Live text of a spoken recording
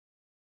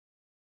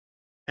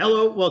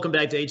Hello, welcome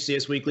back to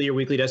HCS Weekly, your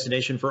weekly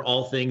destination for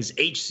all things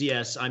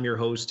HCS. I'm your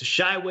host,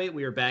 ShyWay.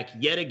 We are back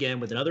yet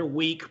again with another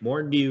week,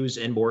 more news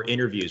and more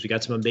interviews. We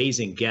got some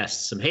amazing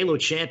guests, some Halo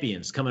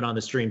champions coming on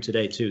the stream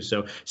today too,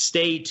 so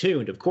stay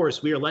tuned. Of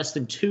course, we are less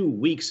than 2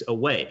 weeks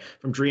away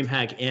from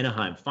DreamHack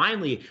Anaheim.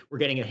 Finally, we're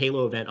getting a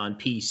Halo event on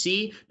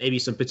PC, maybe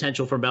some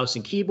potential for mouse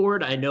and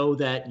keyboard. I know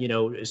that,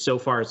 so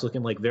far it's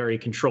looking like very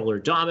controller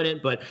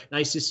dominant, but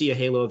nice to see a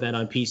Halo event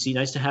on PC.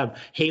 Nice to have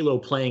Halo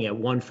playing at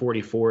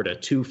 144 to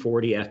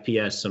 240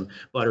 FPS, some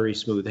buttery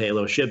smooth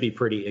Halo. Should be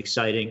pretty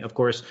exciting. Of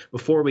course,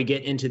 before we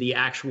get into the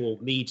actual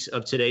meat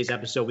of today's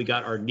episode, we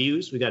got our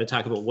news. We got to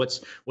talk about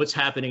what's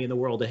happening in the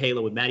world of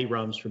Halo with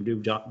MattyRums from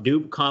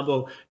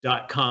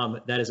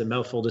DubeCombo.com. That is a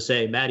mouthful to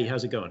say. Matty,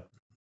 how's it going?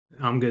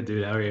 I'm good,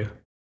 dude. How are you?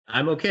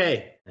 I'm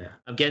okay. Yeah.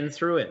 I'm getting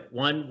through it.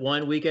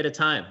 One week at a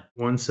time.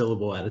 One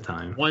syllable at a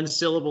time. One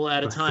syllable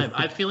at a time.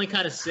 I'm feeling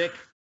kind of sick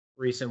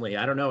recently.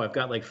 I don't know. I've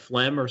got like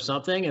phlegm or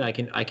something, and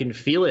I can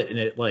feel it, and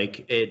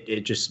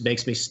it just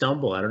makes me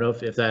stumble. I don't know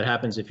if that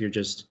happens if you're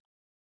just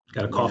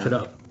gotta cough it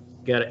up.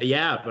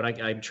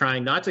 But I'm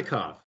trying not to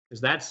cough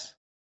because that's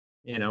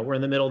we're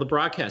in the middle of the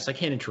broadcast. I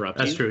can't interrupt.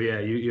 That's true.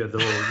 Yeah, you have the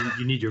little,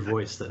 you need your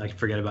voice. I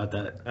forget about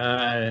that.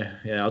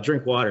 Yeah, I'll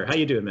drink water. How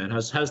you doing, man?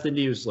 How's the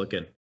news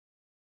looking?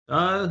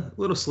 A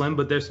little slim,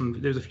 but there's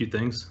a few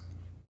things.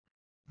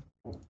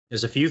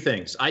 There's a few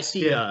things. I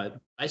see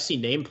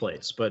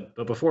nameplates, but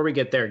before we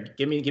get there,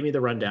 give me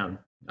the rundown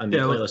on the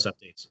playlist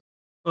updates.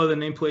 Well, the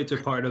nameplates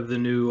are part of the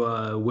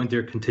new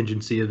winter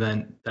contingency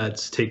event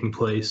that's taking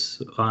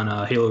place on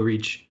Halo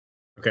Reach.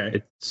 Okay.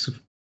 It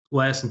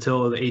lasts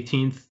until the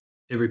 18th.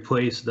 It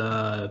replaced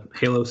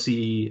Halo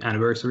CE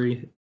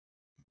Anniversary.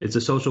 It's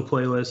a social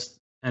playlist,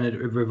 and it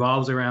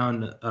revolves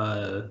around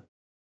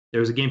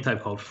there's a game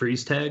type called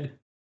Freeze Tag.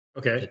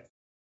 Okay.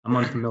 I'm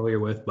unfamiliar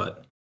with,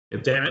 but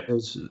damn it.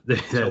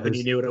 Hoping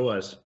you knew what it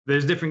was.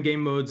 There's different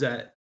game modes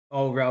that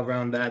all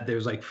around that.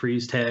 There's like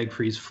freeze tag,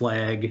 freeze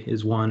flag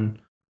is one.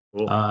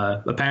 Cool.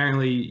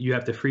 Apparently, you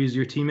have to freeze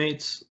your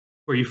teammates,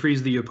 or you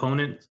freeze the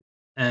opponent,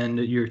 and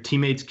your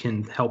teammates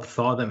can help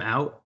thaw them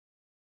out.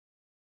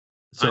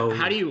 So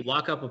how do you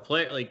lock up a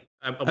player? Like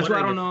that's what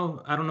I don't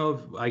know. I don't know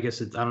if I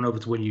don't know if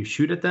it's when you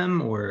shoot at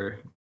them or.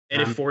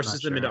 And it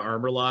forces them into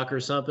armor lock or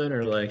something,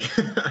 or like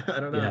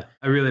I don't know. Yeah,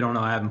 I really don't know.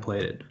 I haven't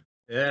played it.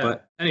 Yeah.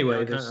 But anyway,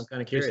 I'm kind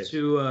of curious.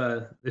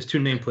 There's two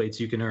nameplates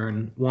you can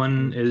earn.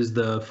 One is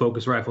the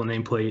focus rifle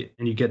nameplate,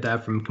 and you get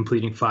that from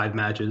completing 5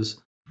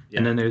 matches. Yeah.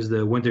 And then there's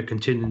the winter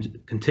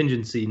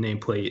contingency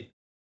nameplate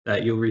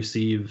that you'll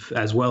receive,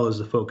 as well as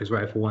the focus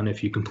rifle one,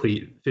 if you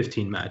complete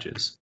 15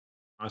 matches.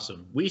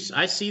 Awesome.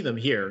 I see them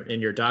here in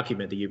your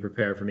document that you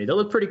prepared for me. They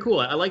look pretty cool.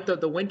 I like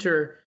the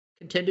winter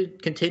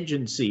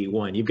contingency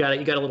one. You've got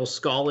a little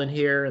skull in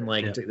here and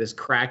this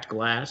cracked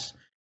glass.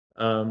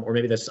 Or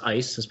maybe that's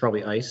ice. That's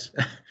probably ice.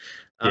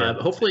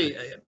 Hopefully,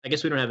 I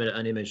guess we don't have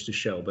an image to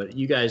show, but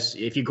you guys,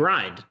 if you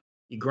grind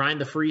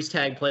the freeze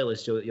tag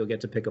playlist, you'll get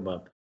to pick them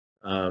up.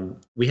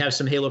 We have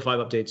some Halo 5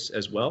 updates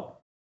as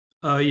well.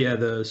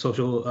 The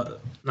social,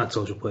 not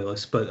social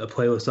playlist, but a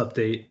playlist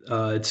update.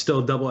 It's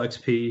still double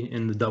XP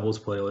in the doubles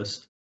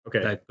playlist. Okay.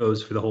 That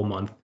goes for the whole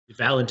month.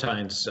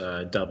 Valentine's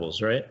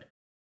doubles, right?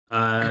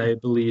 I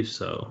believe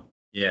so.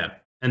 Yeah.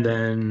 And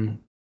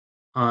then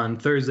on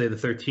Thursday, the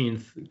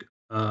 13th,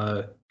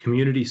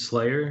 Community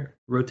Slayer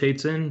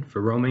rotates in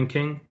for Roman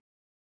King,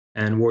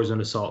 and Warzone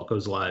Assault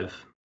goes live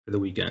for the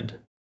weekend.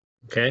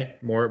 Okay,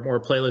 more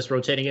playlists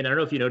rotating in. I don't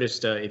know if you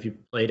noticed, if you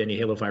played any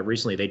Halo 5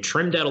 recently, they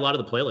trimmed out a lot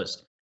of the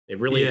playlists. They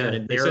really kind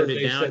of narrowed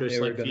it down to a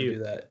select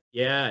few.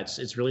 Yeah,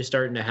 it's really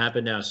starting to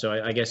happen now. So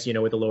I guess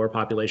with the lower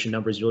population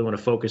numbers, you really want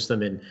to focus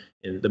them in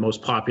the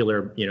most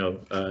popular,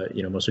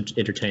 most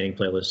entertaining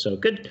playlists. So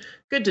good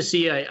to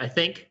see. I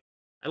think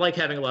I like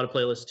having a lot of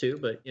playlists too,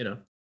 but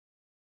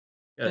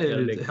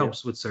it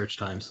helps with search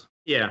times.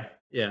 Yeah.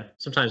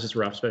 Sometimes it's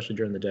rough, especially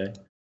during the day.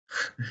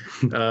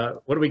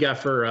 What do we got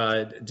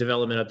for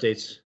development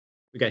updates?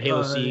 We got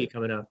Halo CE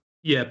coming up.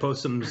 Yeah,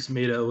 Postum's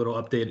made a little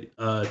update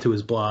to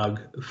his blog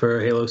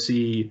for Halo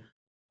CE.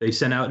 They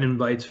sent out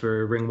invites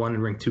for Ring 1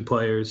 and Ring 2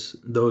 players.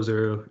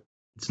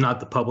 It's not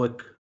the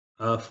public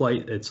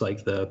flight. It's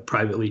like the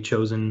privately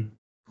chosen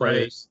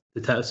players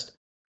to test.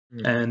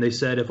 Mm. And they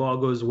said if all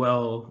goes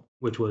well,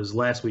 which was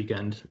last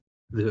weekend,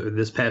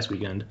 this past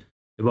weekend,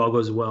 if all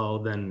goes well,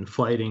 then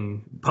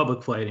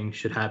public flighting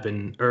should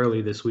happen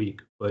early this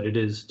week, but it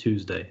is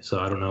Tuesday,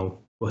 so I don't know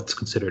what's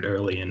considered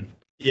early and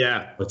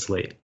what's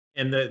late.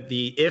 And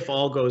the if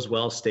all goes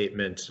well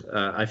statement,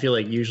 I feel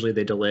like usually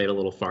they delay it a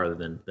little farther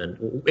than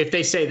if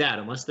they say that,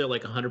 unless they're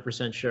like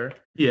 100% sure.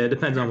 Yeah, it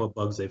depends on what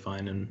bugs they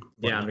find. And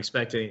yeah, I'm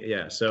expecting.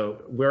 Yeah,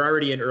 so we're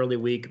already in early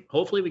week.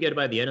 Hopefully we get it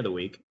by the end of the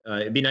week.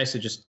 It'd be nice to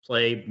just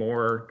play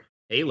more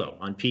Halo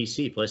on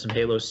PC, play some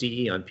Halo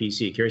CE on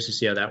PC. Curious to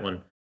see how that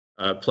one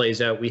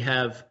plays out. We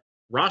have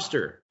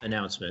roster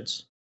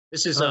announcements.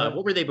 This is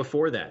what were they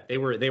before that? They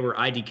were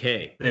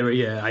IDK. They were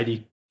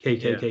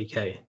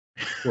IDKKKK,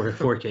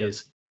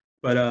 4Ks.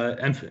 But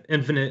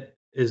Infinite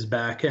is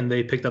back, and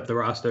they picked up the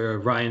roster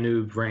of Ryan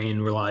Noob, Rain,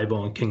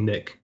 Reliable, and King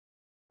Nick.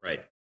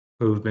 Right.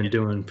 who've been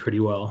doing pretty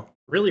well.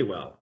 Really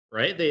well,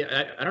 right?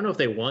 I don't know if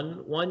they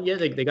won one yet.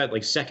 They got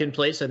like second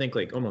place, I think,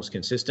 like almost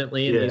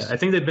consistently in these. I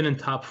think they've been in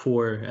top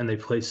 4 and they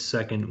placed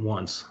second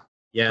once.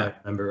 Yeah, if I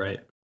remember right.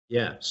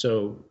 Yeah,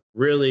 so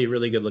really,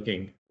 really good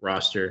looking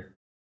roster,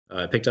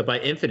 picked up by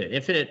Infinite.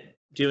 Infinite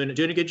doing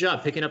a good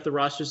job picking up the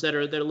rosters that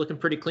are looking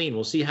pretty clean.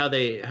 We'll see how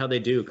they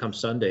do come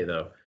Sunday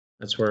though.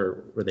 That's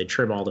where they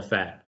trim all the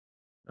fat.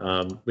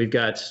 We've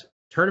got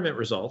tournament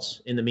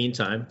results in the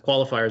meantime.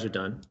 Qualifiers are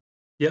done.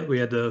 Yeah, we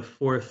had the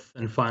 4th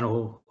and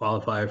final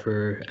qualifier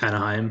for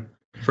Anaheim.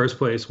 First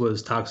place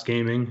was Tox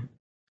Gaming.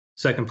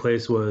 Second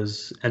place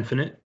was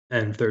Infinite,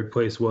 and third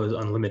place was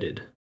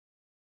Unlimited.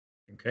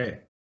 Okay.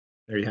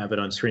 There you have it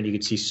on screen. You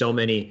can see so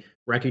many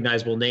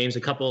recognizable names.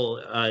 A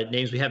couple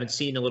names we haven't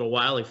seen in a little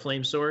while, like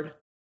Flamesword,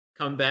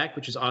 come back,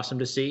 which is awesome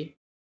to see.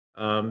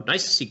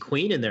 Nice to see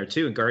Queen in there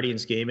too, and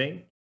Guardians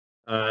Gaming.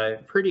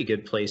 Pretty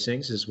good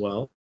placings as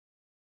well.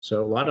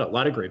 So a lot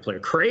of great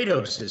players.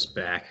 Kratos is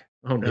back.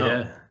 Oh no.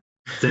 Yeah,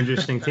 it's an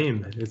interesting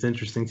team. It's an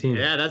interesting team.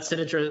 Yeah, that's an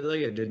interesting.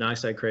 Look at Deny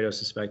Side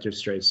Kratos, Spectre,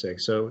 Straight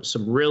Six. So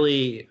some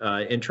really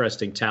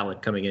interesting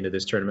talent coming into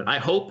this tournament. I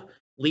hope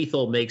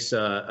Lethal makes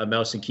a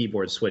mouse and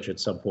keyboard switch at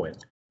some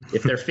point.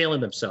 If they're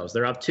feeling themselves,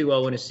 they're up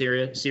 2-0 in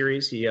a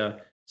series. He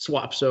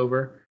swaps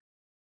over.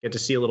 Get to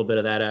see a little bit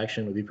of that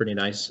action. Would be pretty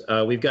nice.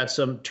 We've got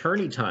some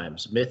tourney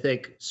times.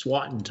 Mythic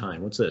Swatton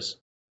time. What's this?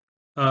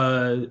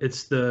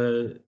 It's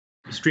the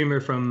streamer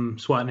from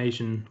SWAT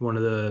Nation, one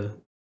of the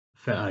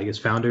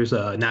founders.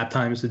 Nap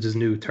Times. It's his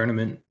new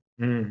tournament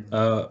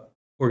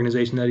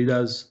organization that he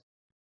does.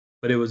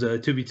 But it was a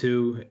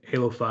 2v2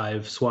 Halo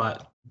 5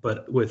 SWAT,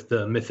 but with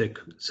the Mythic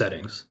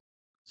settings.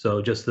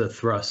 So just the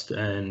thrust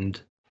and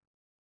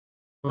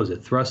what was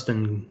it? Thrust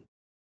and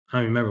I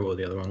don't remember what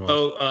the other one was.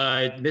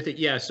 Oh, Mythic.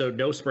 Yeah. So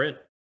no sprint,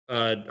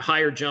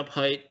 higher jump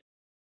height.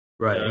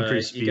 Right.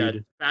 Increased speed. You got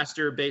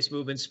faster base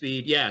movement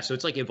speed. Yeah. So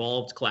it's like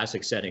evolved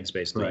classic settings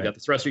basically. Right. You got the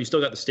thruster. You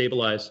still got the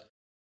stabilize.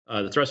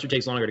 The thruster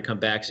takes longer to come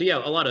back. So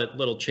yeah, a lot of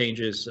little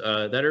changes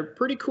that are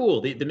pretty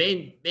cool. The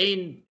main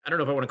I don't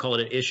know if I want to call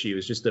it an issue.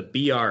 It's just the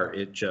BR.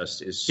 It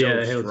just is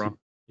so strong.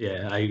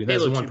 Yeah,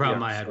 that's the one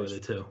problem I had with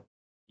it too.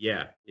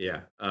 Yeah.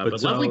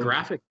 But lovely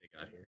graphic they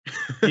got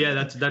here. Yeah,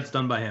 that's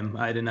done by him.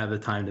 I didn't have the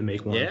time to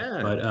make one. Yeah.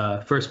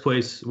 But first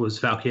place was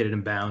Falcated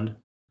and Bound.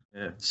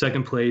 Yeah.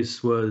 Second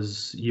place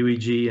was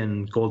UEG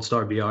and Gold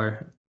Star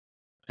BR.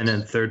 And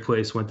then third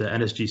place went to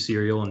NSG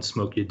Serial and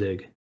Smoke You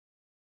Dig.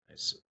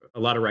 Nice. A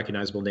lot of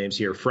recognizable names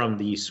here from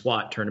the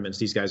SWAT tournaments.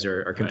 These guys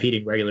are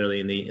competing regularly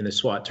in the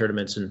SWAT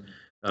tournaments, and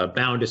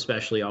Bound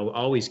especially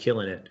always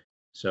killing it.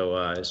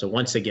 So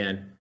once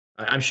again,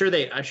 I'm sure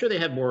they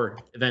have more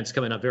events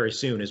coming up very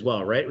soon as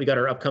well, right? We got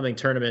our upcoming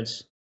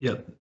tournaments.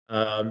 Yep.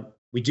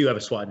 We do have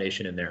a SWAT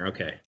Nation in there.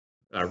 Okay.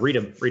 Read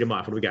them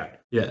off. What do we got?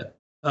 Yeah.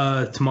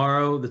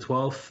 Tomorrow, the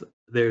 12th,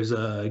 there's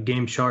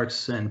Game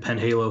Sharks and Pen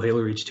Halo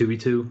Reach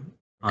 2v2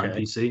 on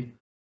PC.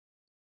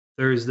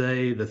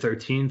 Thursday, the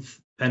 13th,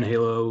 Pen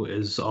Halo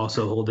is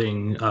also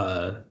holding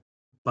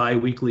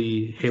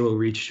bi-weekly Halo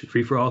Reach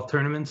free-for-all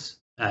tournaments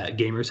at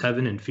Gamers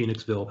Heaven in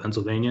Phoenixville,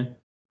 Pennsylvania.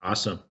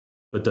 Awesome.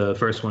 But the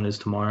first one is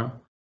tomorrow.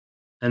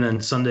 And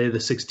then Sunday, the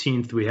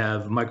 16th, we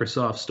have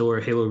Microsoft Store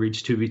Halo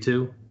Reach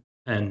 2v2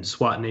 and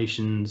SWAT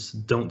Nation's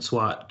Don't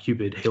SWAT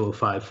Cupid Halo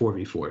 5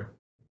 4v4.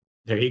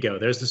 There you go.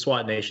 There's the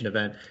SWAT Nation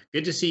event.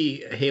 Good to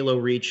see Halo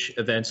Reach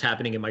events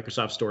happening in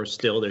Microsoft stores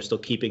still. They're still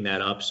keeping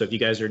that up. So if you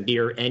guys are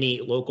near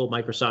any local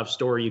Microsoft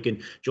store, you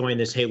can join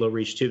this Halo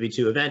Reach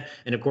 2v2 event.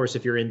 And of course,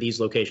 if you're in these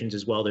locations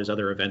as well, there's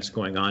other events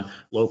going on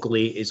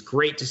locally. It's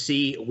great to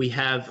see. We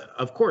have,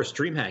 of course,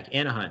 DreamHack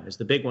Anaheim is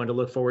the big one to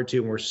look forward to.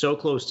 And we're so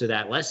close to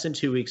that, less than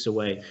 2 weeks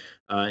away.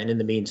 And in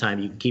the meantime,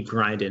 you can keep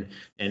grinding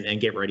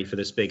and get ready for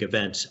this big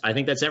event. I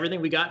think that's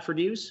everything we got for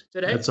news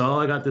today. That's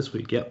all I got this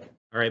week. Yep.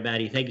 All right,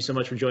 Matty, thank you so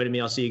much for joining me.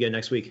 I'll see you again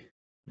next week.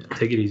 Yeah,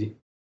 take it easy.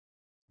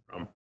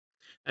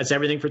 That's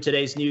everything for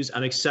today's news.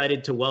 I'm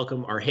excited to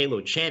welcome our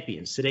Halo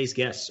champions. Today's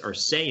guests are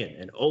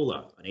Saiyan and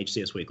Ola on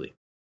HCS Weekly.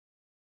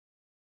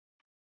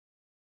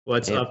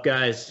 What's up,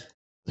 guys?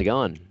 How's it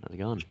going?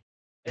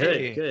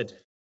 Hey. Good.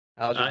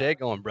 How's your day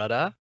going,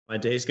 brother? My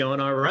day's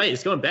going all right.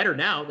 It's going better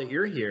now that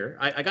you're here.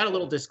 I got a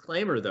little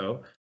disclaimer,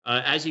 though.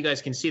 As you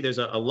guys can see, there's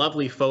a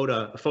lovely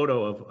photo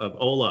of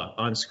Ola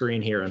on screen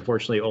here.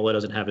 Unfortunately, Ola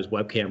doesn't have his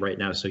webcam right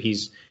now, so he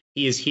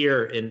is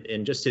here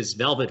in just his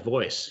velvet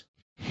voice.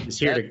 He's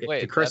here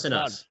to christen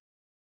us.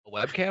 A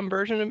webcam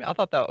version of me? I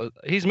thought that was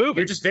he's moving.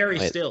 You're just very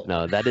still.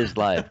 No, that is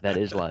live. That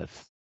is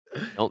live.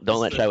 Don't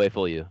let ShyWay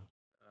fool you.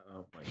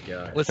 Oh my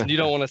god. Listen, you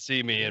don't want to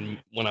see me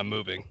when I'm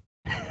moving.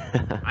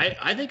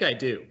 I think I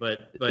do,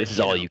 but this is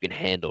all you can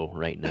handle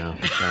right now.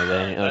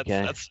 ShyWay.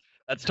 Okay.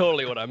 That's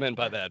totally what I meant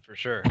by that, for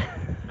sure.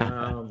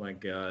 Oh my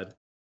god.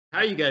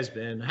 How you guys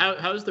been?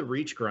 How's the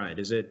reach grind?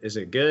 Is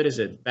it good? Is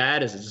it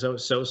bad? Is it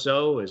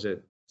so? It's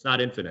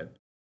not infinite?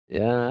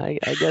 Yeah,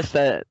 I guess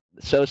that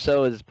so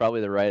is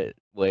probably the right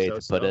way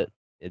to put it.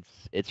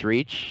 It's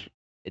reach.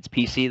 It's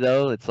PC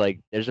though. It's like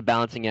there's a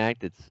balancing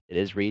act. It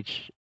is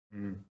reach.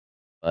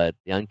 But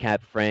the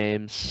uncapped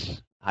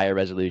frames, higher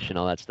resolution,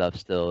 all that stuff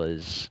still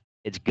is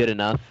it's good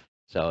enough,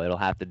 so it'll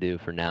have to do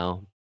for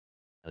now.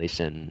 At least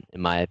in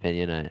my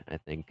opinion, I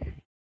think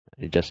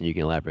Justin, you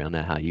can elaborate on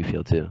that how you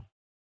feel too.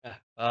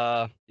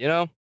 Yeah. You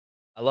know,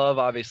 I love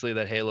obviously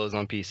that Halo's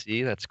on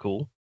PC. That's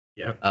cool.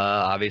 Yeah.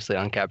 Obviously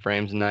uncapped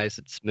frames nice.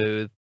 It's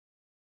smooth.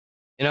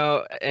 You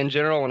know, in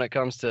general, when it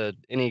comes to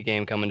any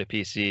game coming to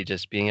PC,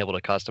 just being able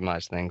to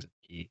customize things is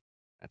key.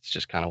 That's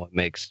just kind of what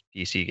makes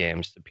PC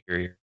games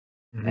superior,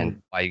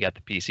 and why you got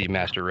the PC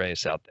Master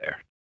Race out there.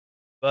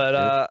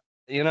 But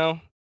you know,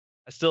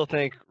 I still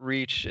think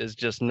Reach is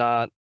just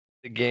not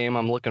the game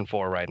I'm looking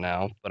for right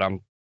now, but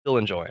I'm still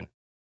enjoying it.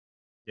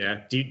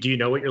 Yeah. Do you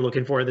know what you're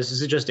looking for? This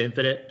is just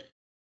Infinite.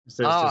 There's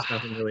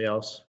nothing really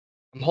else.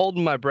 I'm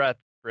holding my breath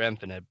for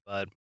Infinite,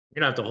 but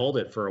you're gonna have to hold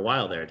it for a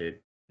while there, dude.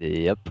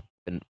 Yep.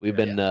 And we've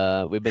been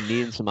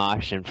needing some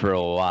oxygen for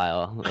a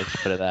while. Let's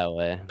put it that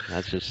way.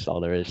 That's just all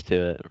there is to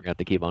it. We're gonna have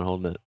to keep on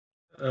holding it.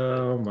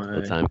 Oh my.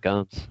 When the time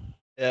comes.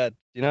 Yeah,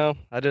 you know,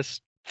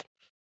 because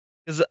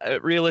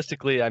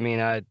realistically, I mean,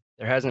 there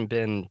hasn't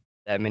been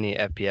that many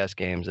FPS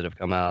games that have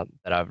come out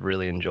that I've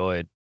really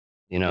enjoyed,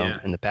 you know,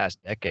 in the past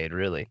decade,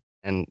 really.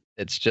 And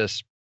it's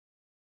just,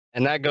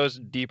 and that goes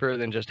deeper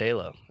than just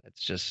Halo.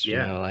 It's just, you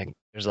know, like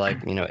there's like,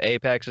 you know,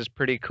 Apex is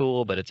pretty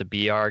cool, but it's a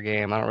BR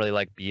game. I don't really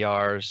like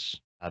BRs.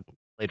 I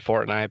played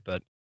Fortnite,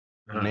 but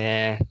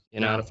meh, you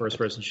know, not a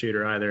first-person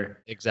shooter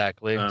either.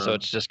 Exactly. So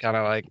it's just kind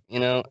of like, you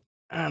know,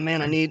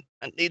 man, I need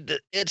the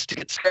itch to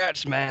get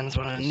scratched, man. That's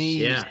what I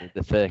need. Yeah,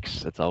 the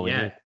fix. That's all we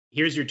need.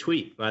 Here's your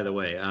tweet, by the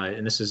way,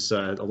 and this is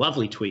a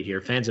lovely tweet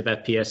here. Fans of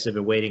FPS have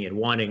been waiting and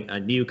wanting a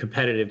new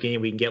competitive game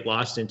we can get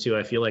lost into.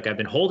 I feel like I've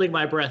been holding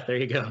my breath. There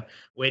you go,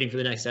 waiting for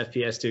the next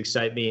FPS to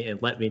excite me.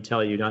 And let me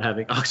tell you, not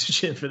having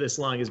oxygen for this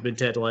long has been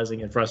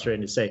tantalizing and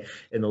frustrating to say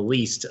in the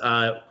least.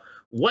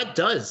 What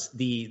does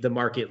the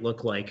market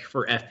look like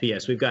for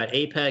FPS? We've got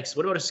Apex.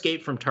 What about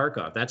Escape from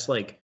Tarkov?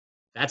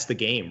 That's the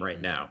game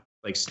right now.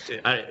 Like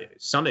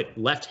Summit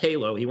left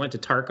Halo, he went to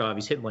Tarkov.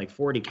 He's hitting like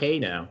 40K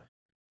now.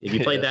 Have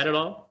you played that at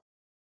all?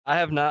 I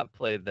have not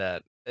played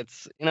that.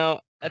 It's, you know,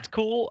 that's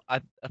cool.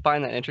 I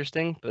find that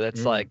interesting, but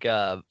it's like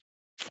I'm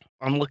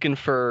looking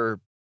for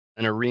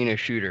an arena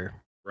shooter,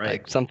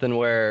 like something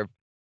where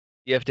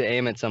you have to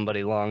aim at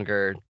somebody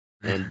longer,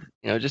 and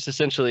you know, just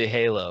essentially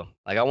Halo.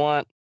 Like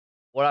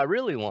what I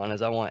really want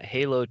is I want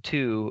Halo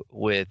 2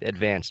 with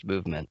advanced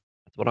movement.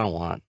 That's what I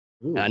want.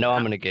 Ooh, and I know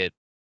I'm gonna get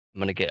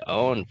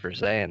owned for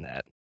saying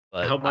that.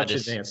 But how much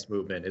advanced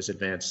movement is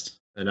advanced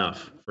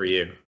enough for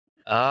you?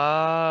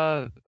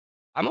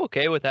 I'm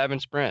okay with having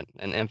sprint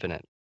and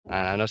infinite.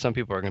 I know some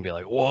people are gonna be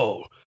like,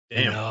 "Whoa,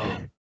 damn, no.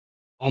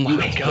 Oh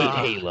my god,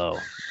 hate Halo.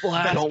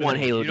 I don't want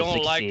Halo. You to don't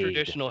succeed. like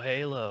traditional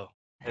Halo."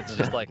 It's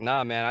just like,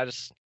 nah, man.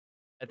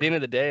 At the end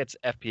of the day, it's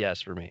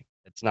FPS for me.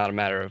 It's not a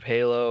matter of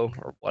Halo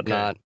or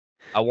whatnot.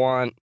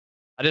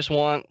 I just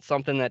want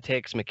something that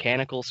takes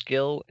mechanical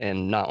skill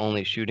and not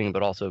only shooting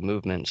but also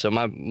movement. So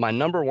my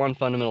number one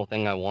fundamental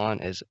thing I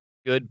want is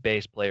good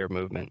base player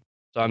movement.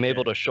 So I'm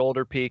able to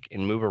shoulder peek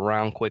and move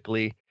around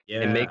quickly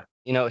and make,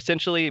 you know,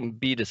 essentially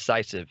be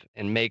decisive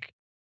and make,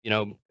 you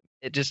know,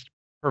 it just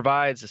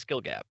provides a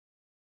skill gap.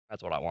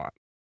 That's what I want.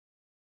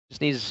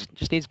 Just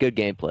needs good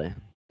gameplay.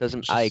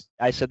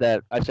 I said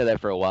that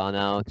for a while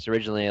now, because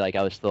originally, like,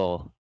 I was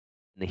still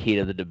in the heat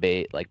of the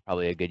debate, like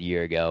probably a good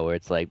year ago, where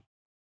it's like,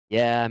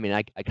 yeah, I mean,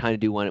 I kind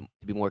of do want it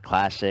to be more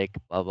classic,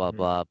 blah blah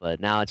blah, but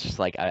now it's just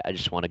like I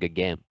just want a good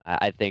game.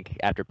 I think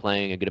after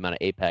playing a good amount of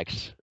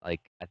Apex, like,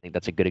 I think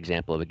that's a good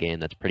example of a game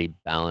that's pretty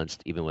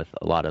balanced, even with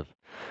a lot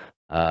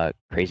of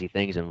crazy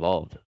things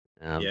involved.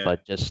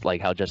 But just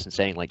like how Justin's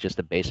saying, like, just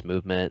the base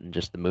movement and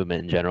just the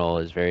movement in general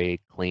is very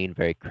clean,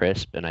 very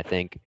crisp, and I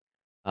think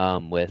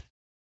with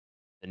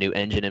the new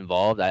engine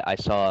involved, I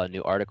saw a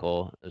new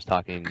article that was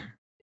talking.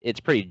 It's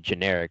pretty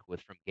generic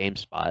from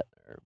GameSpot,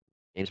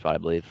 I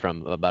believe,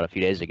 from about a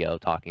few days ago,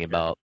 talking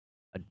about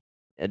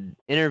an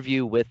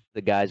interview with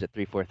the guys at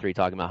 343,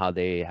 talking about how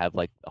they have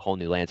like a whole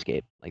new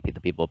landscape, like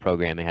the people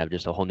programming have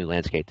just a whole new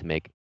landscape to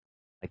make,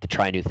 like, to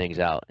try new things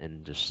out,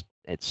 and just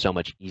it's so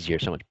much easier,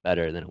 so much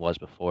better than it was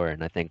before.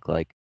 And I think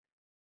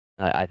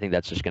I think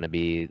that's just going to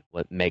be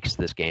what makes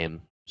this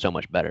game so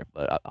much better.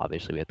 But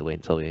obviously, we have to wait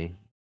until we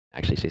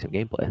actually see some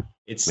gameplay.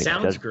 It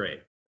sounds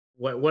great.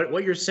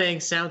 What you're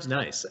saying sounds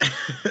nice.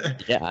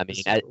 Yeah, I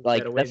mean,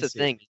 that's the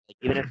thing. Like,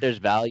 even if there's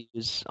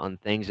values on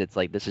things, it's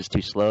like, this is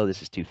too slow,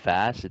 this is too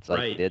fast. It's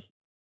like it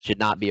should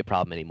not be a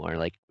problem anymore.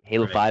 Like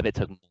Halo 5, it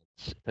took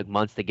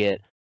months to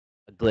get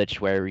a glitch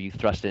where you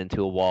thrust it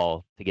into a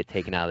wall to get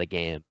taken out of the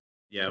game.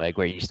 Yeah, like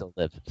where you still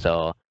live.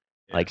 So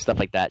like stuff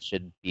like that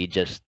should be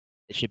just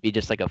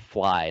like a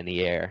fly in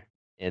the air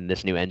in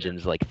this new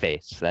engine's like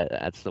face.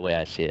 That's the way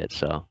I see it.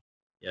 So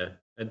yeah,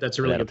 that's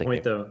a really good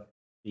point though.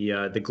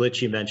 The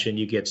glitch you mentioned,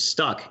 you get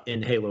stuck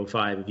in Halo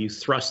 5. If you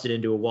thrust it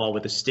into a wall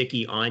with a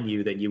sticky on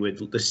you, then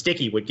the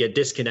sticky would get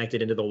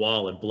disconnected into the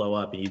wall and blow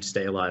up, and you'd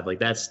stay alive. Like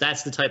that's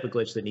the type of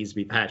glitch that needs to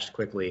be patched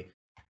quickly.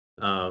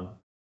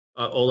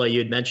 Ola, you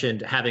had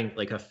mentioned having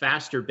like a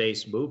faster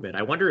base movement.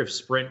 I wonder if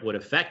sprint would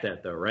affect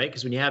that though, right?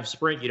 Because when you have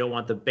sprint, you don't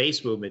want the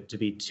base movement to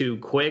be too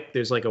quick.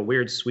 There's like a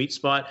weird sweet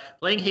spot.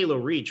 Playing Halo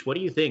Reach, what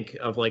do you think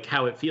of like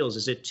how it feels?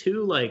 Is it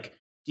too like,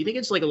 do you think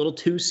it's like a little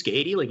too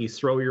skatey? Like you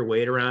throw your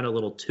weight around a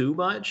little too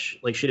much?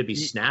 Like should it be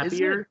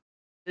snappier?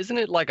 Isn't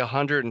it like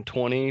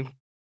 120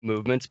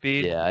 movement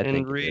speed Yeah, I in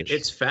think it Reach? is.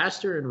 It's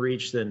faster in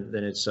Reach than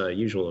it's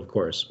usual, of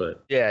course,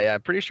 but Yeah,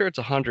 I'm pretty sure it's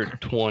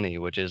 120,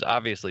 which is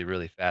obviously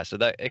really fast. So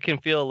that it can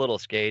feel a little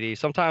skatey.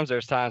 Sometimes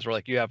there's times where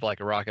like you have like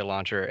a rocket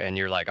launcher and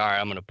you're like, all right,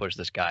 I'm gonna push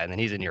this guy, and then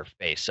he's in your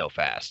face so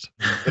fast.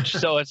 Which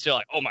so it's still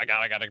like, oh my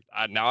god,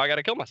 now I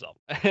gotta kill myself,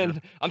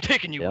 and I'm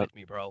taking you Yep. with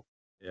me, bro.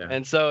 yeah.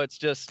 And so it's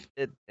just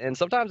it, and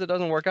sometimes it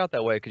doesn't work out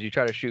that way because you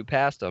try to shoot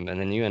past him, and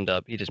then you end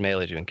up he just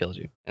melees you and kills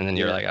you, and then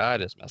you're Yeah. like, I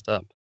just messed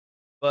up.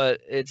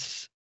 But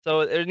it's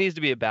so there needs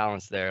to be a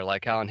balance there.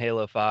 Like how in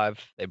Halo 5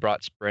 they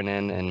brought sprint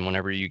in, and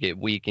whenever you get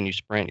weak and you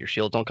sprint, your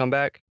shields don't come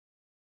back.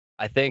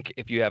 I think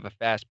if you have a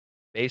fast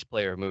base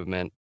player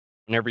movement,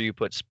 whenever you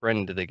put sprint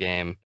into the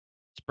game,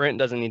 sprint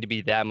doesn't need to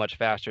be that much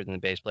faster than the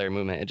base player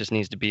movement. It just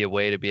needs to be a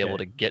way to be able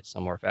Okay. to get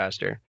somewhere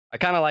faster. I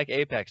kind of like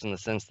Apex in the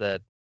sense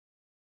that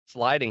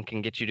sliding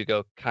can get you to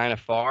go kind of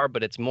far,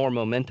 but it's more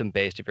momentum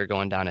based if you're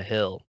going down a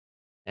hill.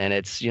 And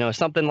it's,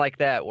 something like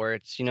that where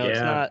it's,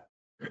 Yeah.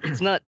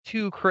 it's not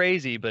too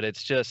crazy, but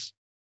it's just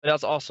but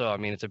that's also, I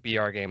mean, it's a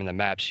BR game and the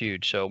map's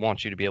huge, so it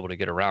wants you to be able to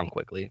get around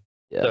quickly.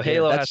 Yeah, So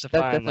Halo has that's to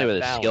that's find definitely where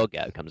that the skill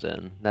balance. gap comes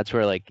in. That's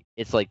where like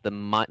it's like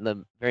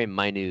the very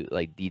minute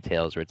like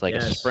details where it's like a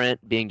Yes.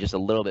 sprint being just a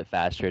little bit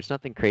faster. It's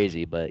nothing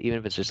crazy, but even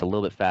if it's just a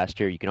little bit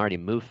faster, you can already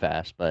move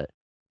fast. But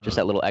just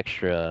that little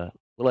extra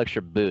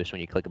boost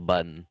when you click a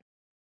button.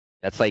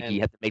 That's like And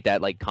you have to make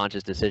that like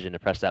conscious decision to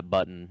press that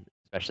button,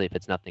 especially if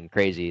it's nothing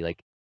crazy.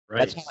 Like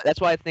Right. that's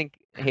why I think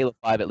Halo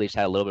 5 at least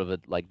had a little bit of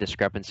a like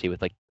discrepancy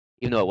with like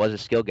even though it was a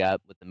skill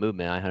gap with the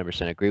movement, I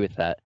 100% agree with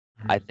that.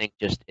 I think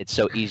just it's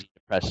so easy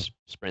to press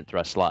sprint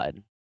thrust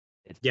slide.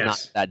 It's not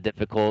Yes. that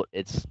difficult.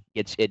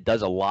 It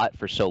does a lot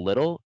for so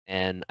little,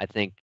 and I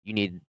think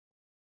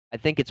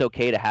it's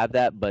okay to have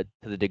that, but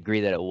to the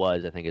degree that it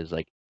was, I think is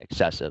like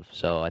excessive.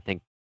 So I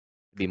think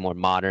to be more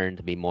modern,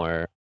 to be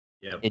more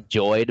Yep.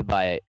 enjoyed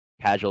by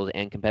casuals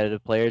and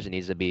competitive players, it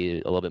needs to be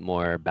a little bit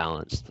more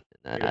balanced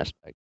in that Yeah.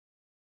 aspect.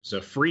 It's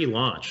a free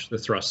launch, the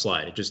thrust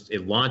slide.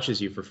 It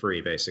launches you for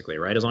free, basically,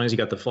 right? As long as you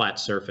got the flat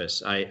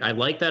surface. I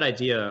like that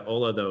idea,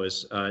 Ola, though,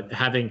 is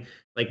having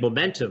like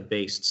momentum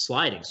based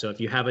sliding. So if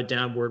you have a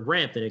downward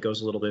ramp, then it goes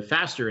a little bit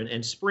faster.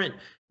 And sprint,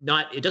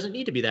 it doesn't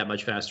need to be that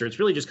much faster. It's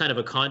really just kind of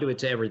a conduit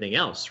to everything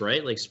else,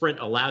 right? Like sprint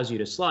allows you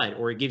to slide,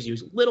 or it gives you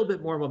a little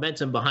bit more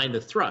momentum behind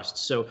the thrust.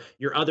 So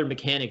your other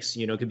mechanics,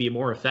 could be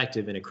more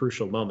effective in a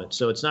crucial moment.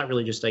 So it's not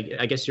really just, I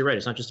guess you're right.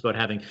 It's not just about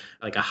having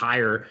like a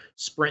higher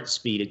sprint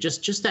speed. It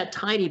just that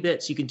tiny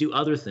bit, so you can do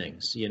other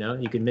things. You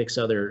can mix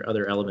other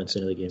elements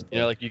into the game.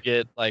 like you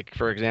get like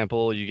for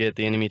example, you get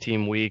the enemy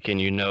team weak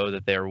and you know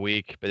that they're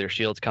weak, but their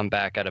shields come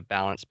back at a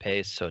balanced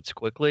pace, so it's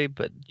quickly,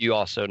 but you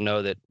also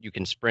know that you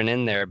can sprint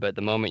in there, but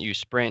the moment you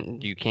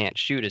sprint, you can't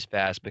shoot as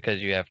fast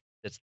because you have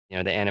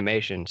the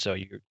animation, so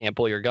you can't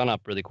pull your gun up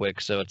really quick.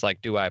 So it's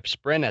like, do I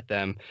sprint at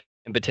them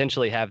and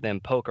potentially have them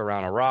poke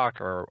around a rock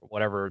or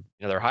whatever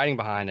they're hiding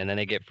behind, and then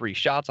they get free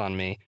shots on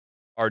me,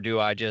 or do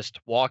I just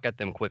walk at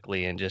them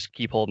quickly and just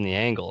keep holding the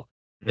angle?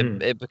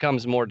 It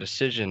becomes more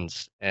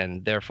decisions,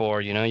 and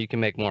therefore, you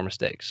can make more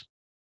mistakes.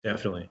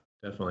 Definitely.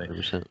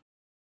 100%.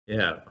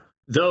 Yeah.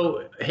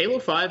 Though Halo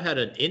 5 had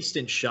an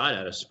instant shot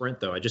at a sprint,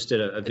 though. I just did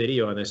a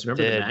video on this.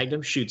 Remember the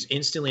Magnum shoots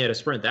instantly at a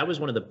sprint? That was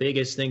one of the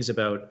biggest things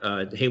about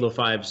Halo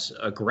 5's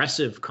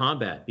aggressive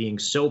combat being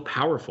so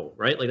powerful,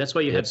 right? Like that's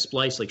why you had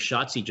Splice, like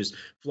Shotzi, just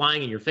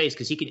flying in your face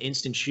because he can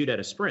instant shoot at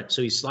a sprint.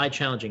 So he's slide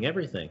challenging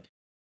everything.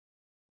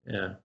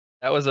 Yeah.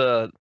 That was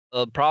a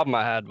problem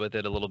I had with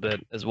it a little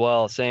bit as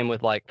well. Same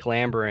with like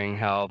clambering,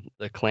 how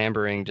the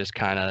clambering just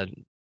kind of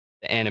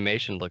the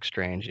animation looks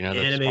strange. The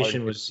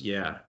animation was,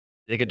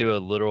 they could do a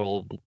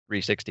literal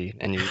 360,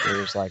 and you're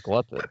just like,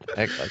 what the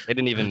heck? Like, they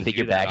didn't even think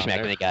do you're that back on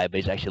smacking there. the guy, but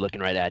he's actually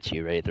looking right at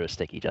you, ready to throw a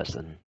sticky,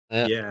 Justin.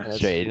 Yeah.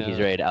 He's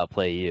ready to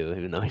outplay you,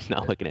 even though he's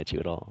not looking at you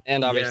at all.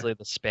 And obviously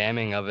the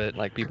spamming of it,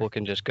 like people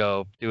can just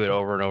go do it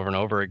over and over and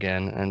over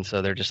again, and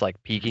so they're just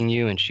like peeking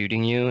you and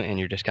shooting you, and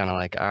you're just kind of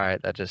like, all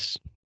right, that just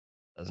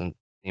doesn't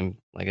seem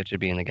like it should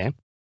be in the game.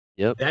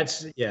 Yep.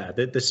 That's the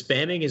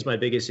spamming is my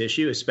biggest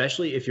issue,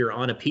 especially if you're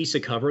on a piece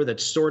of cover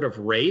that's sort of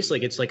raised,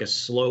 like it's like a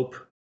slope,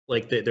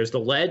 like there's the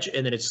ledge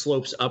and then it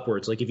slopes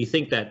upwards. Like if you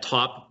think that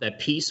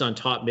piece on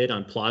top mid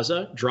on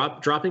Plaza,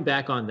 dropping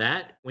back on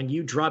that, when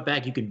you drop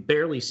back, you can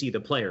barely see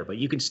the player, but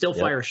you can still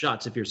fire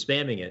shots if you're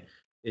spamming it.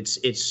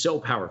 It's so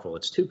powerful.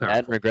 It's too powerful.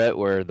 That and Regret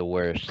were the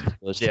worst.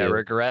 Yeah,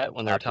 Regret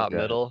when they're top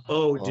middle.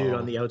 Oh, dude,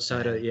 on the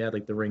outside of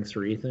like the ring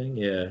 3 thing.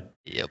 Yeah.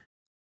 Yep.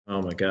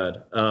 Oh my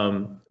God.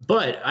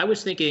 But I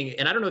was thinking,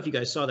 and I don't know if you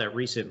guys saw that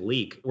recent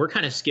leak. We're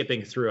kind of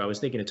skipping through. I was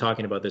thinking of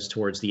talking about this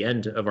towards the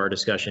end of our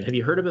discussion. Have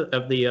you heard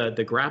of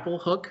the grapple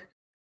hook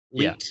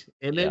leaked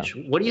image?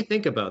 Yeah. What do you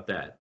think about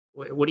that?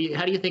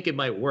 How do you think it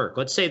might work?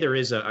 Let's say there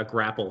is a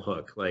grapple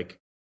hook. Like,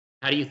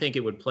 How do you think it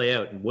would play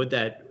out? And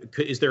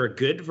is there a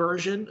good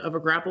version of a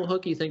grapple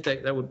hook you think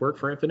that would work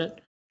for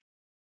Infinite?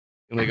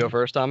 Can we go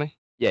first, Tommy?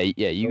 Yeah,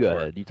 you Go go for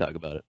it. ahead. You talk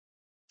about it.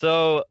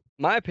 So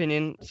my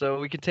opinion, so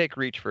we could take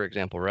Reach, for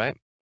example, right?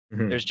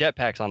 Mhm. There's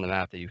jetpacks on the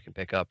map that you can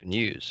pick up and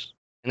use.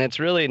 And it's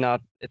really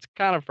not, it's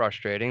kind of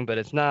frustrating, but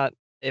it's not,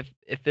 if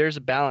there's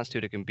a balance to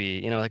it, it can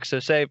be, like, so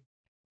say,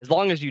 as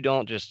long as you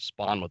don't just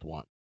spawn with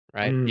one,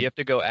 right? Mm. You have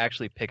to go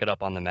actually pick it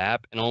up on the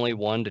map, and only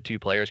 1 to 2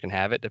 players can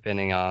have it,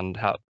 depending on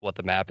what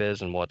the map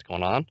is and what's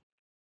going on.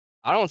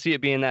 I don't see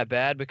it being that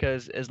bad,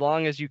 because as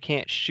long as you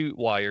can't shoot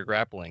while you're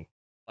grappling,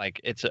 like,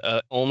 it's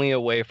only a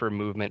way for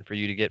movement for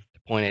you to get to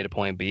point A to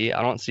point B.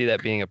 I don't see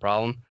that being a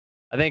problem.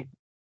 I think,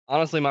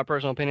 honestly, my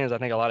personal opinion is I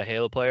think a lot of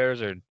Halo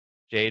players are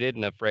jaded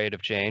and afraid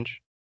of change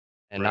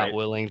and not Right.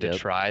 willing to Yep.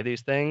 try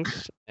these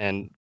things.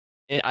 And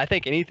I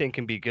think anything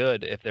can be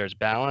good if there's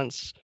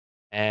balance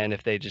and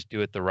if they just do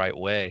it the right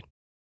way.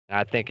 And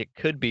I think it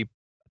could be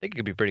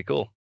pretty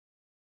cool.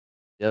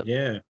 Yep.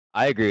 Yeah.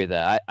 I agree with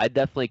that. I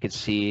definitely could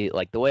see,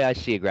 like, the way I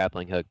see a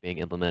grappling hook being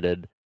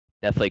implemented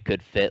definitely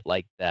could fit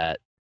like that,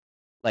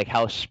 like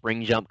how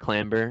spring jump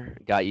clamber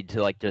got you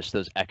to like just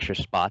those extra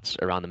spots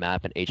around the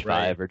map in H5,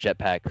 Right. or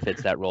jetpack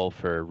fits that role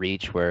for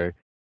Reach, where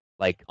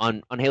like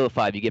on Halo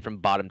 5 you get from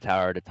bottom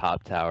tower to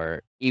top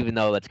tower, even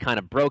though that's kind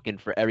of broken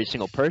for every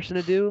single person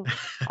to do.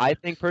 I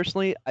think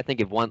personally,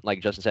 if one,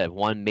 like Justin said, if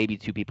one, maybe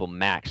 2 people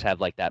max have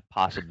like that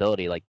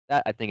possibility, like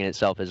that, I think in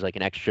itself is like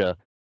an extra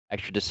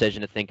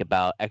decision to think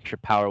about, extra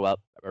power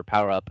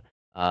up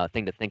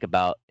thing to think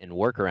about and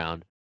work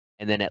around.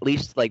 And then at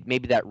least like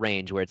maybe that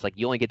range where it's like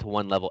you only get to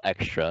 1 level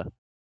extra,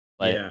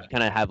 but Yeah. you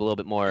kind of have a little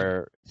bit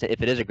more.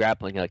 If it is a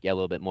grappling hook, you have a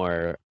little bit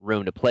more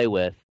room to play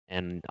with,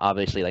 and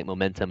obviously like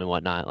momentum and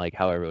whatnot, like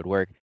however it would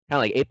work, kind of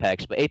like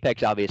Apex. But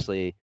Apex,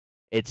 obviously,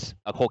 it's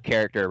a whole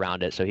character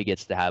around it, so he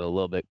gets to have a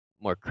little bit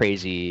more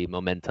crazy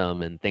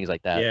momentum and things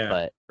like that. Yeah.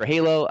 But for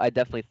Halo, I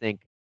definitely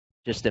think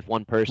just if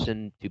 1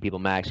 person, 2 people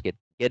max get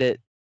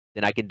it,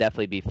 then I can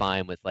definitely be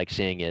fine with like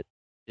seeing it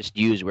just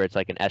used where it's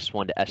like an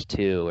S1 to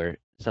S2 or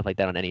stuff like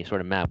that on any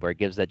sort of map, where it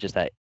gives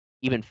that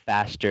even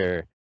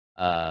faster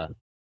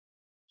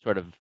sort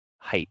of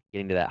height,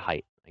 getting to that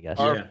height, I guess.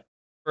 Or, Yeah.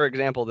 for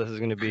example, this is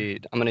going to be,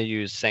 I'm going to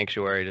use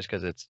Sanctuary just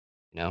because it's,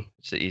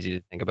 it's easy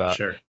to think about.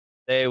 Sure.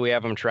 Say we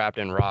have them trapped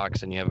in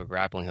rocks and you have a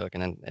grappling hook,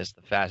 and then it's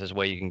the fastest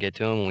way you can get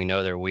to them. We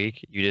know they're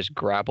weak. You just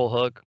grapple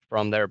hook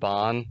from their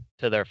bond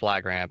to their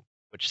flag ramp,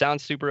 which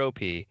sounds super OP,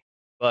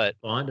 but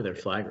Onto their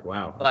flag.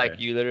 Wow. like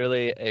Okay. you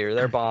literally, you're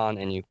their bond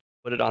and you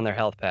put it on their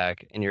health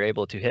pack and you're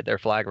able to hit their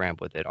flag ramp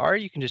with it. Or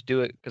you can just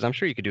do it, because I'm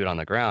sure you could do it on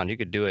the ground. You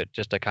could do it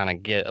just to kind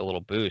of get a little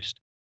boost.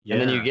 Yeah.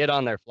 And then you get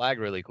on their flag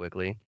really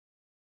quickly.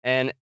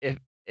 And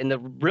the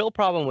real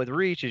problem with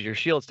Reach is your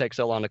shields take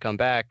so long to come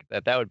back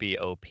that would be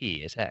OP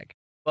as heck.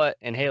 But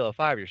in Halo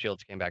 5, your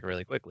shields came back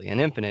really quickly. In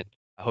Infinite,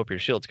 I hope your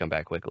shields come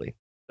back quickly.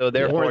 So More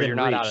therefore, than you're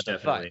not out Reach, of the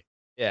definitely. fight.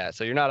 Yeah,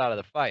 so you're not out of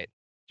the fight.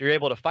 So you're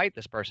able to fight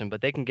this person, but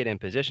they can get in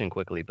position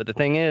quickly. But the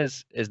thing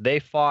is they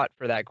fought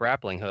for that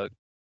grappling hook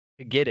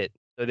to get it,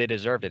 so they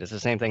deserved it. It's the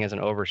same thing as an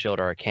overshield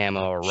or a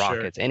camo or Sure.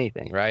 rockets,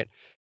 anything, right?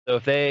 So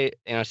if they,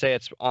 say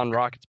it's on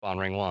rocket spawn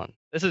ring 1.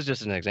 This is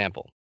just an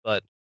example,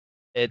 but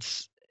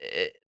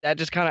that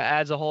just kind of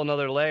adds a whole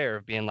nother layer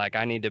of being like,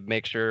 I need to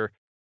make sure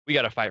we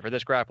got to fight for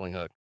this grappling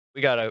hook.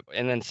 We got to,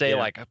 and then say Yeah.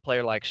 like a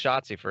player like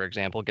Shotzi, for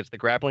example, gets the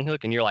grappling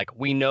hook, and you're like,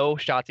 we know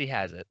Shotzi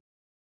has it,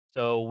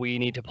 so we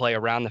need to play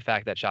around the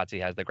fact that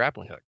Shotzi has the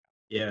grappling hook,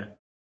 Yeah.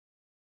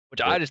 which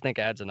I just think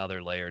adds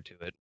another layer to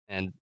it.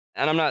 And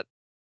I'm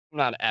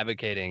not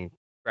advocating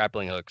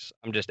grappling hooks.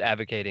 I'm just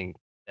advocating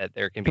that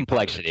there can be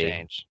Complexity.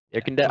 change.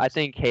 I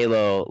think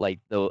Halo, I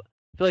feel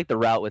like the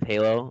route with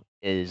Halo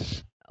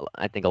is,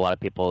 I think a lot of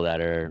people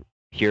that are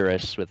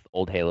purists with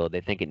old Halo,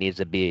 they think it needs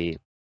to be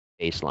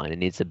baseline. It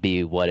needs to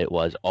be what it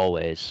was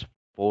always,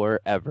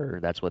 forever.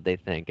 That's what they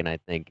think. And I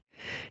think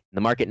in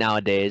the market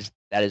nowadays,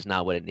 that is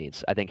not what it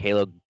needs. I think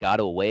Halo got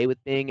away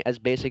with being as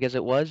basic as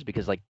it was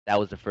because like that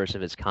was the first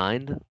of its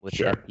kind with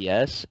Sure. the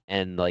FPS,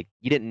 and like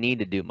you didn't need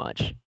to do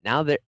much.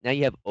 Now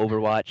you have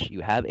Overwatch,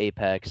 you have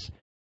Apex.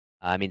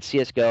 I mean,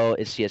 CS:GO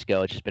is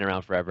CS:GO. It's just been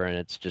around forever, and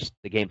it's just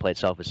the gameplay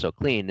itself is so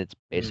clean. It's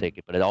basic,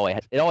 but it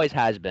always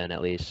has been,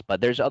 at least.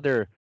 But there's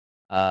other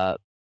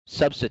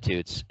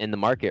substitutes in the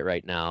market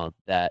right now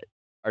that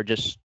are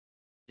just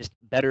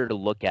better to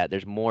look at.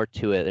 There's more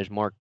to it. There's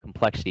more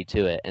complexity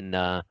to it, and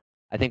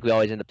I think we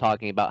always end up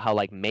talking about how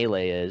like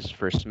Melee is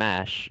for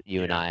Smash.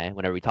 You and I,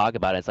 whenever we talk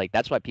about it, it's like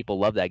that's why people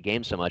love that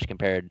game so much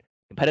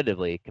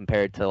competitively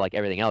compared to like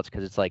everything else,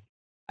 because it's like.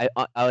 I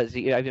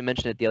even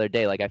mentioned it the other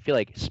day. Like I feel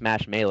like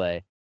Smash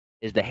Melee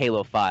is the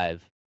Halo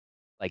 5,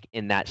 like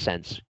in that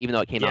sense. Even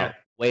though it came out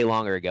way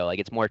longer ago, like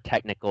it's more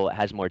technical. It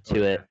has more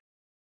to it.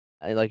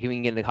 Like we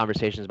can get into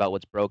conversations about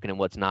what's broken and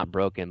what's not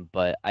broken.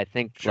 But I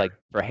think like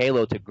for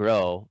Halo to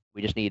grow,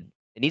 we just it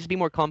needs to be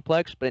more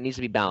complex, but it needs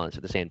to be balanced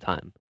at the same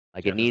time.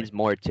 Like Definitely. it needs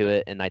more to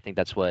it, and I think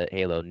that's what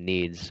Halo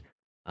needs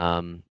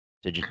to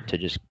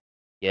just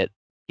get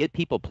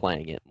people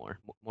playing it more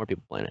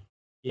people playing it.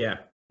 Yeah.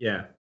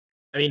 Yeah.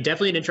 I mean,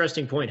 definitely an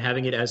interesting point,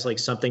 having it as like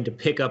something to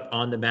pick up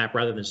on the map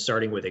rather than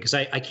starting with it. Because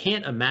I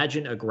can't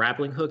imagine a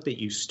grappling hook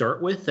that you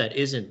start with that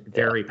isn't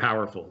very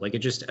powerful. Like,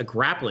 it's just a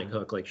grappling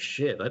hook, like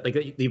shit. Like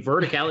the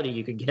verticality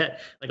you can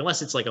get, like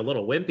unless it's like a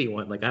little wimpy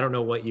one, like I don't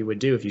know what you would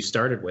do if you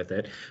started with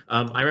it.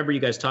 I remember you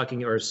guys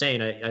talking or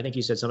saying, I think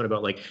you said something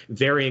about like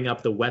varying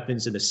up the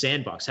weapons in the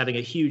sandbox, having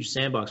a huge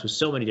sandbox with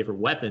so many different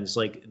weapons.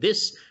 Like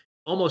this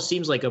almost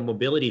seems like a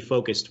mobility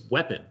focused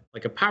weapon,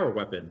 like a power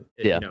weapon,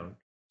 you know,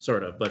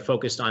 sort of, but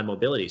focused on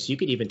mobility. So you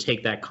could even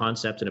take that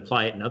concept and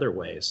apply it in other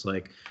ways.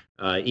 Like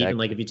even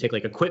like if you take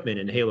like equipment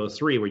in Halo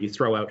 3 where you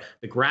throw out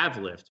the grav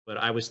lift, but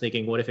I was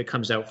thinking, what if it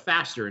comes out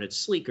faster and it's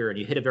sleeker and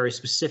you hit a very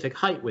specific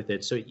height with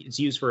it? So it's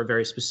used for a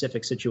very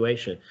specific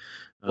situation.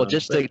 Well,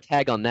 just to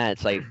tag on that,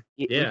 it's like,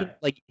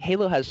 like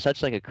Halo has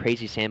such like a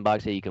crazy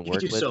sandbox that you can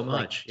work with. So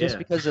much, just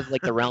because of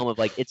like the realm of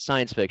like, it's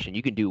science fiction.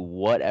 You can do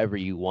whatever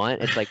you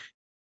want. It's like,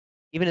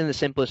 even in the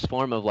simplest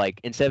form of like,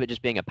 instead of it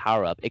just being a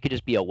power up, it could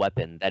just be a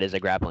weapon that is a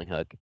grappling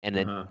hook. And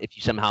then if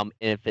you somehow,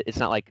 if it's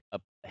not like a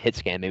hit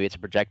scan, maybe it's a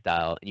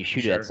projectile, and you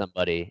shoot it at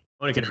somebody.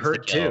 Oh, it can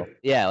hurt too.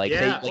 Yeah, like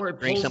say, or it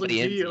bring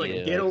somebody into you.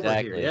 Like, get over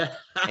here. Yeah.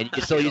 And you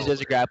can still use it as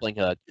a grappling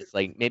hook. It's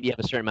like maybe you have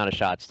a certain amount of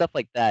shots, stuff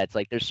like that. It's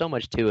like there's so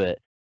much to it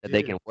that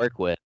they can work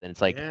with, and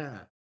it's like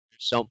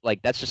so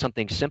like that's just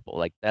something simple.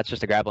 Like that's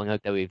just a grappling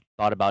hook that we've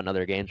thought about in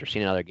other games or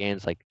seen in other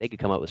games. Like they could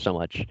come up with so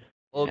much.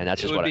 Well, and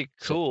that's it just would be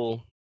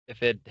cool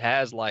if it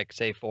has like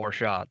say 4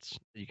 shots.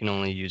 You can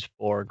only use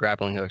 4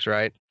 grappling hooks,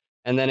 right?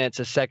 And then it's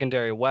a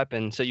secondary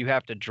weapon, so you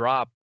have to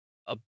drop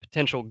a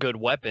potential good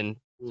weapon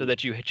so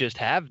that you just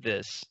have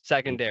this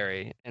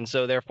secondary, and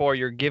so therefore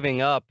you're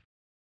giving up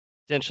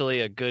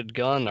potentially a good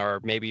gun, or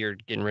maybe you're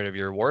getting rid of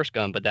your worst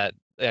gun, but that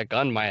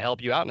gun might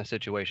help you out in a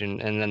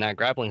situation, and then that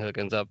grappling hook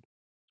ends up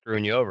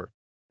screwing you over.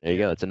 There you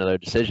go. It's another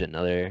decision,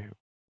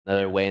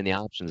 another way in the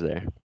options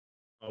there.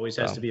 Always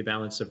has to be a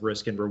balance of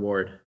risk and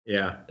reward.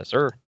 Yeah. Yes,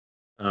 sir.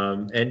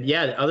 And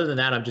yeah, other than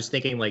that, I'm just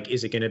thinking like,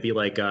 is it going to be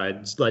like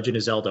a Legend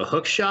of Zelda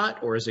hook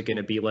shot, or is it going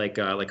to be like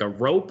a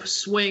rope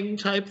swing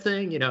type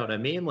thing? You know what I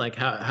mean? Like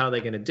how are they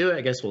going to do it?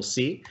 I guess we'll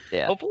see.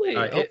 Yeah. Hopefully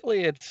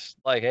it's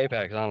like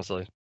Apex,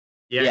 honestly.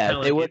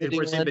 Yeah. They would if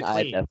it's in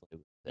between.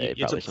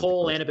 It's a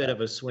pull and a bit of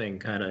a swing,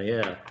 kind of.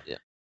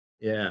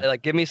 Yeah.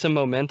 Like give me some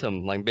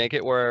momentum. Like make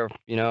it where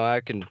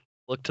I can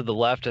look to the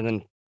left and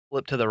then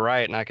flip to the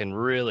right, and I can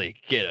really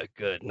get a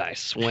good,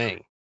 nice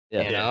swing.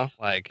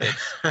 Like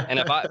it's,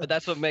 but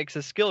that's what makes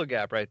a skill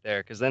gap right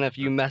there. Because then if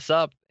you mess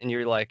up and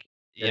you're like,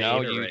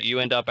 you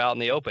end up out in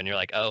the open, you're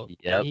like, oh,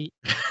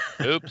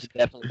 oops.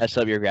 Definitely mess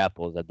up your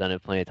grapples. I've done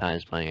it plenty of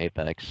times playing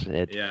Apex.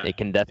 It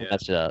can definitely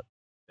mess it up.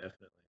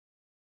 Definitely.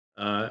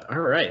 All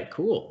right,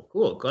 cool.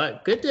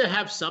 Good to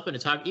have something to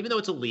talk. Even though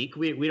it's a leak,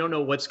 we don't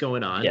know what's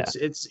going on. Yeah.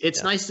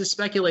 It's nice to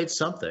speculate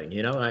something.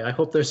 I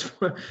hope there's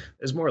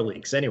more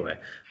leaks. Anyway,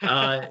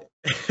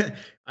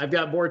 I've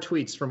got more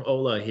tweets from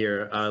Ola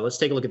here. Let's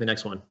take a look at the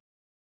next one.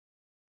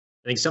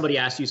 I think somebody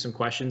asked you some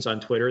questions on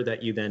Twitter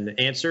that you then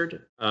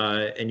answered,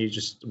 and you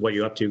just what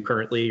you're up to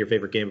currently, your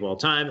favorite game of all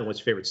time, and what's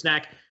your favorite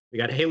snack. We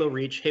got Halo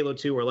Reach, Halo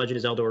 2, or Legend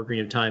of Zelda, or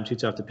Green of Time. Too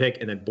tough to pick,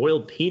 and then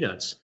boiled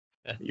peanuts.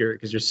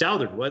 Because you're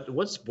southern.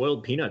 What's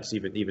boiled peanuts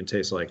even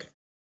taste like?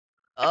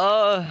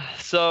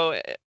 So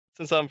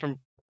since I'm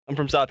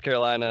from South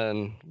Carolina,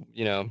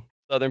 and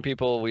Southern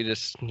people,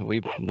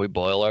 we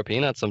boil our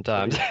peanuts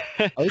sometimes.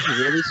 I was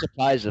really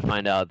surprised to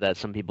find out that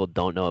some people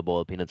don't know what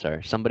boiled peanuts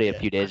are. Somebody a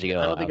few days ago.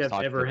 I don't think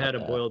I've ever had a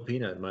boiled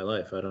peanut in my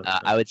life.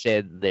 I would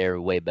say they're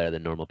way better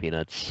than normal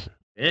peanuts.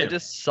 They're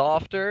just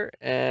softer,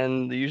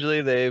 and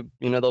usually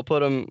they'll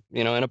put them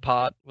in a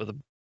pot with a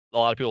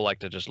lot of people like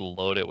to just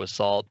load it with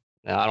salt.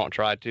 Now, I don't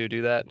try to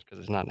do that because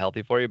it's not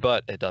healthy for you,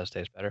 but it does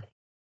taste better.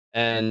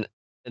 And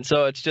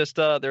so it's just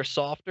they're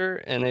softer,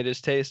 and they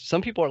just taste.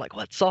 Some people are like,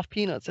 "What, soft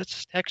peanuts? That's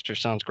just texture.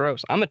 Sounds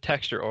gross." I'm a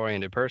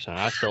texture-oriented person.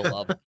 I still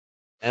love it.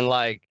 And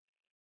like,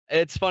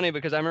 it's funny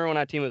because I remember when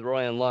I teamed with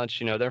Roy and Lunch.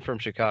 They're from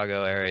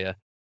Chicago area,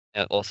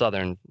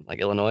 southern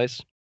like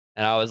Illinois,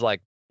 and I was like,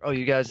 "Oh,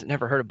 you guys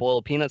never heard of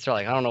boiled peanuts?" They're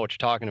like, "I don't know what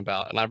you're talking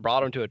about." And I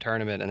brought them to a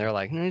tournament, and they're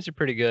like, "These are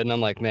pretty good." And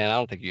I'm like, "Man, I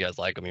don't think you guys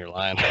like them. You're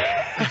lying."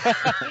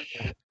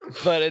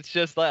 But it's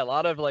just like a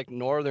lot of like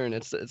northern.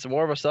 It's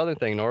more of a southern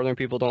thing. Northern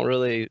people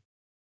they're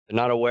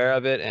not aware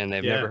of it, and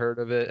they've never heard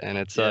of it. And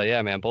it's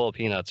man, boiled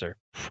peanuts they're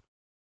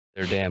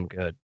damn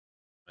good.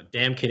 A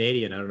damn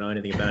Canadian. I don't know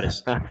anything about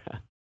it.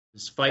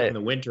 Just fighting the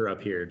winter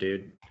up here,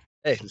 dude.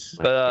 Hey,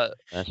 but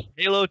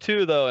Halo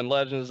 2 though, and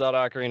Legend of Zelda: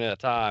 Ocarina of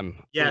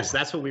Time. Yes,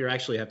 that's what we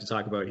actually have to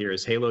talk about here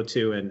is Halo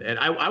 2, and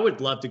I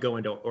would love to go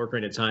into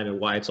Ocarina of Time and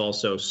why it's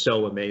also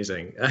so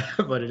amazing,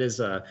 but it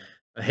is a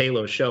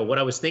Halo show. What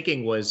I was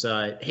thinking was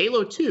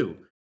Halo 2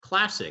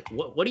 Classic.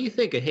 What do you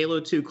think of Halo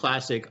 2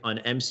 Classic on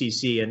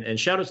MCC? And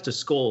shout outs to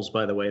Skulls,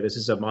 by the way. This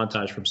is a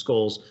montage from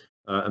Skulls,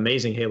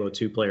 amazing Halo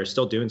 2 player,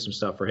 still doing some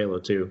stuff for Halo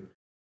 2.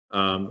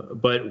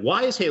 But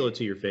why is Halo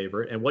 2 your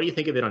favorite, and what do you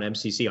think of it on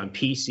MCC on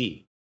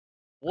PC?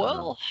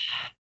 Well,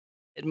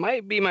 it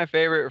might be my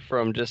favorite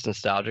from just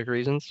nostalgic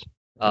reasons.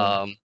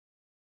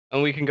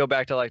 And we can go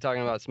back to like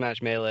talking about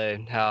Smash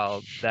Melee,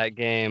 how that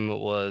game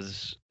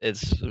was.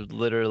 It's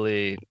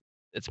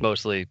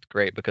mostly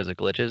great because of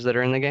glitches that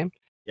are in the game.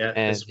 Yeah,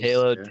 And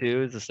Halo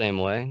 2 is the same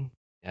way.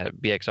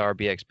 BXR,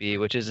 BXB,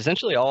 which is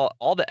essentially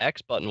all the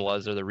X button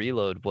was, or the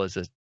reload was,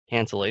 a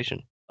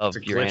cancellation of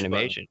it's a your glitch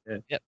animation.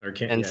 button. Yep. Or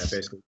can, And yeah,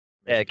 basically.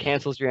 it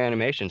cancels your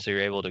animation, so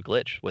you're able to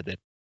glitch with it.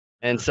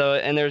 And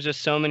there's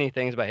just so many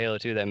things about Halo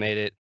 2 that made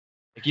it,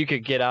 like, you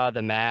could get out of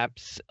the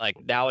maps. Like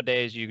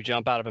nowadays, you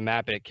jump out of a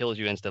map and it kills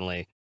you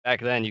instantly. Back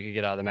then, you could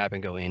get out of the map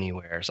and go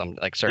anywhere, some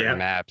like certain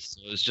maps.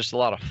 So it was just a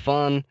lot of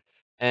fun,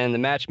 and the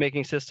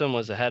matchmaking system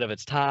was ahead of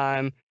its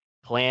time.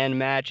 Clan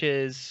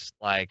matches,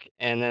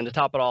 and then to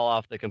top it all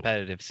off, the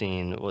competitive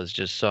scene was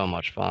just so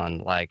much fun.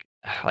 Like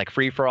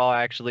free for all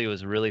actually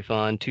was really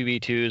fun.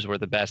 2v2s were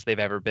the best they've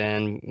ever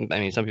been. I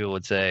mean, some people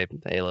would say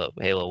Halo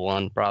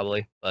 1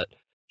 probably, but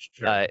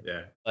Sure,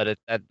 but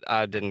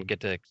I didn't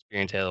get to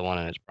experience Halo 1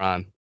 in its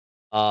prime.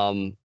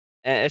 And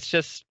it's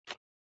just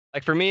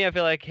like, for me, I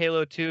feel like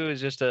Halo 2 is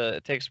just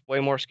it takes way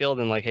more skill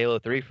than like Halo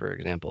 3, for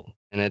example.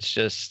 And it's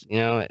just,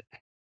 the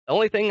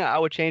only thing I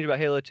would change about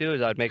Halo 2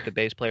 is I'd make the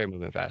base player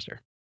movement faster.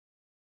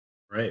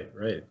 Right.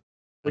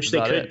 Which That's they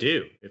about could it.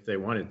 do if they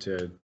wanted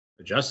to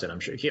adjust it. I'm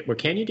sure. Well,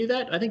 can you do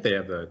that? I think they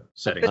have the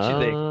settings. bet you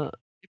they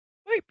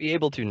might be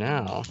able to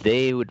now.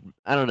 They would.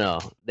 I don't know.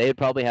 They would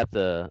probably have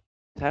to.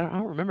 I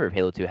don't remember if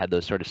Halo 2 had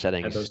those sort of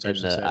settings. those types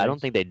of I don't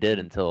settings? think they did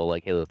until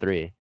like Halo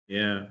 3.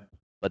 Yeah.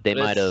 But they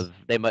But might it's-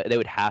 have. They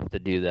would have to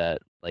do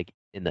that like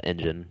in the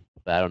engine.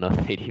 But I don't know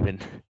if they'd even.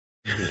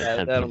 Yeah, I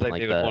have don't something think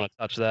like they would that. want to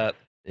touch that.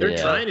 They're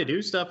Yeah. trying to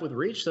do stuff with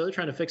reach, so they're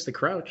trying to fix the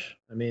crouch.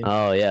 I mean,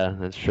 Oh yeah,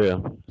 that's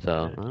true. So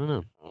Yeah. I don't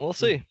know. We'll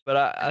see, but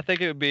I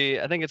think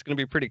I think it's going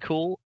to be pretty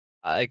cool.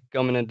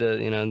 Coming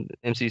into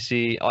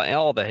MCC,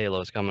 all the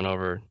Halos coming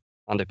over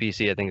onto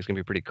PC, I think it's going to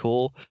be pretty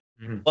cool.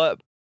 Mhm. But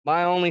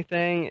my only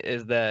thing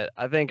is that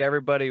I think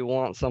everybody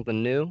wants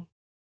something new,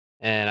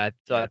 and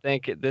I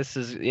think this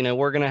is,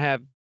 we're going to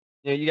have,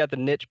 you got the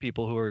niche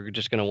people who are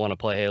just going to want to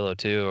play Halo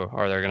 2,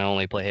 or they're going to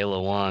only play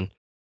Halo 1,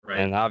 Right.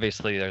 and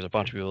obviously there's a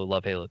bunch of people who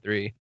love Halo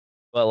 3,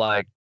 but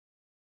like,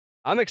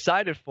 I'm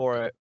excited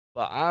for it,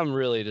 but I'm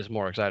really just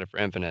more excited for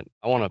Infinite.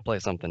 I want to play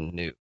something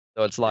new.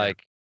 So it's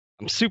like,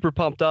 I'm super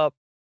pumped up.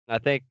 I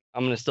think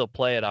I'm going to still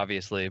play it,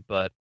 obviously,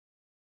 but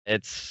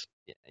it's,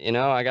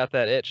 I got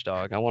that itch,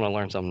 dog. I want to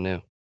learn something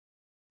new.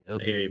 I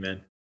hear you,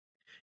 man.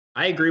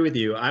 I agree with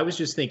you. I was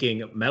just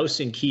thinking mouse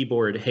and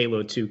keyboard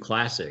Halo 2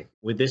 Classic.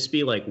 Would this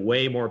be like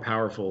way more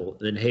powerful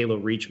than Halo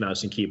Reach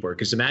mouse and keyboard?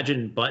 Because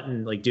imagine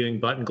doing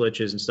button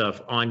glitches and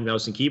stuff on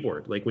mouse and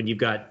keyboard. Like when you've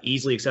got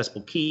easily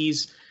accessible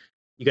keys,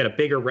 you got a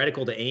bigger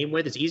reticle to aim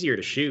with. It's easier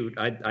to shoot,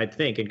 I'd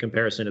think, in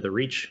comparison to the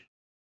Reach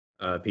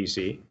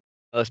PC.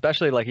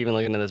 Especially like even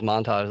looking at this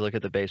montage, look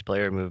at the base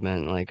player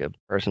movement. Like a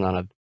person on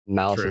a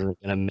mouse True.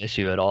 isn't going to miss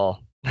you at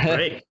all.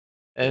 Right.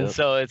 And Yep.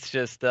 so it's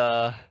just,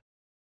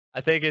 I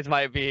think it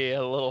might be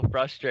a little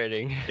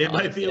frustrating. It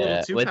might be a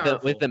little too with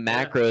powerful. the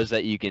macros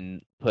that you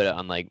can put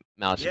on like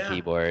mouse Yeah. and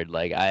keyboard.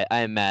 Like I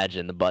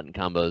imagine the button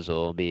combos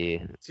will be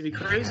It's gonna be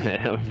crazy.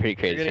 pretty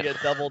crazy. You're going to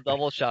get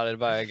double shotted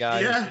by a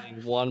guy Yeah. who's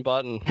hitting one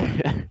button.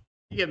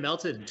 You get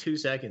melted in 2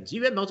 seconds.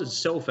 You get melted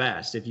so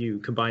fast if you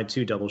combine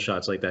 2 double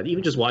shots like that.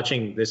 Even just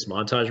watching this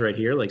montage right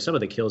here, like some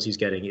of the kills he's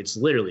getting, it's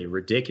literally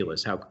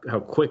ridiculous how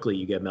quickly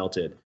you get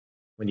melted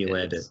when you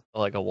land it. It's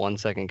like a 1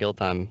 second kill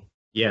time.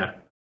 Yeah.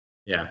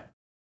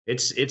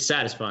 It's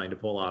satisfying to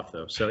pull off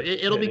though. So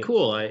it'll be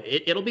cool.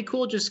 It'll be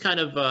cool just kind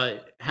of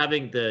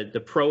having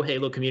the pro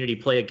Halo community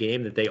play a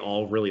game that they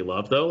all really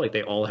love though. Like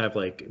they all have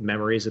like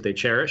memories that they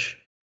cherish.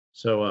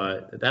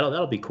 So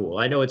that'll be cool.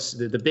 I know it's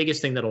the biggest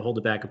thing that'll hold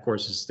it back, of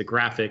course, is the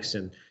graphics,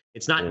 and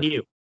it's not new.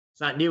 It's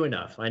not new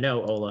enough. I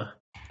know, Ola.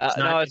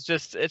 No, it's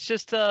just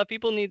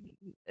people need.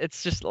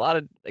 It's just a lot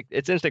of like,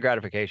 it's instant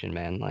gratification,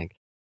 man. Like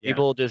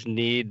people just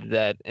need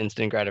that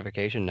instant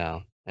gratification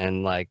now,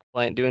 and like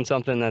doing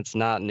something that's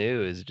not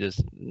new is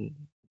just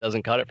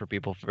doesn't cut it for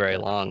people for very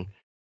long.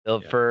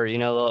 For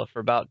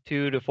about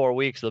 2 to 4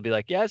 weeks, they'll be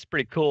like, yeah, it's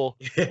pretty cool.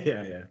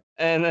 Yeah.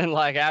 And then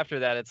like after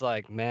that, it's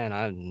like, man,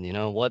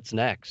 what's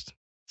next?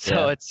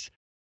 So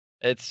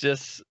it's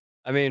just,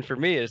 I mean, for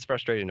me, it's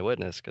frustrating to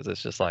witness because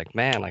it's just like,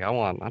 man, like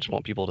I just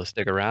want people to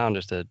stick around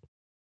just to,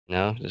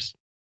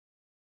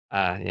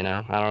 I don't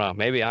know.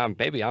 Maybe I'm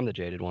the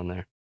jaded one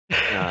there.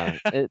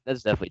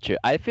 That's definitely true.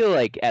 I feel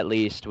like at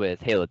least with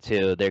Halo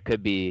 2,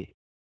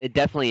 it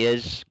definitely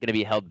is going to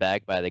be held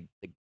back by the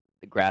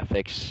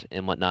graphics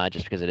and whatnot,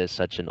 just because it is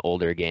such an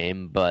older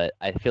game. But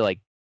I feel like,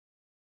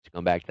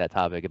 going back to that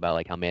topic about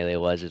like how Melee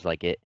was, is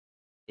like it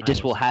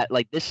just will have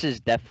like, this is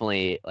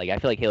definitely like, I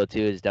feel like Halo 2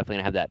 is definitely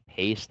gonna have that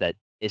pace that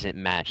isn't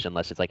matched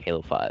unless it's like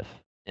Halo 5,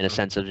 in a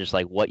sense of just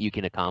like what you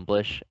can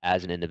accomplish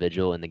as an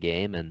individual in the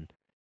game, and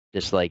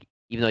just like,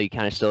 even though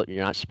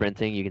you're not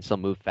sprinting, you can still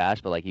move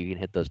fast, but like you can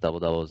hit those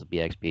doubles,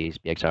 BXBs,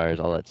 BXRs,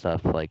 all that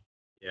stuff like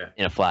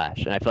in a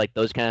flash. And I feel like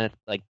those kind of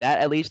like that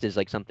at least is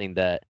like something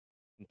that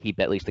can keep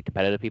at least the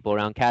competitive people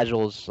around.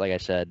 Casuals, like I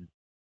said,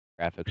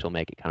 graphics will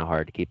make it kind of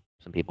hard to keep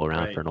some people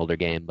around for an older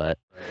game, but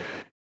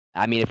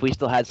I mean, if we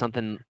still had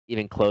something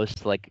even close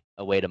to like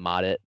a way to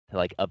mod it to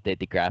like update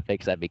the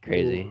graphics, that'd be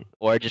crazy. Ooh.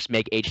 Or just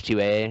make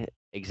H2A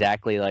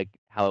exactly like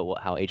how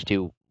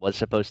H2 was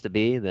supposed to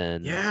be,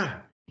 then Yeah.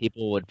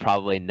 people would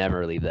probably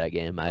never leave that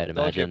game, I'd Don't get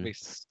imagine. me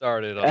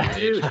started on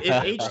Dude, if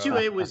H2A,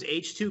 H2A was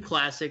H2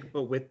 Classic,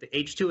 but with the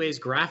H2A's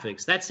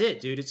graphics, that's it,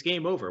 dude. It's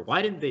game over.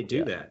 Why didn't they do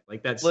Yeah. that?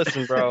 Like that's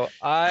Listen, bro,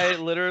 I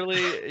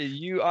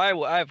literally,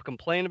 I've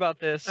complained about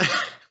this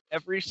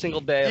every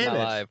single day of Damn my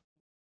it. life.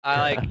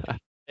 I like,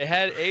 it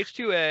had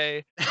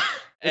H2A,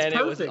 and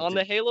it was perfect. on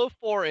the Halo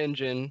 4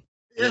 engine.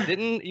 And Yeah. it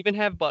didn't even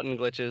have button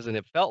glitches, and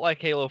it felt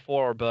like Halo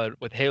 4, but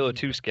with Halo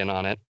 2 skin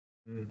on it.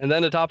 And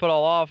then to top it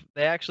all off,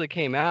 they actually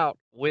came out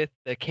with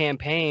the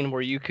campaign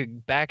where you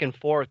could back and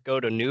forth go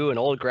to new and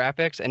old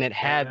graphics, and it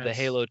had the Yes.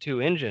 Halo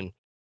 2 engine.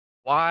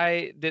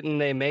 Why didn't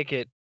they make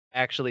it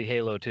actually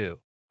Halo 2?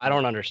 I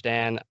don't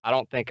understand. I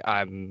don't think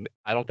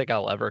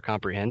I'll ever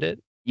comprehend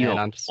it. You and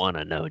don't want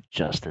to know,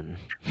 Justin.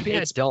 Maybe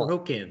I It's don't.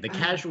 broken. The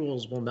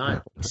casuals will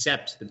not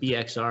accept the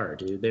BXR,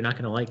 dude. They're not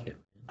going to like it.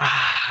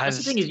 I That's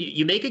the thing is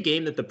you make a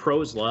game that the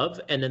pros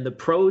love, and then the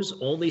pros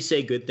only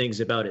say good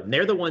things about it. And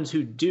they're the ones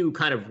who do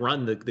kind of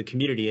run the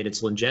community and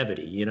its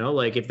longevity. You know,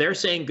 like if they're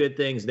saying good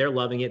things, they're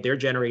loving it. They're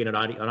generating an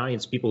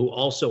audience, people who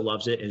also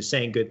loves it and is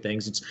saying good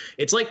things.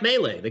 It's like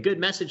Melee. The good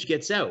message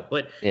gets out.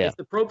 But Yeah. if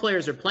the pro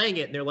players are playing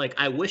it and they're like,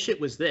 I wish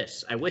it was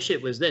this. I wish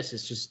it was this.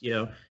 It's just, you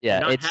know, Yeah,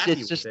 not it's happy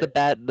just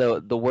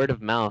with the word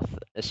of mouth,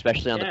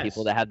 especially on the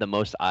people Yes. that have the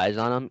most eyes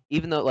on them.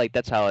 Even though like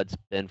that's how it's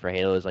been for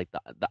Halo, is like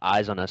the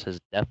eyes on us has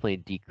definitely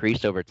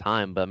decreased over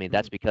time. But I mean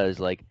that's because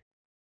like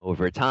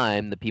over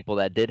time the people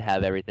that did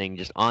have everything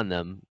just on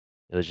them,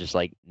 it was just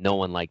like no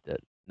one liked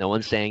it. No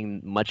one's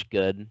saying much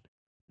good.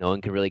 No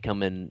one can really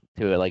come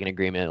into like an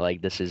agreement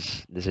like this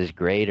is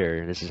great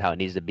or this is how it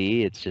needs to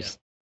be. It's just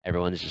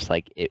everyone's just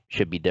like it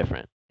should be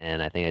different.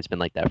 And I think it's been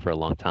like that for a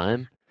long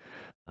time.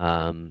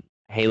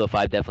 Halo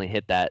 5 definitely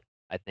hit that,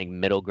 I think,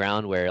 middle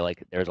ground where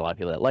like there's a lot of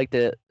people that liked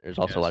it. There's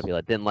also a lot of people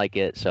that didn't like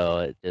it, so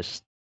it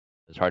just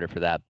was harder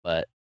for that.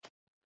 But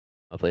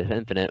hopefully with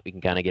Infinite, we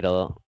can kind of get a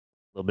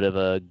little bit of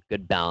a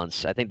good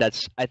balance. I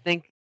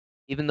think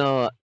even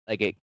though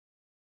like it,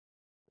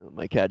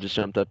 my cat just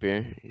jumped up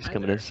here. He's Hi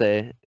coming there.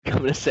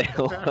 to say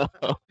hello.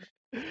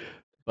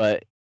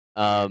 But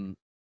I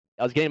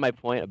was getting my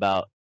point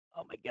about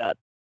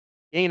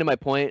getting to my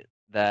point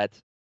that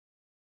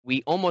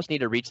we almost need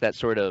to reach that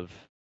sort of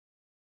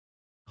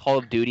Call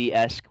of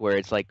Duty-esque where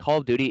it's like Call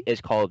of Duty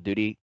is Call of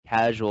Duty,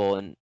 casual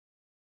in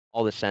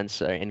all the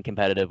sense and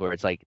competitive, where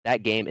it's like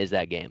that game is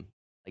that game.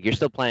 Like you're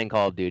still playing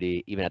Call of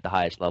Duty even at the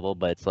highest level,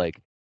 but it's like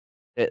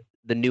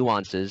the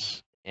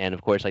nuances, and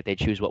of course like they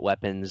choose what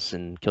weapons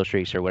and kill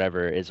streaks or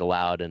whatever is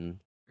allowed and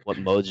what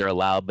modes are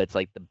allowed, but it's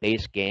like the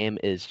base game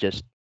is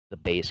just the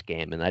base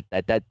game, and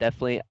that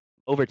definitely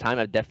over time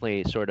I've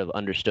definitely sort of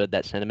understood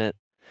that sentiment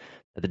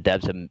that the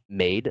devs have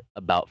made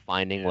about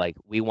finding like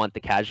we want the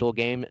casual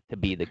game to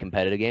be the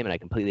competitive game, and I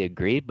completely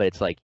agree, but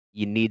it's like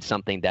you need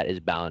something that is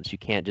balanced. You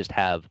can't just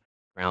have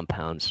ground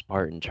pound,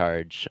 Spartan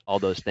charge, all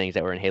those things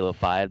that were in Halo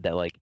 5 that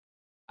like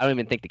I don't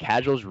even think the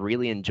casuals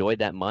really enjoyed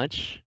that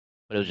much,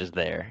 but it was just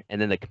there. And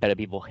then the competitive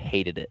people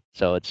hated it.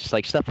 So it's just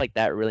like stuff like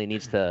that really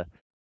needs to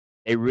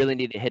they really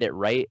need to hit it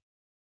right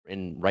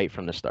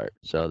from the start.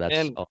 So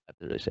that's all I have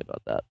to really say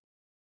about that.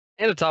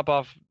 And to top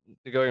off,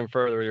 to go even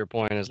further with your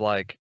point, is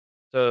like,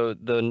 so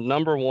the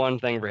number one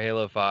thing for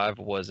Halo 5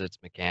 was its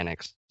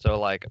mechanics. So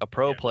like a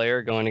pro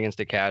player going against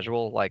a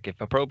casual, like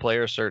if a pro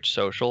player search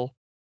social,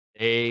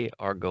 they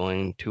are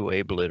going to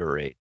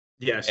obliterate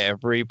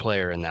every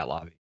player in that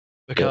lobby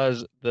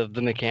because the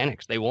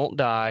mechanics. They won't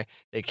die,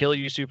 they kill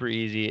you super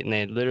easy, and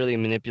they literally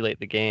manipulate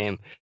the game.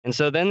 And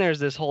so then there's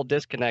this whole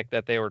disconnect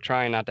that they were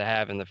trying not to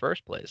have in the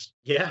first place.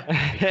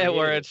 Yeah.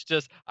 Where it's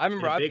just, I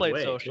remember I played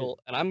way, social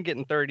and I'm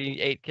getting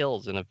 38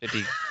 kills in a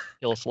 50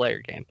 kill Slayer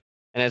game.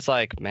 And it's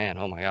like, man,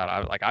 oh my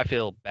God, I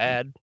feel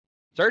bad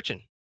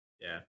searching.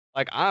 Yeah.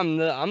 Like I'm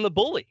the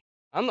bully.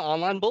 I'm the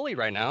online bully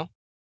right now.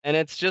 And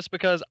it's just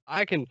because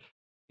I can,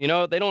 they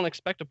don't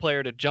expect a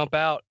player to jump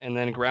out and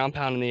then ground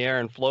pound in the air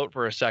and float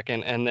for a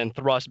second and then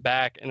thrust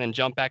back and then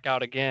jump back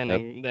out again.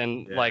 And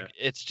then like,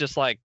 it's just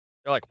like,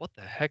 they're like, what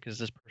the heck is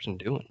this person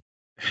doing?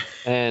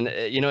 And,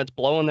 it's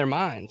blowing their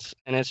minds.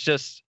 And it's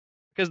just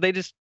because they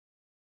just,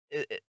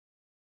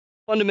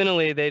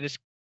 fundamentally, they just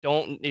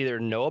don't either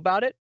know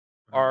about it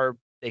or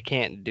they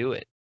can't do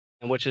it,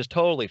 and which is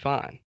totally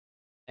fine.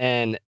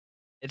 And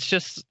it's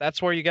just,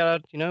 that's where you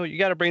gotta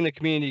bring the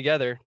community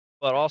together,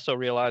 but also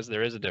realize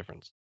there is a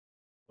difference.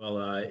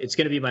 Well, it's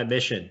going to be my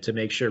mission to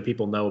make sure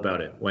people know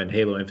about it when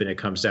Halo Infinite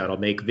comes out. I'll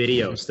make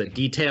videos that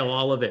detail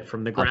all of it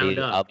from the ground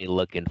up. I'll be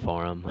looking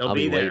for them. They'll I'll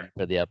be there. waiting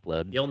for the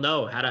upload. You'll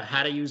know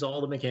how to use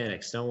all the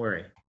mechanics. Don't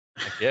worry.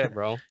 Yeah,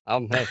 bro.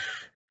 Hey,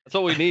 that's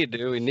what we need,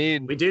 dude.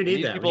 We do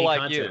need that. people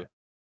like you.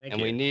 Thank and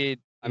you. we need.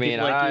 I People mean,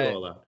 like you,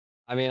 Ola.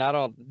 I mean, I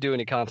don't do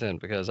any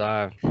content because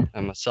I'm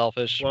a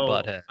selfish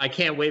butthead. I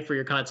can't wait for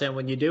your content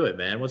when you do it,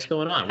 man. What's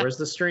going on? Where's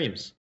the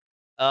streams?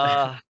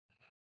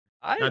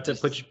 Not to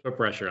put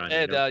pressure on you.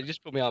 You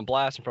just put me on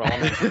blast in front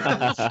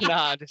of all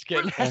Nah, just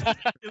kidding.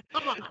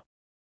 Come on.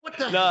 What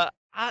the No,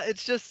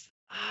 it's just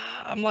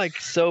I'm like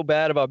so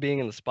bad about being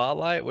in the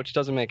spotlight, which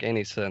doesn't make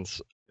any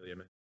sense.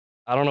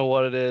 I don't know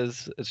what it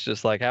is. It's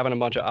just like having a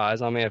bunch of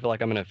eyes on me. I feel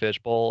like I'm in a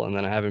fishbowl, and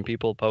then having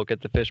people poke at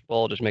the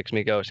fishbowl just makes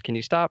me go, "Can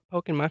you stop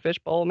poking my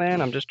fishbowl,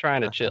 man? I'm just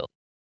trying to chill."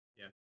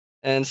 Yeah.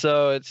 And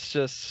so it's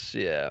just,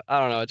 yeah, I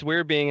don't know. It's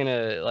weird being in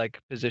a like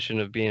position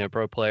of being a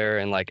pro player,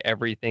 and like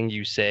everything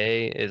you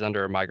say is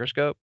under a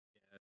microscope.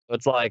 So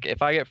it's like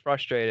if I get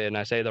frustrated and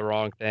I say the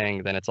wrong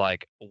thing, then it's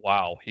like,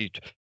 wow, he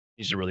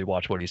needs to really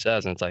watch what he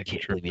says. And it's like,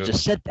 Can't believe you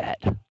just said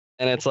that.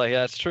 and it's like,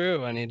 yeah, it's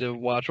true. I need to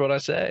watch what I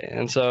say.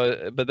 And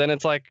so, but then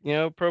it's like,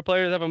 pro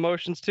players have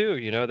emotions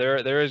too.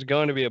 There is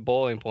going to be a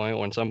boiling point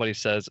when somebody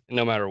says,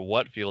 no matter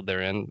what field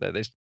they're in, that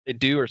they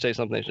do or say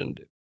something they shouldn't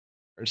do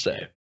or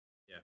say.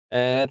 Yeah.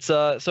 And it's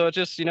so it's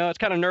just, it's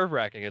kind of nerve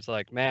wracking. It's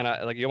like, man,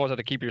 you almost have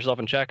to keep yourself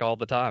in check all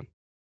the time.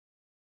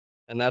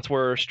 And that's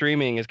where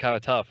streaming is kind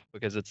of tough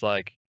because it's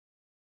like,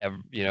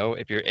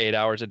 if you're 8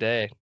 hours a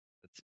day,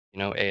 it's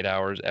 8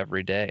 hours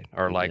every day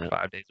or like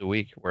 5 days a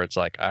week, where it's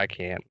like I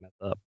can't mess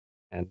up.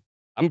 And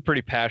I'm a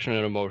pretty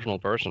passionate, emotional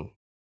person,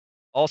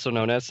 also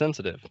known as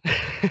sensitive.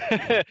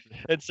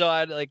 And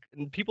so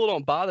people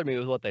don't bother me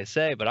with what they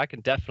say, but I can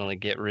definitely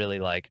get really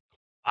like,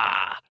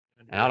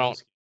 and I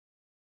don't.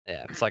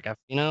 Yeah, it's like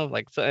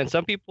and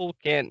some people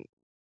can't,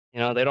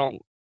 they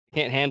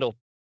can't handle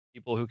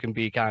people who can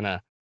be kind of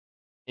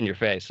in your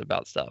face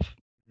about stuff.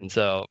 And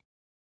so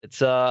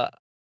it's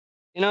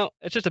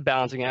it's just a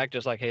balancing act,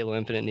 just like Halo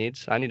Infinite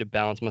needs. I need to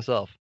balance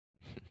myself.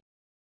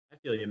 I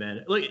feel you,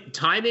 man. Look,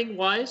 timing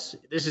wise,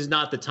 this is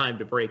not the time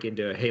to break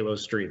into Halo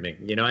streaming.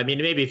 I mean,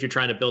 maybe if you're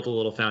trying to build a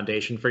little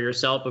foundation for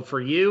yourself, but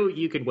for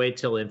you could wait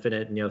till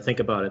Infinite and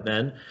think about it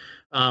then.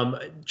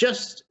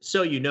 Just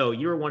so you know,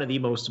 you're one of the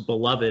most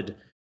beloved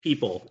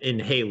people in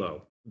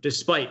Halo,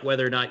 despite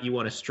whether or not you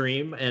want to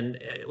stream. And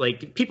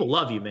like, people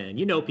love you, man.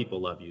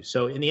 People love you.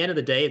 So in the end of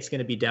the day, it's going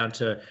to be down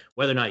to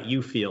whether or not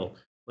you feel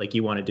like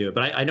you want to do it.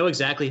 But I know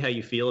exactly how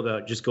you feel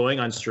about just going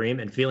on stream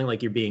and feeling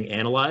like you're being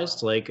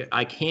analyzed. Like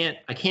I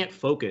can't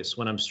focus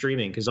when I'm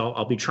streaming because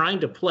I'll be trying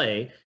to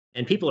play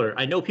and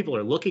I know people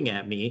are looking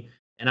at me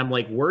and I'm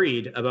like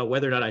worried about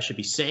whether or not I should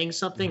be saying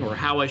something or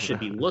how I should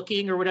be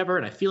looking or whatever.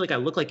 And I feel like I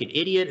look like an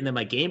idiot and then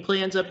my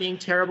gameplay ends up being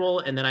terrible.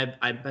 And then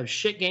I have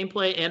shit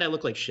gameplay and I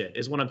look like shit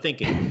is what I'm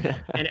thinking.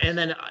 and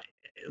then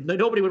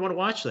nobody would want to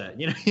watch that.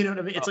 You know what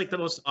I mean? It's like the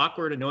most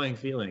awkward, annoying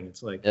feeling.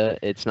 It's like,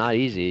 it's not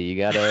easy. You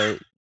gotta,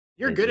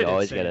 You're good at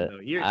it, gotta,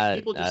 though.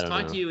 People just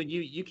talk to you, and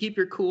you keep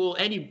your cool,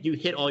 and you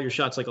hit all your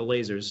shots like a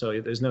laser. So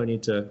there's no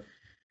need to.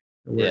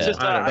 Yeah, just,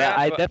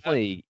 I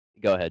definitely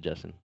go ahead,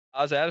 Justin.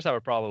 I just have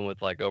a problem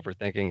with like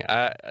overthinking.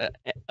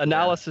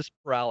 Analysis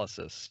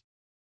paralysis,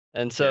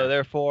 and so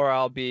therefore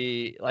I'll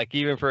be like,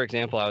 even for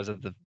example, I was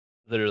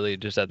literally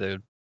just at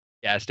the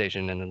gas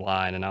station in the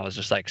line, and I was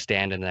just like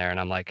standing there, and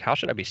I'm like, how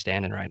should I be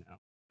standing right now?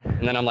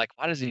 And then I'm like,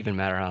 why does it even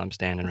matter how I'm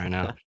standing right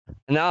now?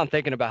 And now I'm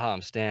thinking about how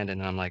I'm standing,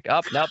 and I'm like,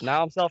 nope.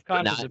 Now I'm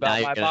self-conscious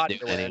about my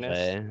body awareness.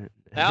 Anyway.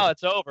 Now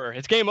it's over.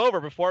 It's game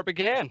over before it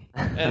began.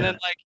 And then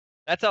like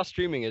that's how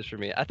streaming is for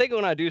me. I think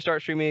when I do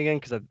start streaming again,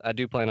 because I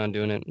do plan on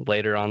doing it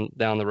later on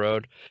down the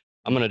road,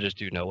 I'm gonna just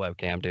do no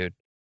webcam, dude.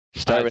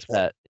 Start with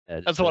that.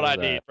 That's what I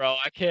need, bro.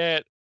 I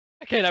can't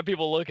have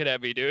people looking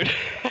at me, dude.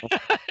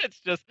 It's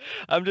just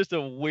I'm just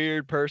a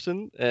weird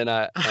person, and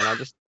I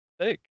just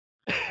think.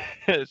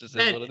 It's just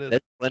what it is.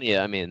 That's plenty.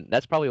 I mean,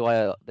 that's probably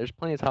why there's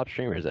plenty of top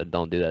streamers that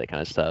don't do that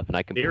kind of stuff, and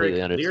I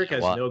completely understand. Lyric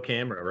has no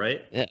camera,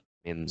 right? Yeah,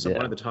 I mean,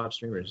 one of the top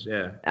streamers.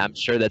 Yeah, I'm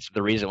sure that's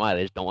the reason why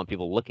they just don't want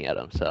people looking at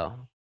them. So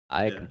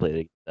I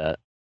completely get that.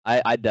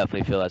 I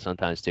definitely feel that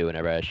sometimes too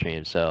whenever I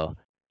stream. So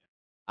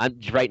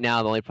right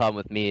now the only problem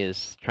with me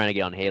is trying to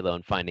get on Halo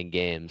and finding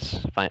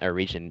games,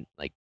 reaching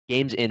like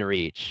games in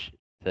reach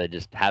to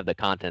just have the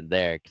content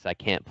there because I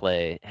can't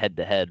play head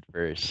to head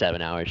for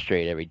 7 hours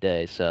straight every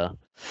day. So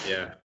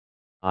yeah.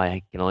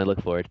 I can only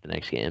look forward to the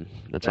next game.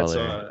 That's all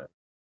there.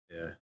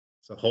 Yeah,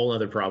 it's a whole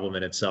other problem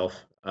in itself.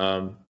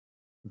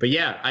 But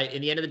yeah,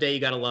 in the end of the day, you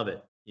got to love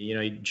it.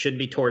 You shouldn't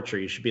be torture.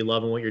 You should be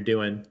loving what you're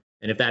doing.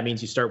 And if that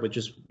means you start with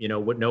just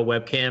with no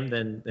webcam,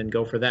 then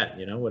go for that.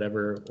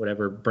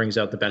 Whatever brings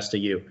out the best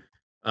of you.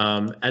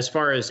 As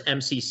far as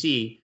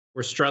MCC,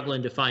 we're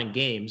struggling to find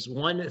games.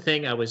 One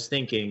thing I was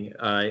thinking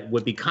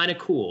would be kind of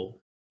cool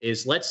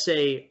is, let's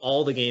say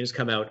all the games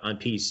come out on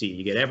PC.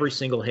 You get every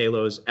single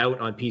Halo's out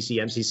on PC.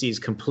 MCC is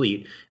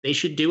complete. They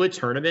should do a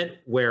tournament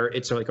where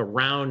it's like a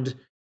round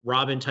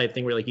robin type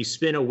thing where like you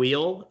spin a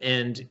wheel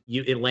and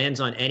it lands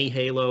on any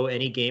Halo,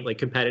 any game, like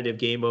competitive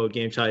game mode,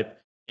 game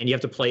type, and you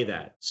have to play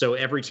that. So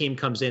every team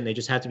comes in, they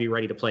just have to be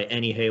ready to play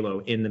any Halo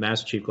in the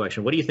Master Chief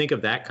Collection. What do you think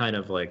of that kind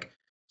of like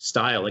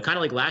style? Like kind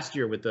of like last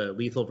year with the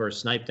Lethal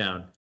versus Snipe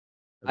Down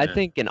event. I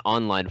think an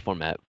online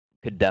format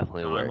could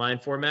definitely work. Online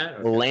format?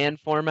 Okay. LAN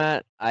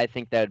format, I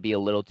think that would be a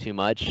little too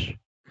much.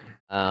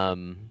 I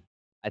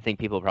think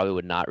people probably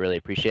would not really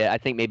appreciate it. I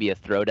think maybe a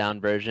throwdown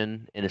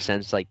version, in a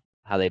sense, like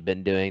how they've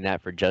been doing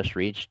that for Just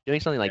Reach. Doing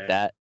something like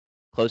that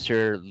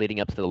closer leading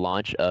up to the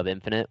launch of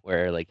Infinite,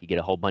 where like you get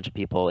a whole bunch of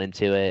people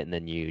into it, and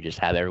then you just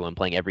have everyone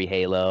playing every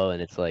Halo,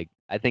 and it's like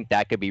I think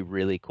that could be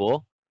really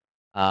cool.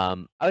 I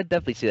would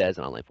definitely see that as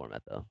an online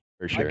format though,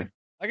 for sure.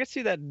 I could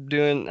see that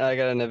doing like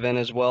at an event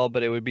as well,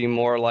 but it would be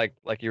more like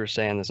you were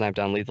saying, the Snipe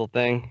Down Lethal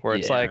thing, where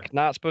it's like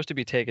not supposed to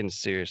be taken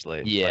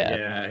seriously.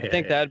 Yeah. I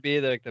think that'd be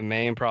the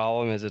main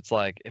problem. Is it's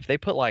like if they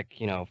put like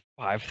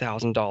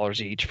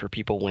 $5,000 each for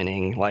people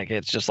winning, like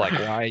it's just like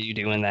why are you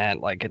doing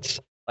that? Like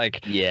it's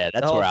like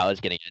that's where I was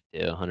getting it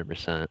to,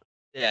 100%.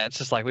 Yeah, it's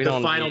just like we the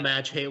don't. The final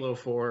match, Halo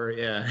 4.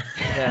 Yeah.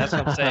 Yeah, that's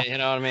what I'm saying. You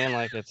know what I mean?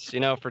 Like it's for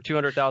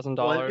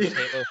 $200,000,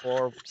 Halo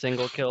 4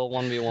 single kill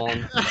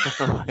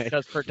 1v1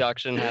 because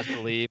production has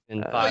to leave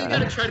in 5 minutes. You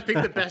gotta try to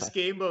pick the best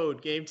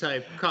game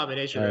type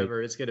combination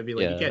ever. It's gonna be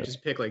like you can't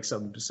just pick like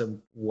some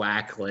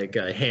whack like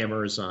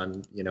hammers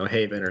on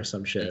Haven or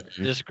some shit.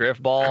 Just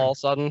Griff Ball all of a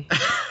sudden.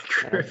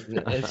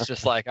 It's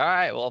just like, all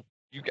right, well.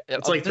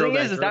 It's like the thing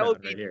is that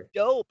would be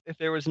dope if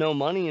there was no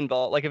money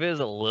involved. Like if it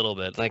was a little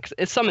bit, like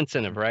it's some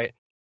incentive, right?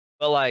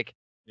 But like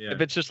if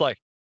it's just like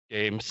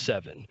Game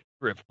 7,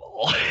 Griff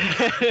Ball,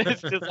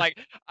 it's just like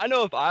I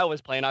know if I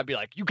was playing, I'd be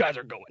like, you guys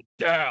are going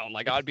down.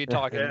 Like I'd be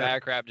talking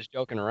mad crap, just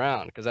joking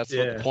around, because that's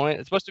what the point.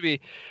 It's supposed to be,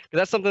 because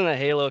that's something that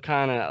Halo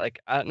kind of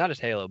like, not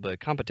just Halo, but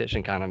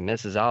competition kind of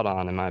misses out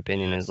on, in my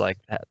opinion, is like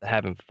the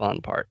having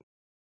fun part.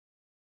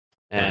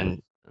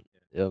 And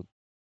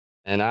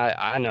and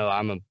I know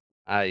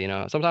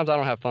sometimes I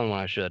don't have fun when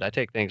I should. I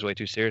take things way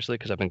too seriously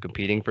because I've been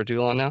competing for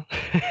too long now.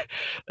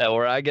 That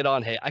where I get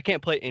on, hey, I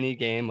can't play any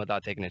game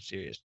without taking it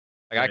serious.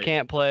 Like I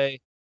can't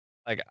play,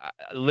 like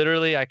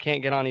literally, I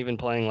can't get on even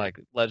playing like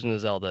Legend of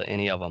Zelda,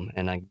 any of them,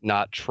 and like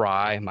not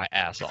try my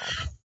ass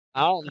off.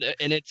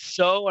 And it's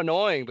so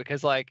annoying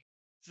because my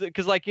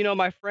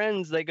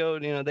friends, they go,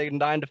 they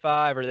 9 to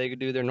 5 or they could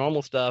do their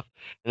normal stuff,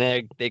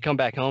 and they come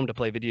back home to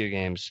play video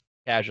games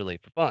casually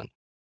for fun,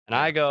 and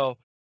I go.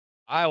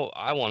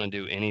 I want to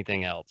do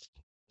anything else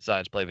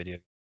besides play video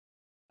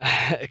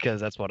games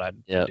because that's what I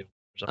do.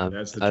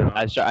 That's the job.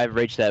 I've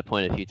reached that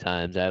point a few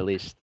times. I at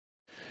least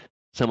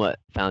somewhat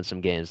found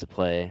some games to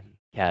play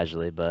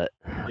casually, but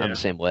I'm the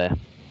same way.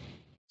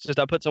 It's just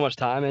I put so much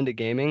time into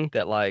gaming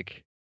that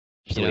like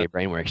just the way your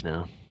brain works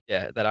now.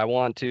 Yeah, that I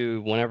want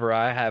to, whenever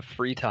I have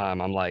free time,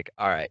 I'm like,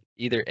 all right,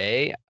 either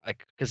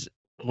because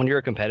when you're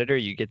a competitor,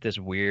 you get this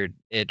weird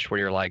itch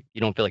where you're like,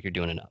 you don't feel like you're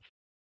doing enough.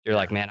 You're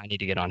like, man, I need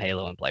to get on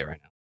Halo and play right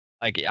now.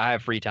 Like I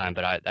have free time,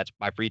 but that's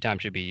my free time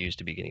should be used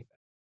to be getting better.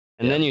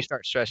 And then you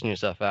start stressing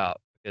yourself out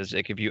because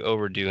like if you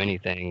overdo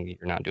anything,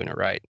 you're not doing it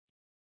right.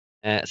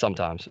 And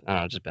sometimes I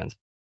don't know, it just depends.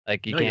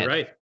 Like you can't. You're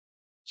right.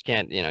 You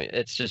can't.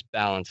 It's just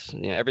balance.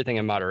 Everything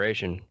in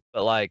moderation.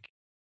 But like,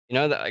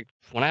 that like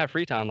when I have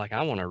free time, like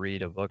I want to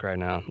read a book right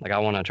now. Like I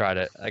want to try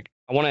to I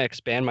want to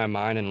expand my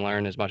mind and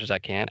learn as much as I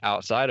can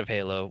outside of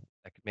Halo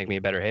that could make me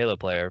a better Halo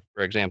player.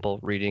 For example,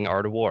 reading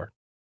Art of War.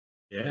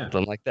 Yeah.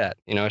 Something like that.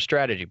 A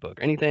strategy book.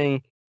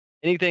 Anything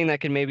that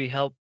can maybe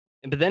help.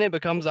 But then it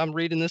becomes I'm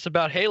reading this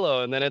about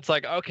Halo, and then it's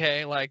like,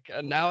 okay, like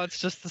now it's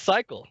just the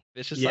cycle.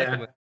 It's just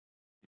cycle.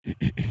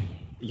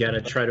 You got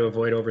to try to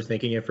avoid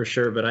overthinking it for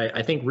sure. But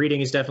I think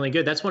reading is definitely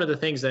good. That's one of the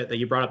things that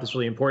you brought up that's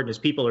really important is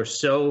people are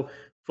so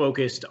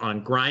focused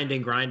on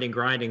grinding,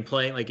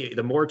 playing. Like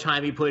the more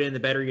time you put in, the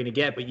better you're going to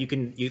get. But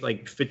you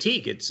like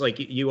fatigue. It's like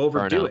you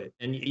overdo it.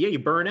 And you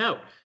burn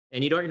out.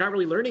 And you're not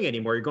really learning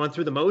anymore. You're going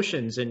through the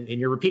motions and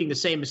you're repeating the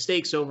same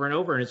mistakes over and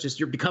over. And it's just,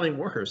 you're becoming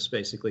worse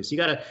basically. So you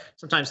got to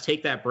sometimes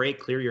take that break,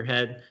 clear your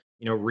head,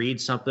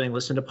 read something,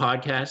 listen to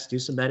podcasts, do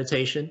some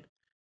meditation,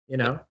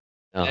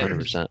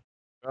 100%.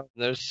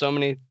 There's so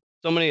many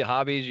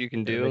hobbies you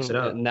can do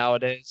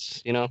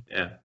nowadays,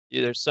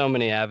 there's so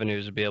many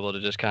avenues to be able to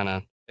just kind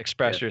of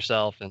express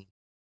yourself and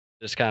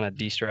just kind of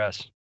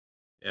de-stress.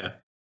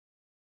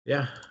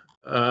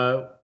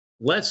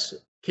 Let's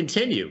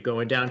continue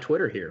going down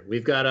Twitter here.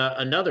 We've got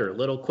another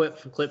little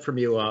clip from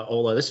you,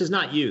 Ola. This is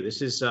not you.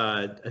 This is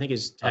I think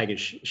his tag is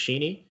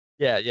Sheeny.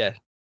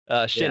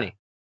 Shinny.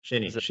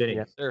 Shinny.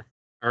 Yes, sir.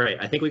 All right,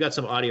 I think we got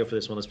some audio for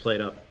this one. Let's play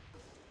it up.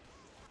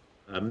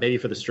 Maybe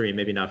for the stream,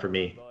 maybe not for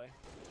me.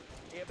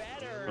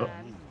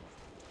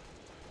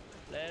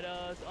 Let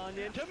us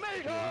onion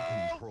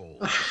tomato.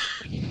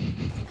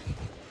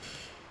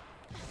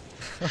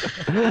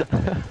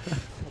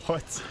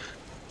 What?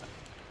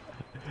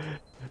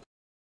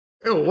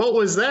 Oh, what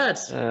was that?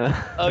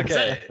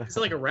 Okay. Is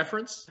that like a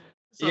reference?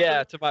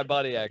 Yeah, to my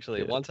buddy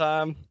actually. One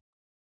time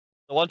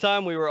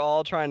we were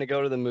all trying to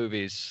go to the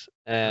movies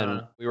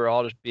and we were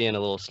all just being a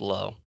little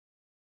slow.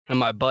 And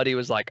my buddy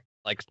was like,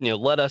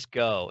 let us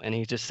go. And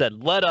he just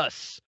said, let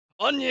us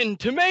onion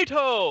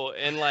tomato.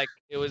 And like,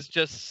 it was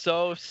just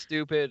so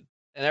stupid.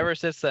 And ever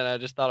since then, I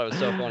just thought it was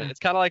so funny. It's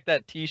kind of like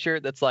that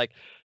t-shirt that's like,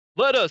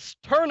 let us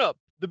turn up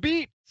the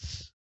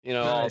beats.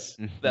 All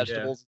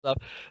vegetables and stuff.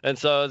 And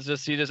so it's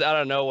just, he just out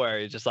of nowhere,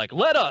 he's just like,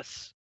 let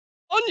us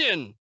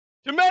onion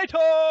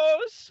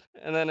tomatoes.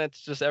 And then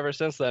it's just ever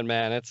since then,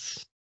 man,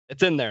 it's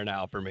in there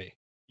now for me.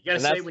 You gotta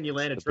say when you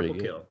land a triple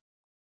kill.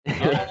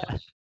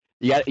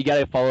 You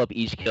gotta follow up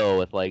each kill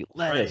with like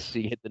lettuce. Right. So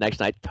you hit the next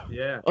night.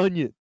 Yeah.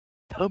 Onion,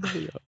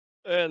 tomato.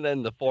 And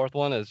then the fourth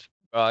one is,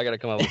 oh, I gotta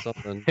come up with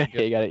something.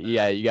 You gotta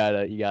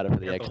for the Got the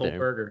whole extra.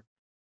 burger.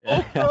 Oh,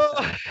 Yeah.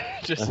 God.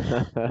 Just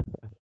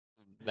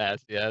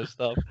nasty ass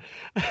stuff.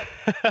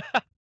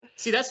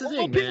 See, that's the Oh,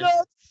 thing, man.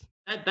 peanuts!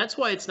 That's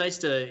why it's nice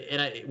to,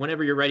 and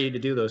whenever you're ready to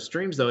do those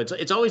streams, though,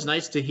 it's always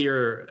nice to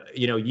hear,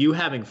 you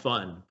having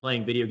fun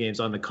playing video games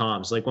on the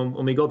comms. Like when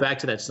we go back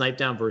to that Snipe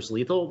Down versus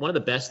Lethal, one of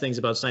the best things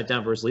about Snipe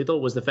Down versus Lethal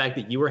was the fact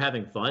that you were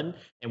having fun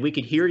and we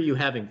could hear you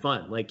having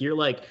fun. Like you're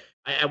like,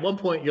 at one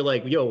point you're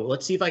like, yo,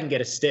 let's see if I can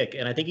get a stick.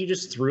 And I think you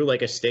just threw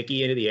like a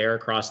sticky into the air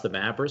across the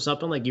map or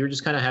something. Like you were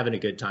just kind of having a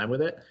good time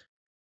with it.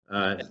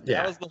 That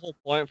Yeah. was the whole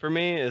point for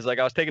me, is like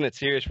I was taking it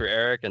serious for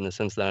Eric in the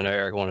sense that I know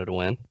Eric wanted to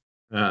win.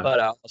 But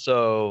I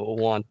also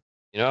want,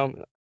 I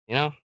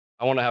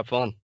want to have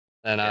fun.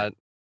 And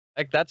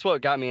Yeah. that's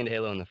what got me into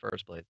Halo in the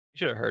first place. You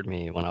should have heard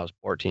me when I was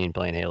 14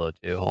 playing Halo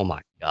 2. Oh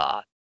my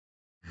God.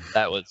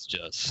 That was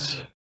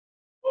just.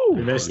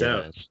 We missed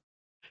out.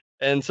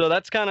 And so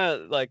that's kind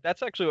of like,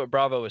 that's actually what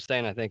Bravo was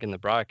saying, I think, in the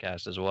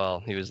broadcast as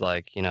well. He was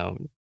like, a lot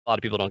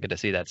of people don't get to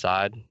see that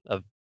side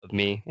of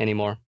me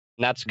anymore.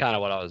 And that's kind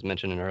of what I was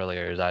mentioning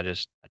earlier, is I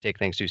take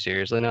things too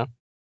seriously now.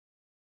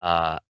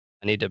 I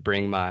need to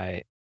bring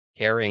my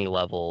caring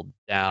level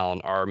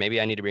down, or maybe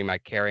I need to bring my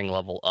caring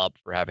level up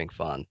for having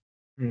fun.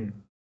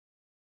 I'm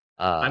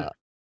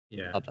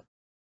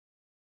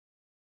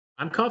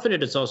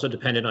confident it's also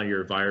dependent on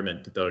your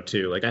environment, though,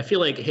 too. Like I feel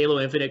like Halo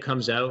Infinite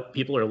comes out,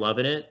 people are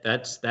loving it.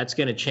 That's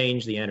going to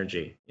change the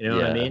energy. You know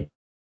what I mean?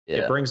 Yeah.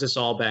 It brings us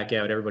all back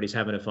out. Everybody's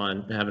having a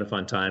fun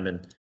time,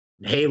 and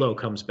Halo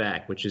comes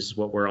back, which is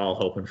what we're all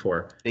hoping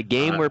for. The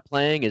game we're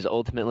playing is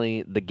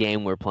ultimately the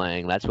game we're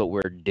playing. That's what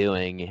we're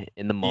doing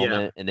in the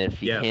moment. And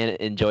if you can't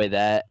enjoy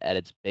that at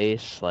its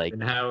base, like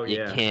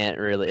you can't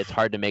really. It's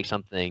hard to make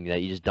something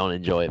that you just don't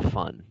enjoy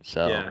fun.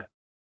 So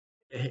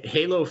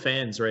Halo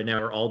fans right now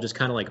are all just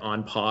kind of like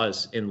on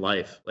pause in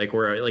life, like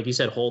we're, like you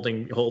said,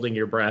 holding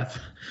your breath,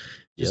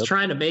 just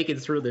trying to make it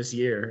through this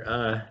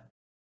year.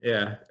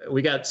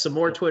 We got some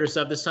more Twitter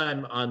stuff this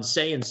time on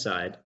Saiyan's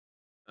side.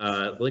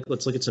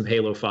 Let's look at some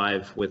Halo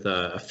 5 with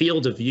a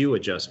field of view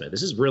adjustment.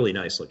 This is really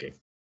nice looking,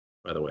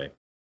 by the way.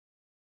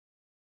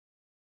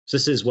 So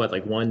this is what,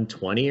 like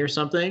 120 or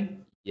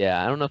something?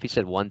 Yeah, I don't know if he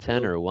said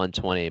 110 or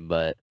 120,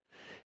 but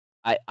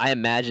I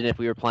imagine if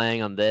we were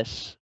playing on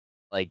this,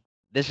 like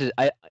this is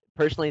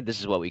this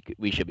is what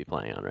we should be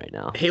playing on right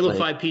now. Halo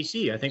 5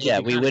 PC, I think. Yeah,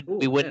 we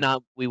would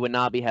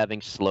not be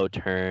having slow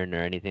turn or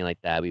anything like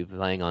that. We'd be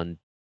playing on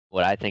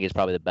what I think is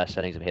probably the best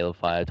settings of Halo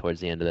 5 towards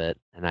the end of it,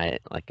 and I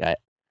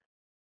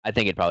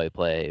think it'd probably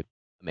play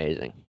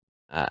amazing.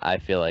 I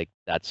feel like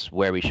that's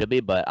where we should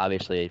be, but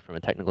obviously from a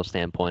technical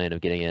standpoint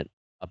of getting it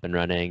up and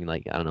running,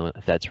 like I don't know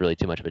if that's really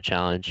too much of a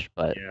challenge,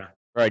 but we're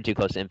already too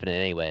close to Infinite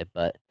anyway.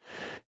 But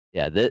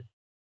yeah,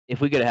 if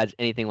we could have had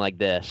anything like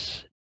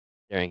this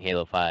during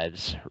Halo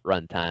 5's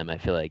runtime, I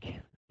feel like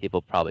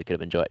people probably could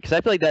have enjoyed it. Because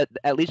I feel like that,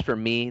 at least for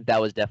me,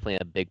 that was definitely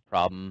a big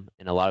problem,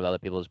 and a lot of other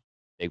people's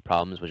big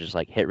problems, which is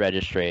like hit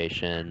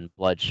registration,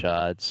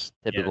 bloodshots,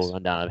 typical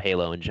rundown of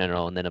Halo in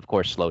general, and then of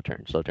course slow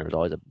turn. Slow turn was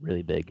always a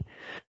really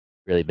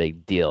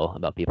big deal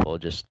about people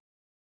just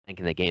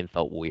thinking the game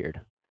felt weird.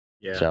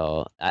 Yeah.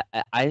 So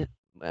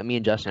me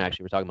and Justin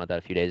actually were talking about that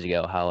a few days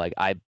ago. How like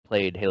I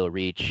played Halo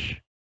Reach.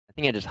 I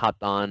think I just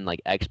hopped on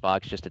like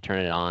Xbox just to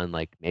turn it on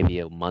like maybe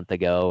a month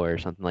ago or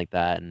something like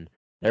that, and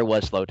there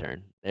was slow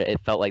turn. It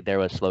felt like there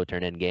was slow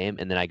turn in game,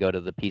 and then I go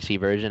to the PC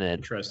version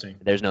and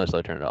there's no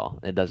slow turn at all.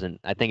 It doesn't.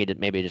 I think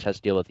maybe it just has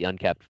to deal with the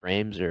uncapped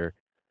frames or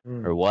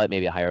what,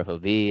 maybe a higher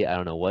FOV. I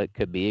don't know what it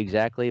could be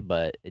exactly,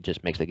 but it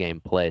just makes the game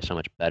play so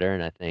much better.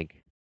 And I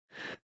think,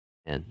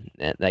 and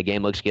that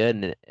game looks good,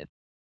 and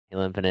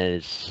Halo Infinite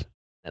is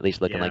at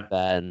least looking like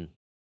that, and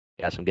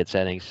got some good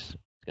settings.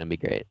 It's gonna be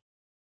great.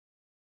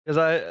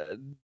 Because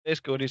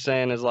basically what he's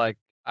saying is like,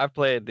 I've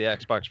played the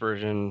Xbox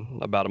version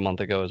about a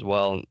month ago as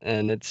well,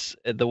 and it's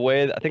the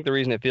way. I think the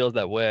reason it feels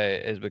that way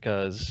is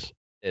because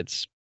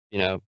it's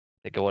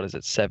think of what is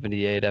it,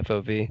 78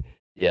 FOV.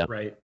 Yeah.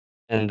 Right.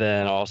 And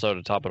then also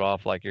to top it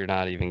off, like you're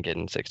not even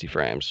getting 60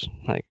 frames.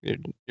 Like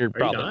you're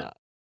probably not.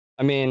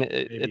 I mean,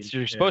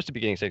 you're supposed to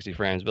be getting 60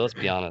 frames, but let's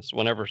be honest.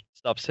 Whenever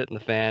stuff's hitting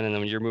the fan, and then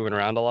when you're moving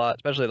around a lot,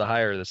 especially the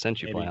higher the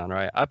sense you play on,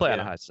 right? I play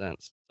on a high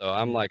sense, so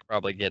I'm like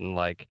probably getting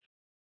like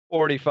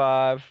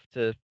 45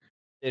 to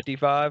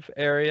 55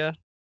 area,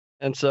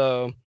 and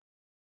so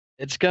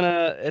it's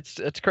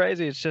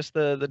crazy. It's just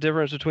the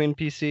difference between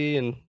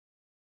PC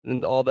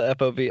and all the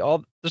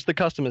FOV, just the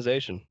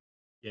customization.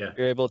 Yeah,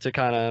 you're able to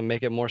kind of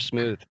make it more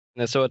smooth,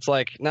 and so it's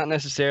like not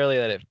necessarily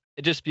that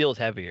it just feels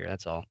heavier.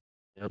 That's all.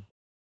 Yep.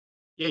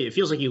 Yeah, it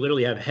feels like you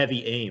literally have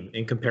heavy aim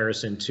in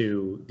comparison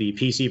to the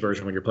PC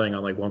version when you're playing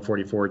on like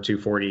 144,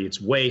 240. It's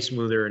way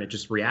smoother and it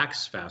just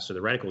reacts faster.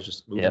 The reticle's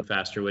just moving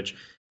faster, which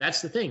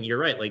that's the thing. You're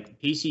right. Like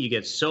PC, you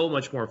get so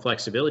much more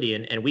flexibility,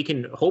 and we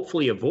can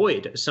hopefully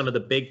avoid some of the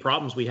big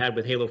problems we had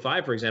with Halo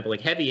 5, for example.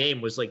 Like heavy aim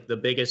was like the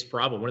biggest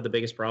problem, one of the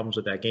biggest problems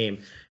with that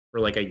game. for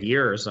like a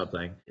year or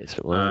something. Yes,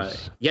 it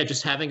was. Yeah,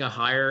 just having a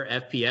higher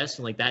FPS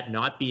and like that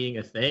not being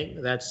a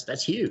thing,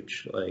 that's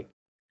huge. Like,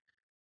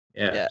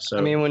 yeah. So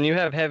I mean, when you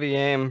have heavy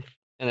aim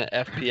in an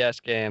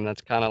FPS game,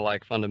 that's kind of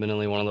like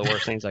fundamentally one of the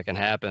worst things that can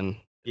happen.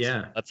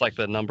 yeah, That's like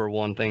the number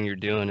one thing you're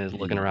doing is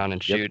looking around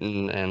and Yep.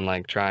 shooting and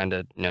like trying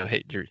to,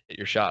 hit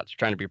your shots,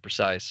 trying to be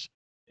precise.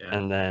 yeah,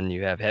 And then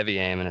you have heavy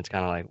aim and it's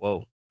kind of like,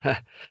 whoa,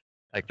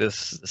 like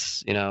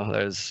this,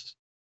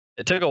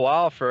 it took a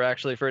while for it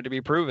to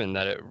be proven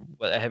that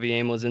heavy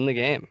aim was in the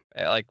game.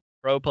 Like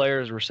pro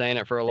players were saying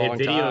it for a they had long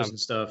videos time. and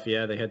stuff.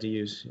 Yeah, they had to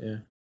use. Yeah,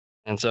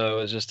 And so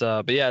it was just,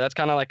 but yeah, that's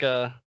kind of like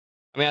I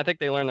think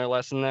they learned their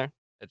lesson there.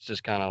 It's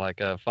just kind of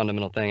like a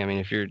fundamental thing. I mean,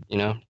 if you're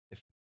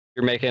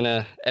making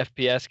a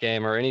FPS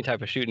game or any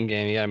type of shooting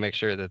game, you got to make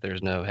sure that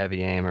there's no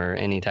heavy aim or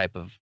any type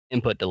of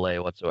input delay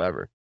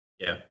whatsoever.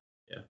 yeah,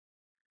 yeah.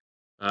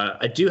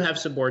 I do have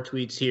some more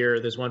tweets here.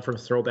 There's one from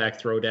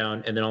Throwback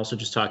Throwdown, and then also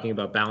just talking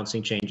about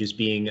balancing changes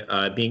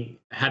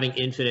having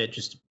Infinite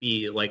just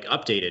be like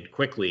updated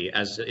quickly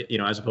as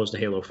opposed to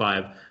Halo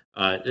 5.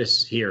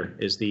 This here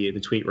is the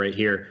tweet right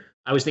here.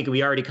 I was thinking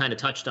we already kind of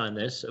touched on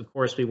this. Of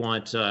course, we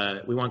want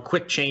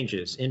quick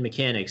changes in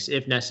mechanics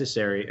if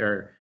necessary,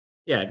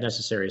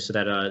 so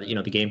that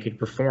the game could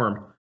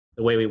perform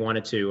the way we want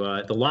it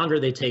to. The longer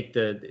they take,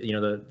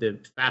 the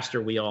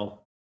faster we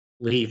all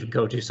leave and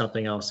go do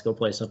something else, go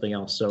play something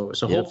else. So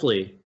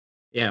hopefully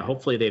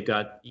they've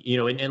got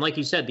and like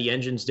you said, the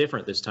engine's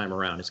different this time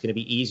around. It's going to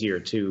be easier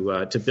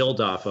to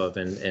build off of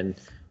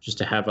and just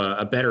to have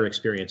a better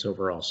experience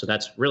overall. So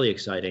that's really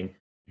exciting.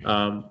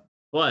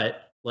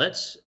 But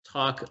let's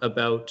talk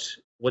about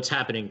what's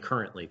happening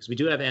currently, because we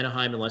do have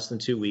Anaheim in less than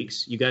 2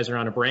 weeks. You guys are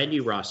on a brand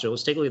new roster.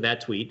 Let's take a look at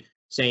that tweet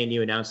saying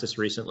you announced this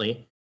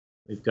recently.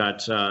 We've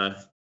got our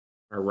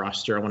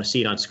roster. I want to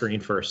see it on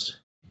screen first.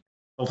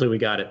 Hopefully we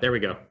got it. There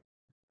we go.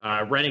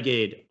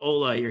 Renegade,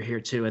 Ola, you're here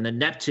too. And then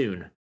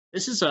Neptune.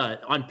 This is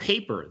on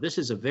paper, this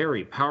is a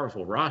very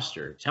powerful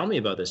roster. Tell me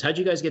about this. How'd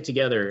you guys get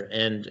together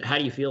and how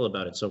do you feel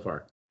about it so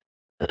far?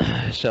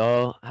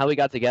 So how we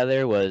got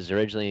together was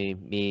originally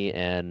me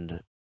and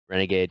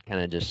Renegade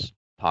kind of just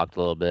talked a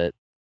little bit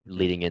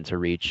leading into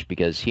Reach,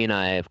 because he and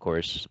I, of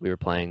course, we were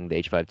playing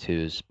the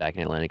H52s back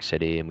in Atlantic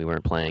City and we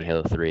weren't playing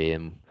Halo 3,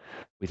 and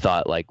we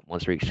thought like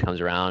once Reach comes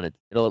around,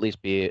 it'll at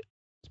least be,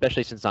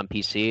 especially since on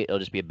PC, it'll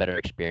just be a better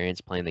experience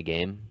playing the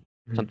game.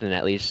 Mhm. Something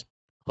at least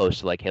close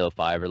to like Halo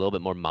 5 or a little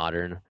bit more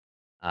modern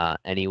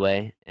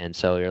anyway. And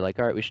so we were like,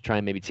 all right, we should try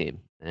and maybe team.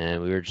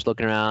 And we were just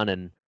looking around,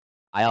 and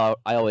I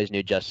always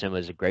knew Justin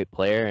was a great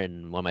player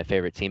and one of my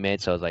favorite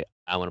teammates. So I was like,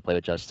 I want to play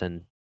with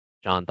Justin.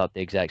 John thought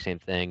the exact same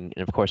thing.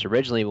 And of course,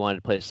 originally we wanted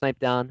to play a Snipe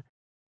Down.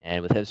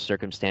 And with his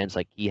circumstance,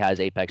 like he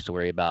has Apex to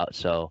worry about.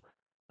 So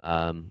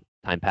time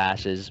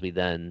passes, we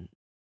then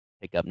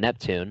pick up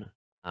Neptune.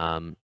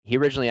 He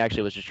originally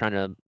actually was just trying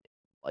to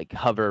like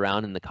hover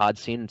around in the COD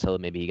scene until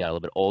maybe he got a little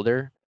bit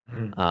older.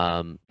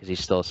 Because he's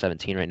still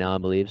 17 right now, I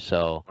believe.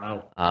 So,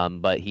 Wow.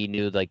 but he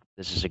knew like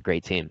this is a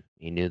great team.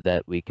 He knew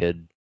that we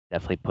could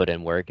definitely put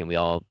in work, and we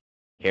all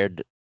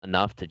cared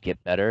enough to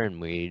get better. And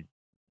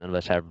none of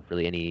us have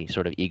really any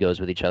sort of egos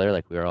with each other.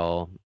 Like we were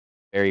all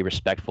very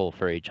respectful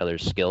for each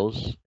other's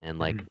skills and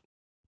like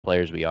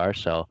players we are.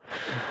 So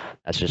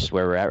that's just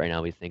where we're at right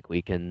now. We think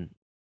we can,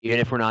 even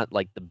if we're not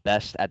like the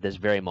best at this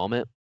very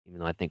moment, even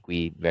though I think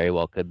we very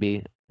well could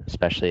be,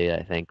 especially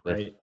I think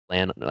with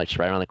land like just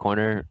right around the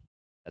corner.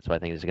 That's what I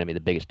think is going to be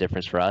the biggest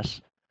difference for us.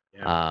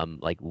 Yeah.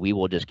 Like we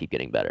will just keep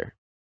getting better.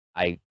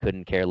 I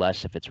couldn't care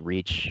less if it's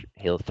Reach,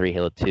 Halo 3,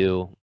 Halo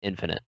 2,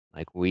 Infinite.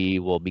 Like we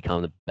will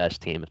become the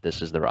best team if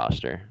this is the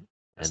roster.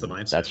 That's the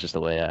mindset. That's just the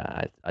way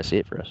I see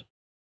it for us.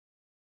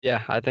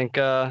 Yeah, I think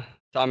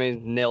Tommy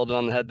nailed it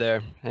on the head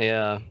there.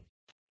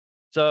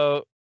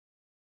 So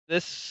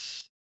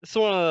this is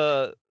one of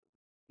the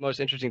most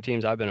interesting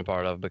teams I've been a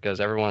part of, because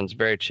everyone's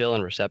very chill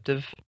and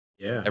receptive.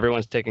 Yeah.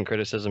 Everyone's taking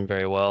criticism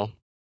very well.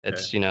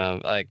 It's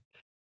like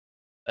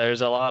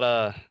there's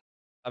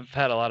I've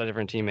had a lot of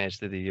different teammates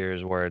through the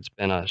years where it's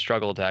been a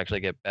struggle to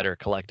actually get better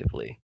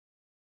collectively.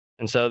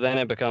 And so then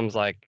it becomes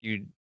like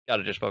you got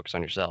to just focus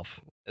on yourself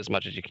as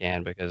much as you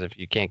can, because if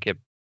you can't get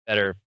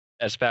better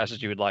as fast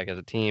as you would like as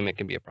a team, it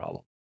can be a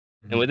problem.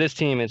 And with this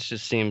team, it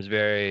just seems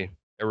very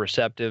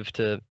receptive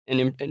to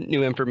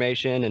new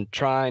information and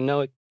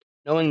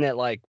knowing that,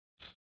 like,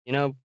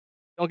 don't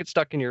get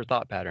stuck in your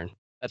thought pattern.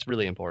 That's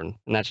really important.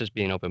 And that's just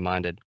being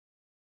open-minded.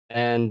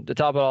 And to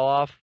top it all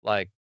off,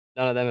 like,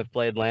 none of them have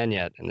played LAN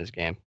yet in this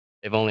game.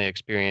 They've only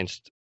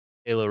experienced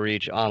Halo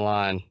Reach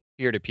online,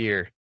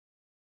 peer-to-peer,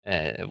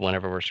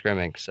 whenever we're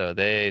scrimming. So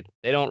they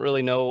don't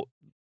really know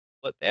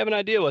they have an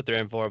idea what they're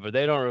in for, but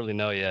they don't really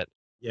know yet.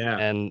 Yeah.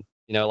 And,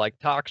 like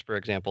Tox, for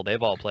example,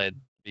 they've all played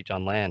Reach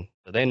on LAN,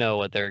 so they know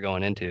what they're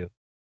going into.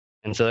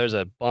 And so there's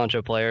a bunch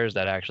of players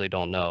that actually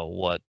don't know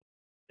what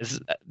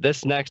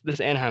this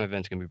Anaheim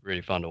event's going to be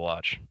pretty fun to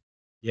watch.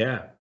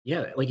 Yeah.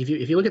 Yeah, like if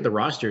you look at the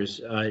rosters,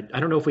 I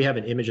don't know if we have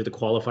an image of the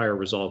qualifier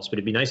results, but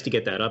it'd be nice to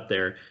get that up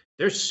there.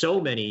 There's so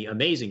many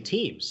amazing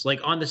teams, like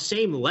on the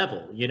same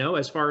level,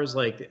 as far as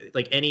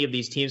like any of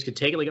these teams could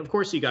take it. Like, of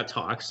course, you got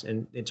Talks,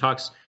 and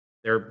Talks,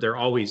 they're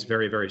always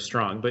very, very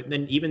strong. But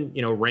then even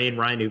Rain,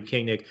 Rhino,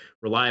 Kingnick,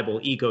 Reliable,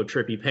 Eco,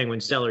 Trippy,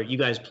 Penguin, Stellar, you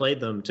guys played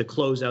them to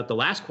close out the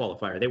last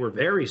qualifier. They were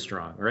very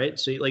strong, right?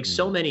 So like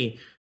so many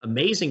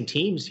amazing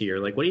teams here.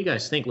 Like, what do you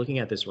guys think looking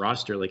at this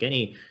roster? Like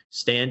any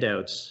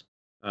standouts?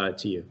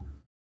 To you?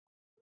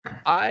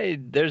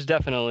 There's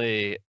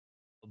definitely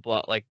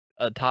like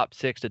a top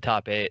 6 to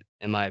top 8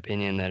 in my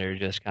opinion that are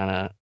just kind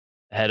of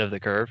ahead of the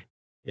curve.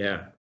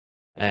 Yeah.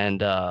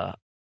 And I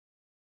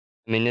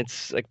mean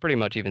it's like pretty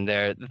much even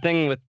there. The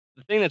thing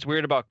that's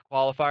weird about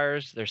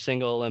qualifiers, they're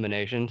single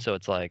elimination, so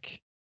it's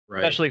like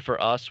especially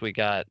for us, we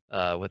got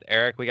with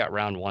Eric, we got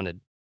round 1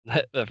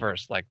 the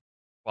first like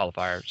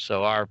qualifier.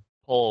 So our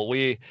poll,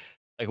 we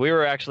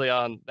were actually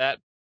on that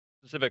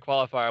specific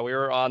qualifier, we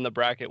were on the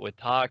bracket with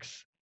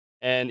Tox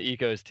and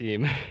Eco's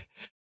team.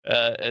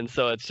 And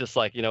so it's just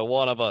like,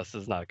 one of us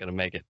is not going to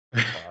make it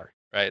far,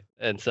 right?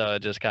 And so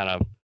it just kind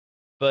of,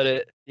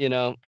 but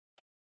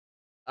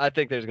I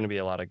think there's going to be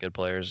a lot of good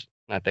players.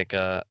 I think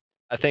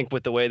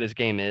with the way this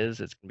game is,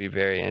 it's going to be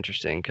very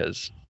interesting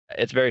because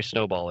it's very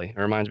snowbally. It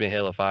reminds me of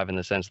Halo 5 in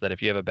the sense that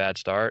if you have a bad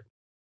start,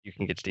 you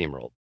can get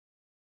steamrolled.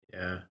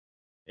 Yeah.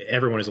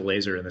 Everyone is a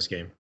laser in this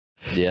game.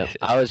 Yeah.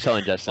 I was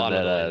telling Justin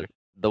that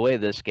the way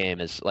this game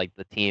is, like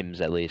the teams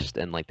at least,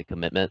 and like the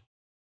commitment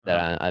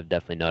that I've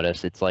definitely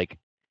noticed, it's like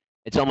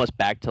it's almost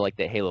back to like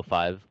the Halo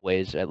 5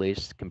 ways, at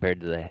least compared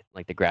to the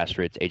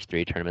grassroots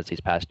H3 tournaments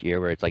these past year,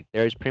 where it's like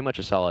there's pretty much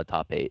a solid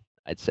top 8,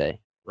 I'd say.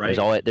 Right.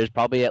 There's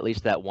probably at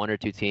least that 1 or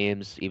 2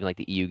 teams, even like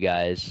the EU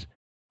guys,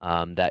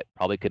 that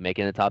probably could make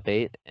it in the top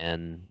 8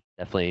 and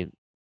definitely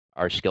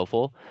are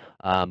skillful.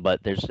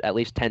 But there's at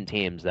least 10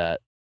 teams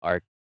that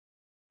are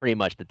pretty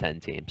much the 10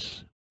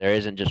 teams. There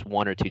isn't just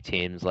 1 or 2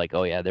 teams like,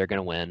 oh yeah, they're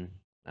gonna win.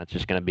 That's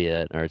just gonna be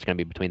it, or it's gonna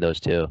be between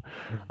those two.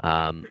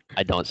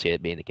 I don't see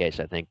it being the case.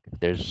 I think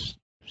there's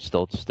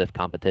still stiff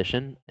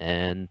competition,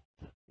 and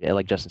yeah,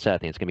 like Justin said, I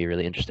think it's gonna be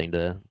really interesting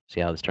to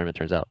see how this tournament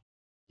turns out.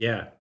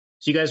 Yeah.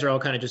 So you guys are all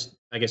kind of just,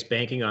 I guess,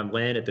 banking on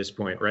LAN at this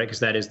point, right? Because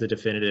that is the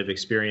definitive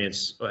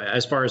experience.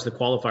 As far as the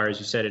qualifiers,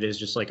 you said it is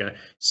just like a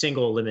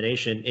single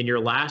elimination. In your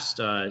last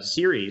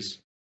series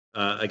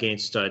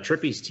against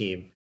Trippy's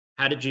team,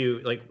 how did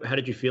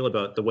you feel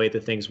about the way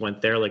that things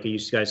went there? Like, are you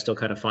guys still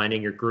kind of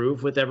finding your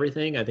groove with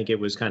everything? I think it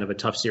was kind of a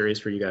tough series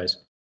for you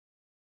guys.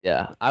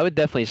 Yeah, I would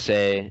definitely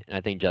say, and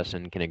I think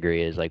Justin can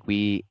agree, is like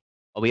we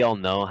all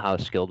know how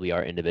skilled we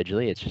are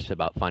individually. It's just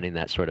about finding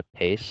that sort of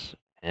pace.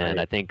 And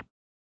I think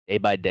day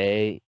by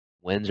day,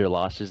 wins or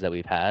losses that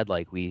we've had,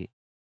 like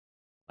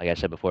I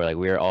said before, like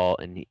we're all,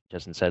 and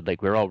Justin said,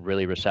 like we're all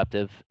really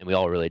receptive and we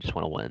all really just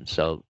want to win.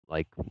 So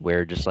like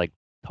we're just like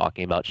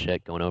talking about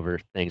shit, going over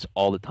things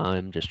all the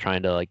time, just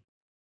trying to like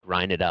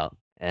grind it out.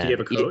 And do you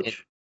have a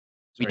coach?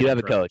 We do have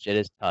a coach. It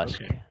is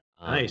Tusk. Okay.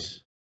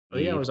 Nice. Oh,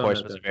 yeah, of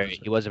course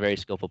he was a very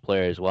skillful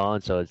player as well,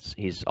 and so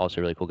he's also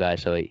a really cool guy.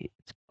 So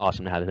it's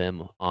awesome to have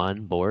him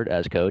on board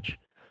as coach,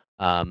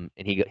 and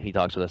he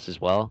talks with us as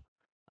well.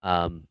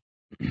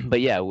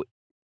 But yeah,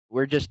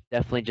 we're just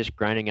definitely just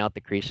grinding out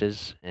the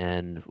creases,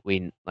 and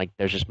we like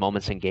there's just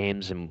moments in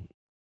games, and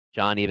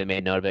John even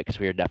made note of it because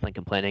we were definitely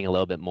complaining a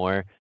little bit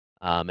more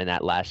in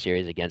that last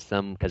series against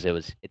them because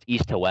it's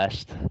east to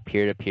west,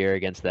 peer to peer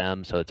against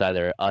them. So it's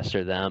either us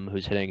or them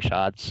who's hitting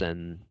shots,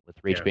 and with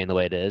reach being the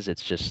way it is,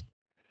 it's just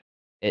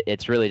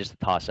it's really just a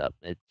toss up.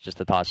 It's just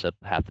a toss up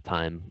half the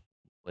time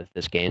with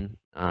this game.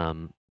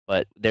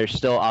 But there's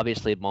still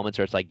obviously moments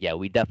where it's like, yeah,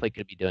 we definitely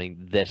could be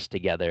doing this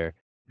together.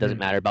 Doesn't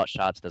matter about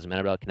shots, doesn't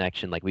matter about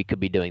connection. Like we could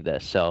be doing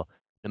this. So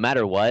no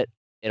matter what,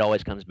 it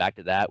always comes back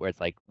to that where it's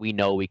like we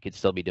know we could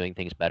still be doing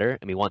things better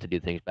and we want to do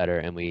things better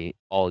and we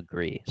all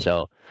agree.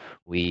 So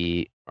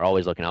we are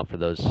always looking out for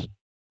those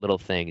little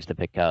things to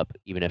pick up,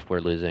 even if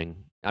we're losing.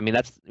 I mean,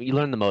 you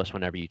learn the most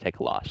whenever you take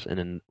a loss, and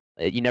then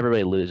you never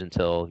really lose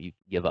until you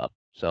give up.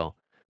 So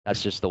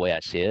that's just the way I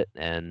see it,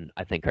 and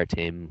I think our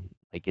team,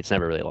 like, it's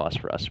never really a loss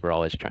for us. We're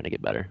always trying to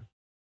get better.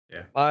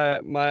 Yeah.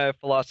 My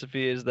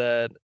philosophy is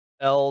that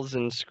L's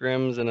and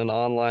scrims in an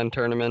online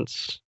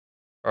tournaments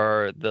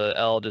are the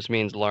L just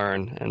means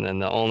learn, and then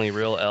the only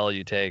real L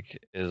you take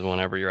is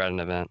whenever you're at an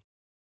event.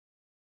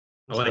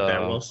 I like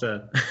that. Well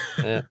said.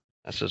 Yeah,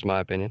 that's just my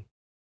opinion.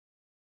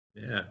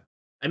 Yeah.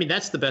 I mean,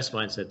 that's the best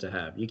mindset to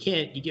have. You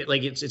get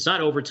like, it's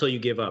not over till you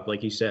give up,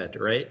 like you said,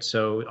 right?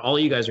 So all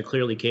you guys are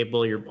clearly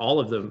capable. All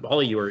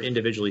of you are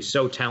individually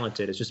so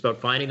talented. It's just about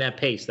finding that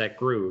pace, that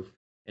groove,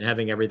 and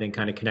having everything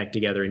kind of connect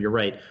together. And you're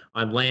right,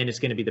 on LAN, it's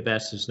going to be the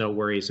best. There's no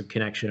worries of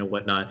connection and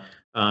whatnot.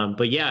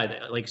 But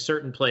yeah, like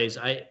certain plays,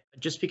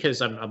 just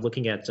because I'm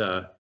looking at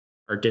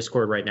our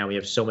Discord right now, we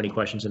have so many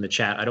questions in the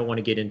chat. I don't want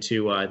to get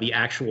into the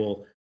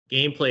actual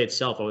gameplay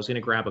itself. I was going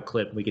to grab a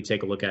clip and we could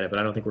take a look at it, but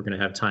I don't think we're going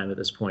to have time at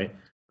this point.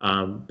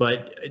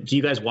 But do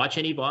you guys watch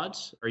any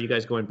VODs? Are you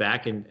guys going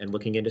back and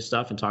looking into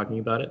stuff and talking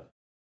about it?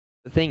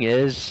 The thing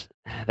is,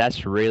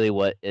 That's really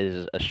what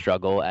is a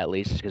struggle, at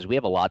least, because we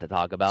have a lot to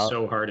talk about,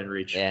 So hard in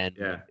reach. and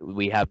Yeah.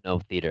 we have no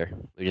theater.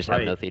 We just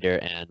have no Right. theater,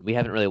 and we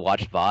haven't really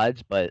watched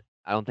VODs, but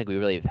I don't think we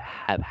really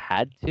have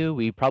had to.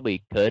 We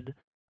probably could,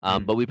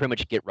 but we pretty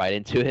much get right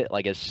into it,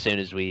 like, as soon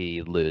as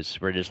we lose.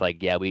 We're just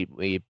like, yeah, we should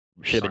have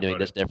been talk doing about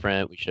this it.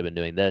 different. We should have been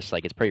doing this.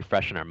 Like, it's pretty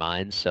fresh in our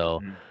minds,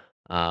 so.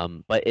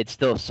 Mhm. But it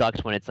still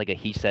sucks when it's like a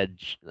he said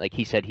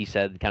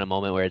kind of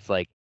moment where it's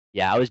like,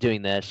 yeah, I was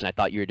doing this and I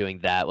thought you were doing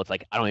that. Well, it's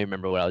like I don't even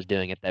remember what I was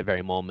doing at that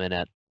very moment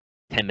at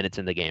 10 minutes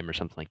in the game or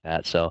something like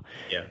that. So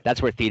Yeah.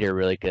 that's where theater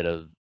really could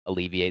have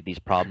alleviate these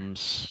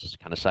problems. It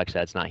kind of sucks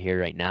that it's not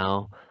here right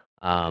now.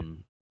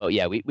 But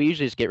yeah, we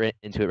usually just get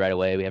into it right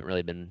away. We haven't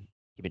really been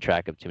keeping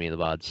track of too many of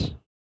the VODs.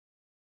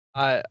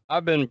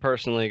 I've been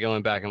personally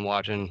going back and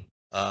watching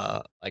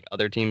like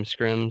other team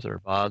scrims or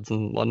VODs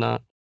and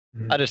whatnot.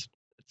 Mhm.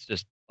 It's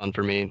just fun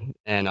for me,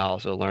 and I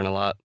also learn a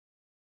lot.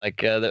 Like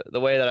the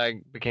way that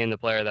I became the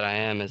player that I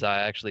am is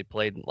I actually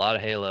played a lot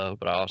of Halo,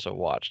 but I also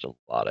watched a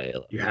lot of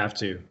Halo. You have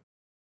to.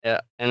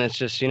 Yeah, and it's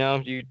just, you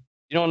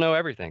don't know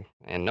everything,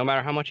 and no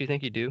matter how much you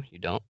think you do, you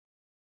don't.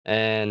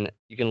 And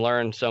you can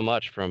learn so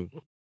much from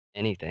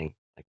anything,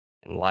 like,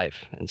 in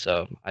life. And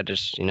so I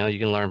just, you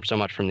can learn so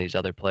much from these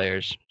other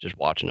players just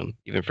watching them,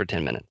 even for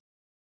 10 minutes.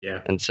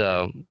 Yeah. And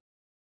so,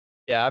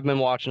 yeah, I've been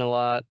watching a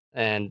lot,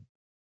 and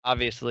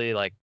obviously,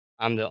 like,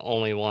 I'm the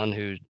only one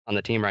who's on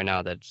the team right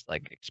now that's,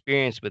 like,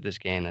 experienced with this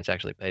game that's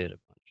actually played it a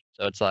bunch.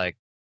 So it's like,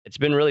 it's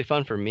been really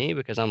fun for me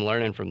because I'm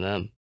learning from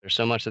them. There's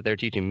so much that they're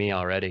teaching me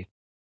already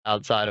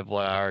outside of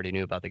what I already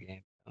knew about the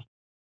game. You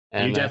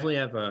And definitely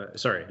have a.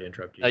 Sorry to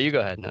interrupt you. no, you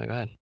go ahead. No, go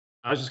ahead.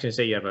 I was just going to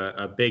say you have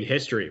a big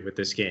history with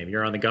this game.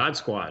 You're on the God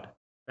Squad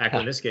back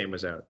when this game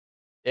was out.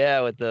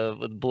 Yeah, with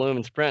Bloom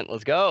and Sprint.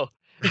 Let's go.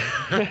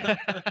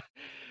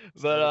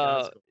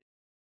 But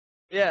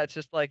yeah, it's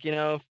just like,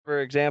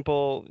 for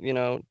example,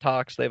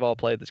 Tox, they've all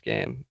played this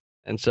game.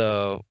 And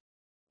so,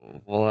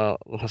 well,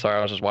 sorry,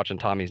 I was just watching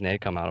Tommy's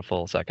nade come out a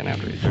full second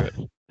after he threw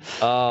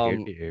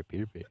it.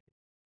 Peer.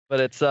 But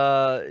it's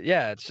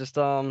yeah, it's just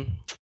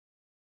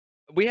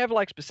we have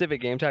like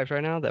specific game types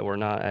right now that we're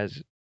not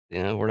as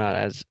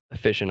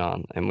efficient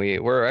on, and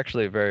we're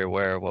actually very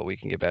aware of what we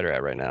can get better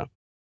at right now.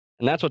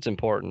 And that's what's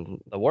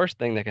important. The worst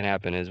thing that can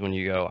happen is when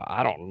you go,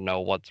 I don't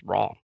know what's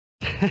wrong.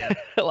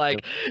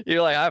 Like,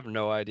 you're like, I have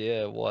no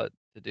idea what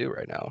to do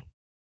right now.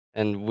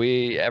 And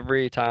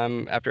every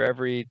time after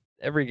every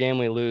game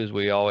we lose,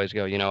 we always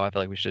go, I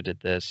feel like we should have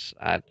did this.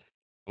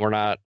 We're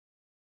kind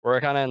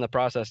of in the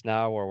process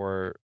now where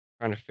we're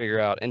trying to figure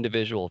out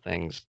individual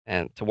things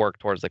and to work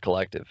towards the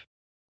collective.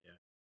 Yeah.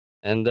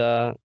 And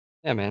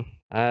yeah, man,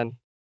 I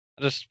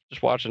just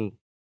watching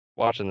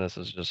this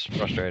is just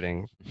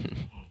frustrating.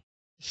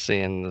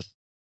 Seeing this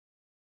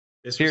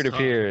This peer was to tough.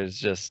 peer is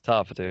just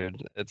tough,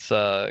 dude. It's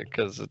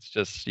because it's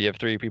just you have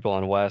 3 people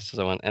on West,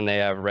 and they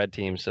have red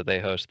teams, so they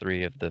host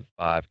 3 of the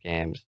 5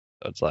 games.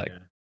 So it's like Yeah.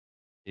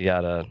 you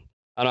gotta.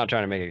 I'm not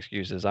trying to make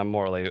excuses. I'm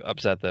morally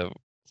upset that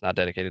it's not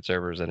dedicated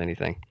servers and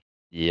anything.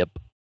 Yep.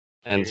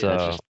 And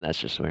so that's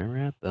just where we're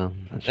at, though.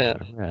 That's Yeah.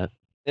 where we're at.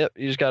 Yep,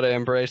 you just gotta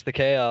embrace the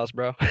chaos,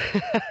 bro.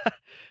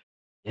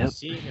 Yep.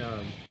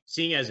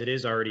 Seeing as it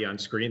is already on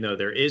screen, though,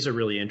 there is a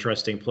really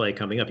interesting play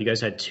coming up. You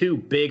guys had 2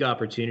 big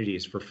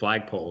opportunities for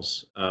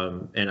flagpoles,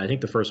 and I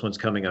think the first one's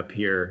coming up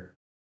here.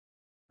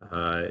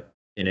 And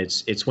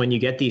it's when you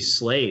get these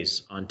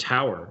slays on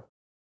tower.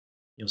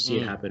 You'll see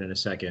it happen in a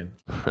second.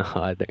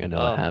 I think I know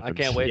what happens.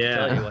 I can't wait to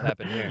tell you what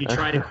happened here. You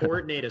try to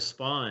coordinate a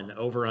spawn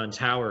over on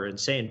tower, and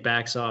Saiyan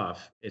backs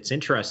off. It's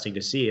interesting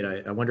to see it.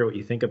 I wonder what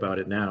you think about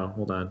it now.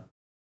 Hold on.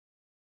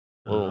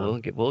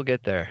 We'll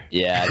get there.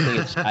 Yeah,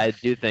 I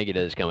do think it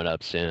is coming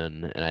up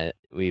soon, and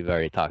we've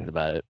already talked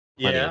about it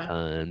plenty of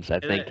times. I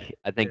think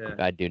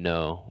I do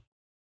know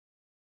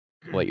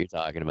what you're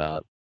talking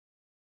about.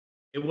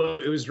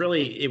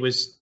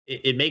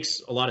 It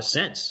makes a lot of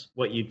sense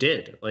what you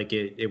did. Like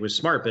it was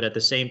smart, but at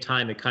the same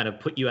time, it kind of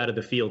put you out of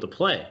the field to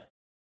play.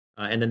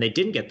 And then they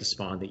didn't get the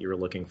spawn that you were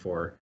looking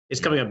for. It's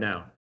coming up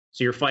now.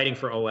 So you're fighting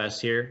for OS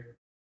here.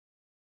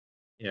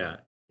 Yeah.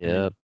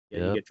 Yep.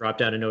 You get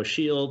dropped out of no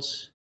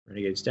shields.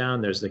 Renegade's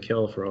down. There's the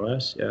kill for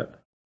OS. Yeah.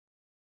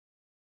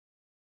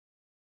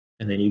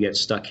 And then you get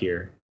stuck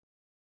here.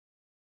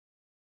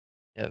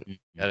 Yep.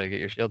 Gotta get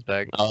your shields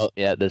back. Oh,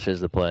 yeah, this is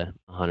the play.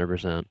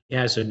 100%.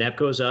 Yeah, so Nep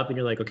goes up, and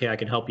you're like, okay, I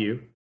can help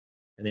you.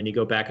 And then you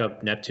go back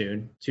up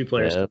Neptune. 2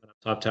 players coming up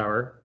top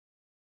tower.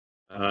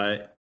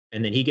 And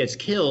then he gets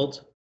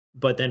killed,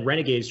 but then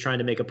Renegade's trying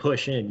to make a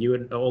push in. You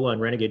and Ola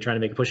and Renegade trying to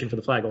make a push in for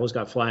the flag. Ola's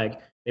got flag.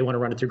 They want to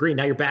run it through green.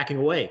 Now you're backing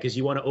away because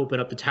you want to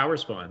open up the tower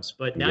spawns.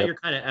 But now you're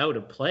kind of out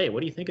of play. What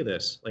do you think of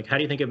this? Like, how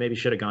do you think it maybe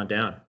should have gone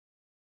down?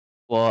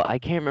 Well, I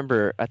can't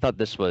remember. I thought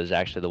this was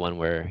actually the one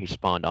where he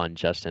spawned on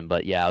Justin.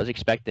 But yeah, I was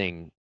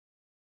expecting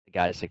the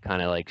guys to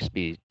kind of like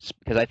speed.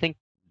 Because I think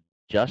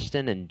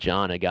Justin and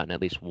John had gotten at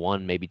least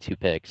 1, maybe 2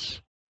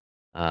 picks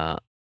on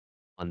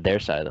their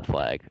side of the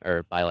flag.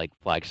 Or by like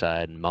flag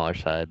side and Mahler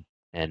side.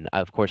 And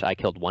of course, I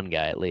killed 1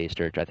 guy at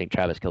least. Or I think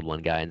Travis killed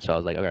 1 guy. And so I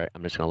was like, all right,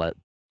 I'm just going to let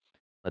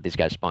these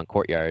guys spawn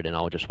courtyard, and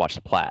I'll just watch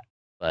the plat.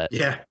 But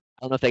Yeah.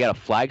 I don't know if they got a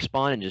flag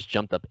spawn and just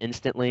jumped up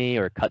instantly,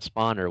 or cut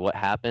spawn, or what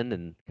happened,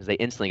 and because they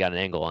instantly got an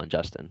angle on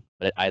Justin.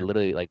 But I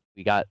literally, like,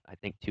 we got, I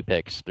think, 3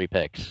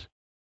 picks,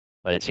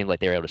 but it seemed like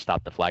they were able to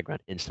stop the flag run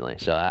instantly.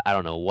 So I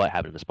don't know what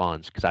happened to the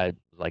spawns, because I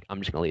was like, I'm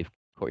just gonna leave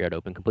courtyard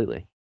open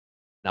completely.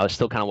 And I was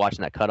still kind of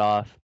watching that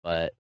cutoff,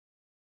 but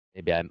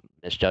maybe I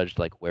misjudged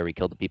like where we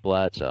killed the people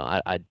at. So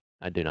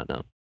I do not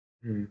know.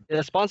 Hmm. Yeah,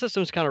 the spawn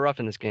system's kind of rough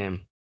in this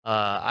game.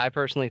 I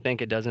personally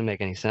think it doesn't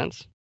make any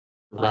sense.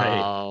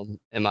 Right.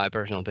 In my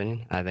personal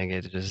opinion, I think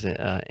it's just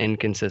an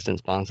inconsistent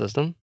spawn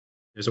system.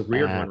 There's a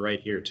weird one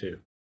right here too.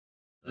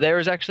 There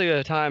was actually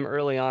a time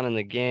early on in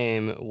the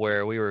game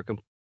where we were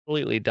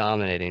completely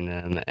dominating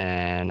them,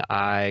 and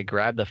I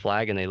grabbed the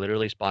flag, and they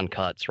literally spawned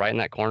cuts right in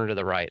that corner to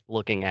the right,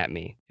 looking at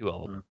me, 2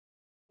 of them,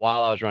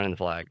 while I was running the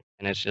flag.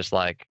 And it's just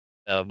like,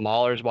 the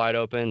Mauler's wide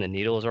open, the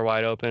needles are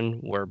wide open.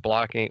 We're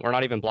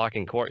not even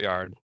blocking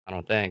courtyard, I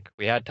don't think.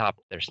 We had topped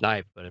their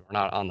snipe, but we're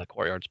not on the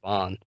courtyard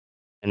spawn.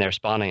 And they're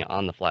spawning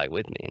on the flag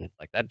with me. And it's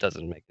like, that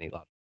doesn't make any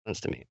lot of sense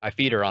to me. My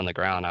feet are on the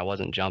ground. I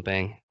wasn't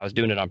jumping. I was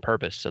doing it on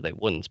purpose so they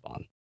wouldn't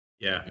spawn.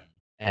 Yeah.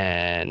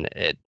 And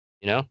it,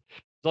 there's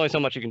only so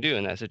much you can do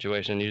in that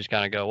situation. You just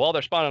kind of go, well,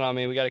 they're spawning on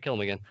me. We got to kill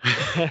them again.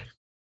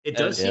 It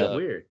does seem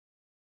weird.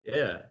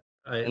 Yeah.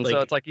 And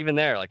so it's like, even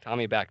there, like,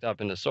 Tommy backed up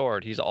into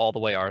sword. He's all the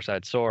way our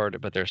side sword,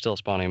 but they're still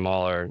spawning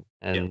Mauler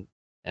and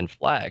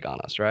flag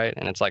on us, right?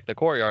 And it's like, the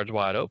courtyard's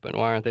wide open.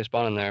 Why aren't they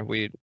spawning there?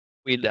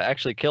 We'd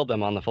actually killed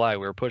them on the flag.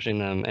 We were pushing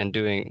them and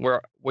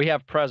we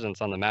have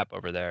presence on the map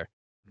over there.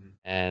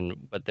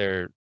 But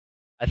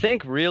I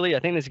think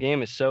this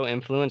game is so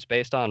influenced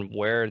based on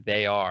where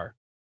they are.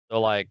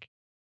 So like,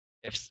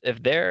 if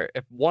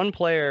one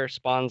player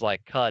spawns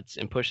like cuts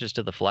and pushes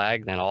to the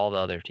flag, then all the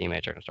other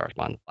teammates are gonna start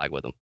spawning the flag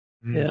with them.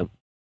 Yeah.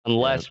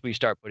 Unless we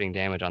start putting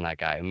damage on that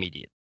guy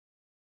immediately.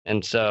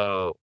 And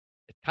so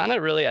it kind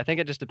of really, I think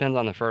it just depends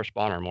on the first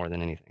spawner more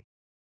than anything.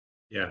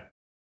 Yeah.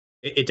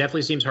 It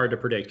definitely seems hard to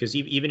predict, because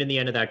even in the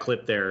end of that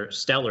clip there,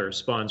 Stellar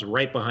spawns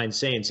right behind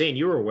Saiyan. Saiyan,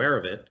 you were aware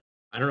of it.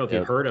 I don't know if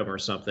you heard him or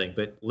something,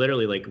 but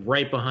literally like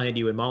right behind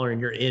you in Mauler,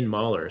 and you're in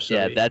Mauler. So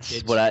yeah,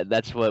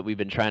 that's what we've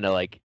been trying to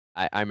like.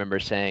 I remember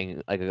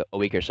saying like a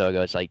week or so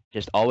ago, it's like,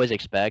 just always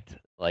expect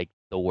like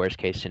the worst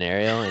case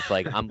scenario. It's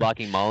like, I'm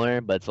blocking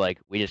Mauler, but it's like,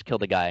 we just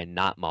killed a guy,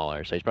 not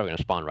Mauler, so he's probably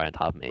gonna spawn right on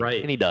top of me.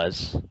 Right. And he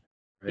does.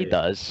 Right. He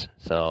does.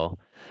 So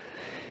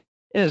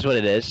it is what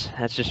it is.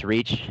 That's just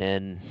reach,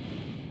 and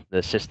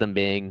the system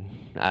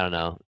being, I don't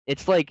know.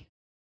 It's like,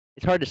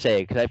 it's hard to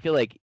say, because I feel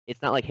like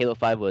it's not like Halo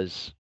 5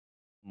 was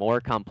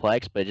more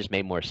complex, but it just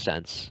made more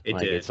sense. It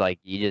did. It's like,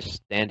 you just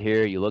stand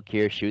here, you look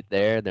here, shoot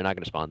there, they're not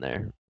gonna spawn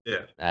there.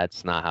 Yeah.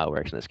 That's not how it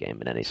works in this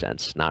game in any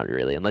sense. Not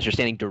really. Unless you're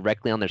standing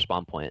directly on their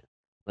spawn point.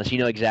 Unless you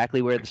know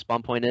exactly where the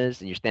spawn point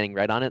is and you're standing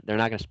right on it, they're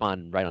not going to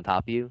spawn right on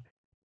top of you.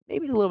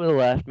 Maybe a little bit to the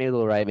left, maybe a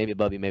little right, maybe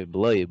above you, maybe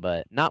below you,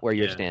 but not where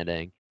you're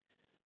standing.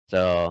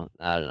 So,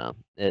 I don't know.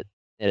 It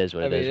is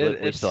what it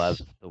is. We still have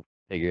to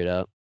figure it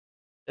out.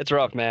 It's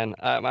rough, man.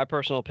 My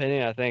personal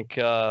opinion, I think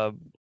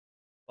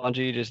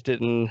Bungie just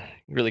didn't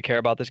really care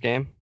about this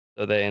game.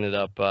 So they ended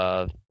up,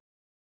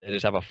 they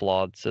just have a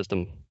flawed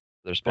system.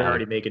 They're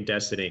already making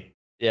Destiny.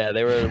 Yeah,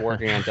 they were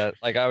working on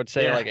like, I would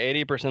say like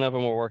 80% of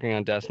them were working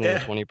on Destiny,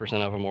 and 20%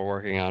 of them were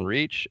working on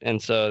Reach.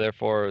 And so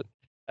therefore,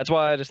 that's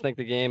why I just think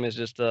the game is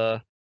just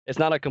it's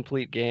not a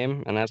complete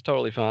game, and that's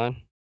totally fine.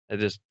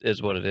 It just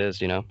is what it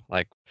is,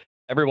 like,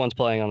 everyone's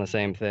playing on the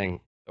same thing.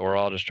 So we're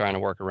all just trying to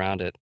work around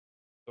it.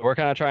 But we're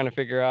kind of trying to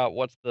figure out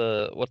what's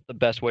the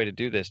best way to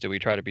do this. Do we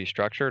try to be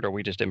structured, or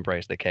we just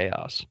embrace the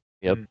chaos?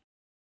 Yep.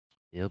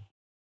 You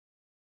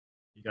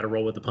got to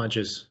roll with the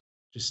punches.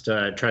 Just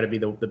try to be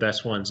the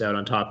best ones out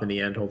on top in the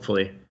end,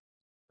 hopefully.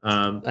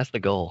 That's the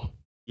goal.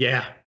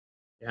 Yeah.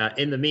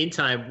 In the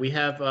meantime, we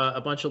have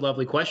a bunch of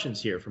lovely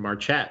questions here from our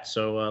chat.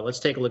 So let's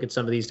take a look at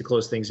some of these to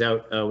close things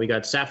out. We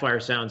got Sapphire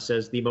Sound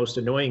says, the most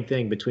annoying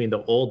thing between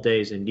the old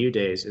days and new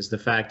days is the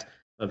fact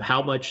of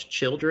how much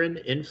children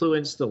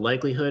influence the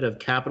likelihood of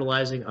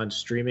capitalizing on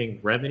streaming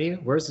revenue.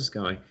 Where's this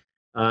going?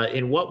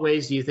 In what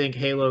ways do you think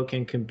Halo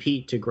can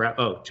compete to grab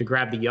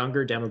the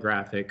younger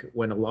demographic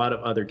when a lot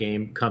of other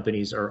game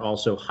companies are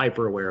also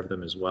hyper aware of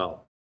them as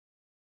well?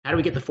 How do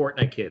we get the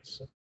Fortnite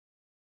kids?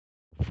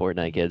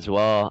 Fortnite kids.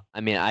 Well, I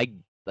mean, I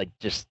like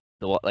just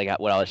what I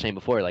was saying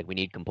before. Like, we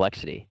need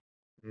complexity.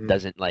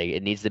 Doesn't like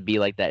it needs to be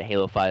like that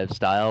Halo 5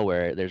 style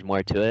where there's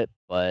more to it,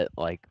 but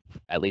like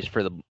at least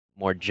for the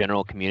more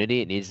general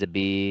community, it needs to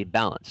be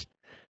balanced.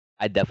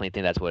 I definitely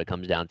think that's what it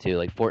comes down to.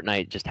 Like,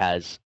 Fortnite just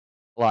has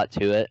a lot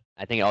to it.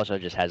 I think it also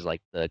just has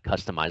like the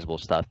customizable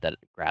stuff that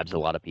grabs a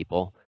lot of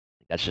people.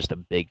 That's just a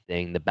big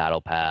thing. The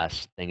battle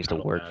pass, things to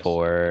work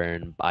for,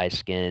 and buy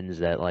skins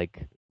that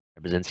like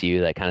represents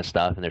you, that kind of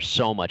stuff. And there's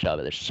so much of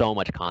it. There's so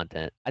much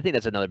content. I think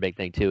that's another big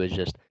thing too, is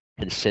just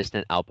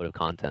consistent output of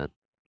content.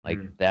 Like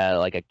that,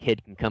 like a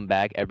kid can come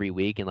back every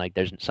week and like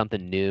there's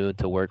something new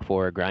to work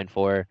for, grind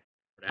for.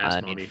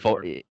 I mean,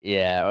 for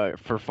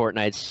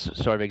Fortnite's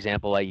sort of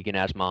example, like you can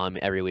ask mom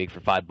every week for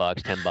 $5,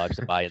 $10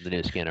 to buy the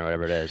new skin or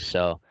whatever it is.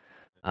 So,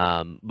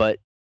 but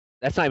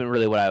that's not even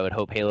really what I would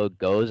hope Halo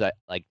goes.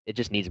 Like it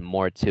just needs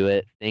more to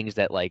it. Things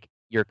that like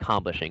you're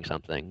accomplishing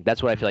something.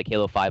 That's what I feel like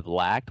Halo 5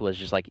 lacked, was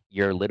just like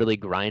you're literally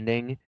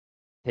grinding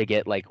to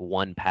get like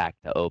one pack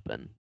to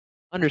open.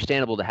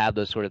 Understandable to have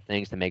those sort of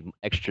things to make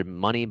extra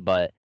money,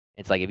 but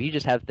it's like if you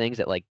just have things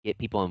that like get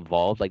people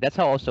involved, like that's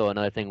how also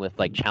another thing with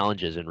like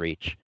challenges in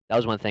Reach. That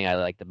was one thing I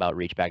liked about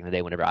Reach back in the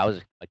day. Whenever I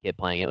was a kid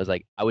playing it, was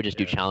like I would just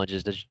do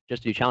challenges,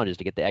 just do challenges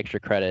to get the extra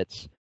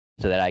credits,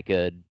 so that I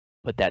could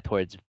put that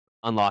towards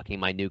unlocking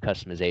my new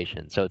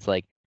customization. So it's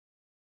like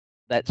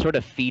that sort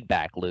of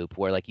feedback loop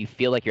where like you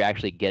feel like you're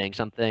actually getting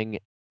something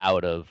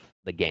out of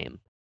the game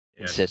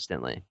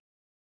consistently.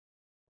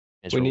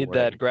 It's We need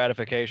rewarding. that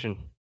gratification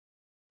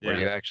where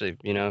you actually,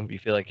 you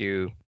feel like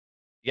you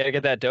got to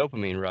get that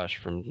dopamine rush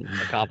from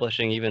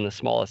accomplishing even the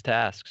smallest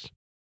tasks.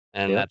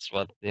 And that's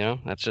what,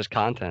 that's just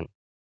content.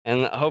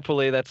 And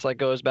hopefully that's like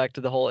goes back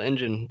to the whole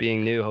engine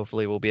being new.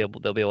 Hopefully they'll be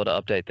able to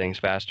update things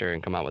faster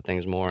and come out with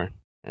things more.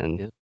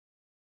 And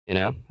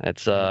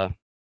it's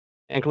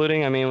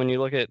including, I mean, when you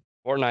look at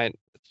Fortnite,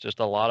 it's just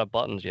a lot of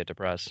buttons you have to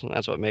press. And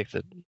that's what makes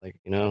it like,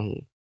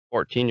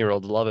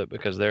 14-year-olds love it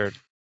because they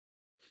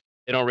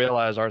don't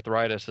realize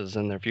arthritis is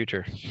in their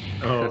future.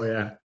 Oh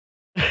yeah.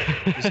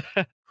 Just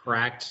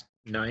cracked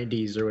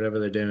 90s or whatever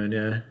they're doing.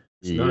 Yeah.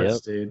 It's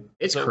nuts, dude.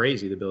 It's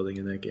crazy the building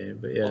in that game,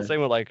 but yeah. Well,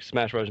 same with like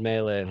Smash Bros.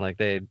 Melee, like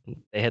they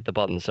hit the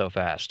buttons so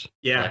fast.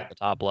 Yeah. Like the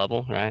top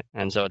level, right?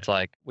 And so it's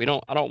like I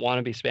don't want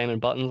to be spamming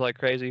buttons like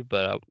crazy,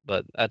 but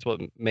that's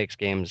what makes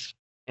games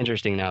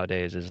interesting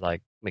nowadays is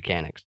like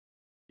mechanics.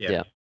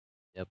 Yeah.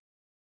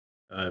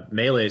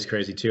 Melee is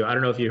crazy too. I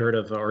don't know if you heard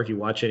of or if you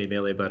watch any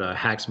Melee, but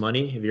Hacks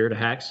Money. Have you heard of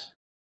Hacks?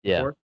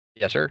 Before?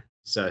 Yes, sir.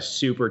 It's a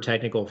super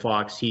technical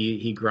fox.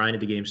 He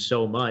grinded the game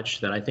so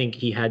much that I think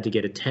he had to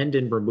get a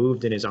tendon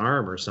removed in his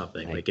arm or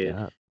something.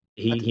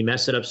 He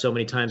messed it up so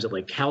many times it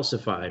like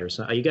calcified or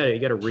something. You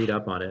gotta read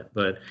up on it.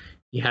 But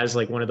he has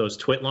like one of those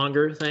twit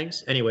longer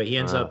things. Anyway, he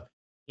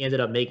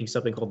ended up making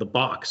something called the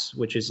box,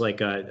 which is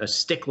like a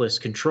stickless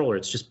controller.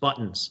 It's just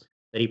buttons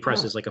that he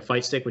presses, like a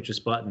fight stick with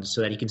just buttons,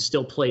 so that he can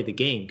still play the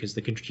game because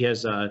he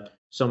has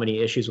so many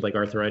issues with like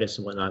arthritis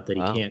and whatnot that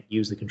he can't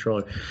use the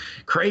controller.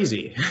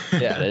 Crazy.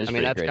 Yeah, I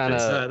mean that's kind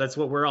of that's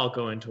what we're all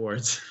going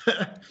towards.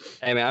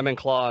 Hey man, I've been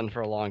clawing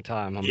for a long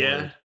time.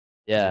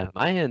 Yeah,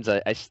 my hands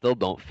I still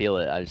don't feel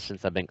it. I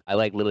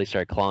like literally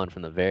started clawing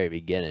from the very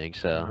beginning.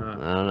 So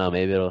I don't know,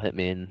 maybe it'll hit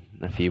me in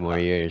a few more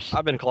years.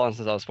 I've been clawing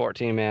since I was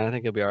 14, man. I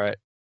think you'll be all right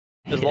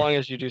as long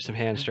as you do some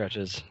hand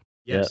stretches.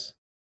 Yes.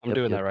 I'm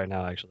doing that right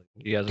now, actually.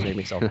 You guys have made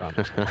me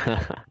self-conscious.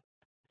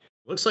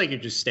 Looks like you're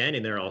just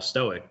standing there all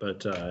stoic,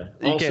 but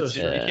you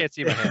can't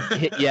see my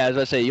hands. Yeah, as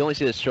I say, you only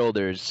see the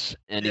shoulders,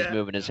 and he's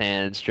moving his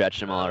hands,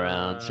 stretching them all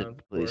around.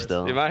 Please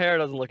still. Dude, my hair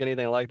doesn't look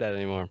anything like that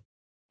anymore.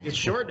 It's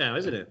short now,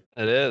 isn't it?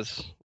 It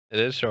is. It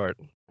is short.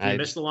 You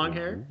miss the long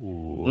hair?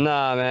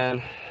 Nah,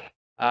 man.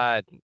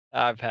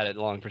 I've had it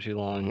long for too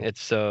long.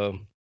 It's so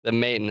the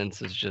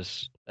maintenance is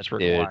just that's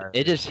required.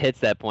 Dude, it just hits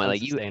that point.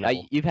 Like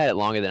you've had it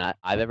longer than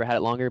I've ever had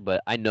it longer,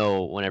 but I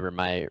know whenever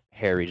my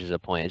hair reaches a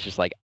point, it's just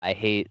like I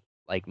hate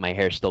like my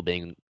hair still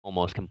being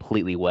almost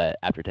completely wet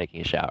after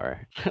taking a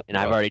shower, and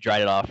I've already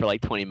dried it off for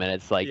like 20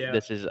 minutes. Like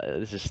this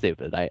is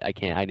stupid. I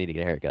can't. I need to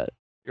get a haircut.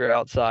 You're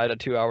outside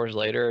 2 hours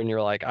later, and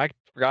you're like, I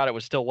forgot it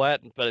was still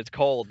wet, but it's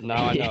cold.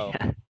 Now I know.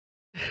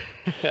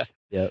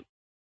 Yep.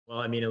 Well,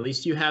 I mean, at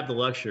least you have the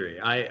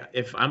luxury.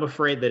 I'm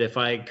afraid that if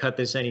I cut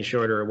this any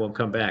shorter, it won't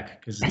come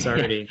back because it's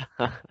already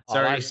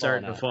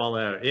starting to fall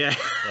out. Yeah.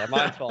 Yeah,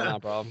 mine's falling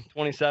out, bro.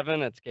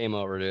 27, it's game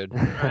over, dude.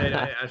 Right,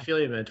 I feel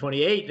you, man.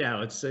 28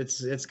 now.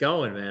 It's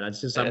going, man. It's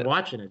just I'm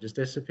watching it just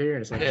disappear,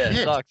 and it's like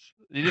it sucks.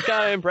 You just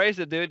gotta embrace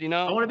it, dude.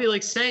 I want to be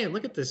like Saiyan.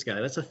 Look at this guy.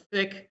 That's a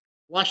thick,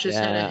 luscious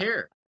head of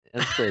hair.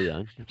 I'm still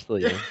young.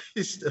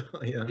 He's still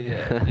young.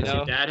 Yeah. Does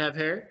your dad have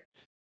hair?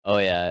 Oh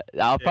yeah,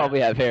 I'll probably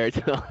have hair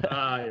too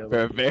for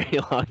a very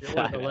long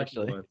time.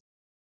 Actually.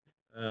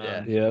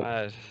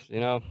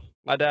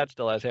 My dad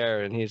still has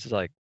hair, and he's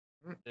like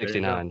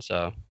 69.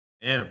 So,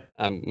 damn.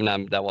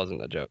 That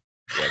wasn't a joke.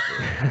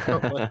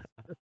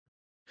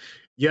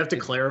 You have to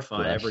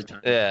clarify every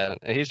time. Yeah,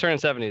 he's turning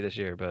 70 this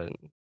year, but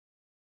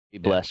be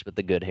blessed with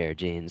the good hair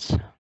genes.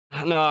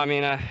 No, I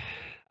mean,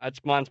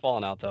 mine's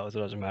falling out though, so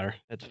it doesn't matter.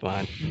 It's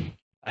fine.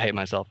 I hate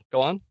myself.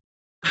 Go on.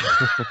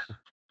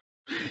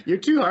 You're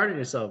too hard on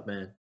yourself,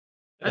 man.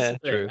 That's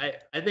true.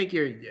 I think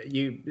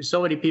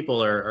so many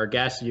people are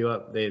gassing you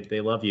up.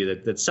 They love you.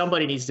 That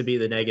somebody needs to be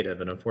the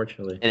negative, and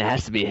unfortunately, and it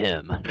has to be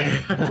him.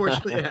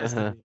 Unfortunately, it has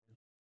to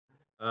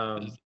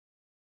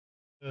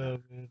be.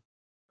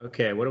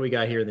 Okay, what do we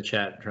got here in the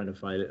chat? I'm trying to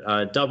find it.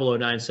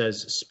 009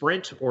 says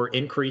sprint or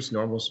increase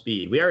normal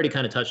speed. We already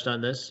kind of touched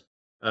on this.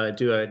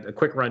 Do a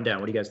quick rundown.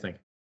 What do you guys think?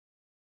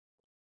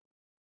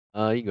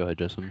 You go ahead,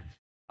 Justin.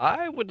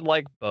 I would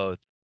like both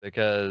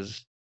because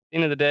at the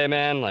end of the day,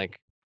 man, like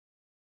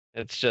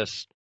it's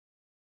just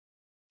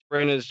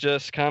sprint is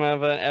just kind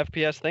of an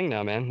FPS thing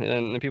now, man.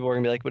 And people are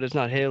gonna be like, but it's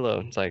not Halo.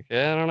 It's like,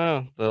 yeah, I don't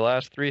know. The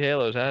last 3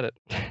 Halos had it.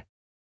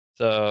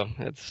 So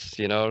it's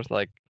it's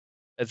like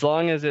as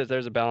long as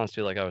there's a balance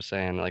too, like I was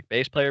saying, like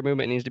base player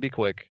movement needs to be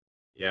quick.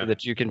 Yeah. So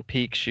that you can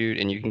peek shoot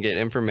and you can get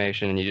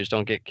information and you just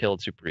don't get killed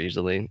super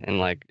easily. And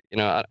like,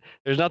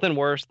 there's nothing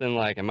worse than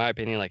like, in my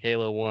opinion, like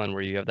Halo 1,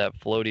 where you have that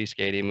floaty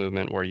skating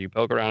movement where you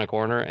poke around a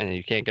corner and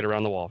you can't get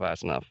around the wall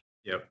fast enough.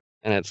 Yep.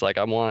 And it's like,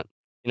 I'm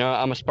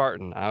a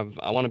Spartan.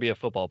 I want to be a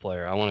football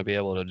player. I want to be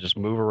able to just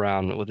move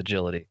around with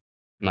agility,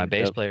 my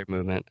base player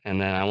movement.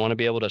 And then I want to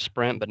be able to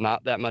sprint, but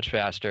not that much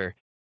faster,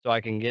 so I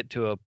can get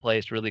to a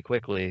place really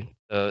quickly.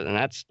 And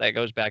that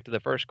goes back to the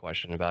first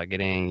question about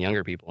getting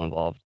younger people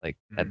involved. Like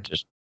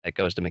that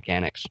goes to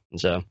mechanics.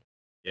 And so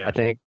Yeah. I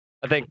think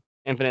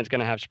Infinite's going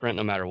to have sprint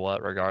no matter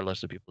what,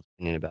 regardless of people's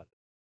opinion about it.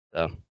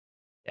 So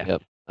yeah.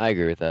 Yep, I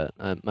agree with that.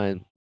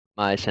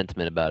 My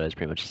sentiment about it is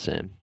pretty much the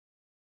same.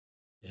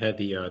 It had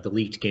the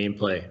leaked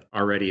gameplay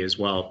already as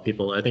well.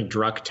 People, I think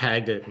Druck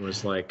tagged it and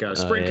was like,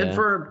 sprint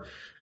confirmed.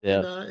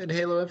 In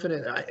Halo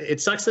Infinite. It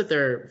sucks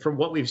that from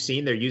what we've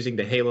seen, they're using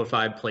the Halo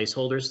 5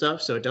 placeholder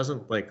stuff, so it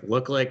doesn't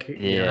look like how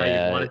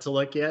you want it to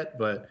look yet,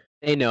 but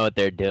they know what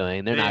they're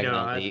doing. They're not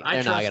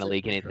gonna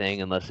leak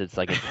anything unless it's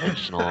like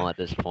intentional at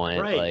this point.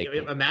 Right.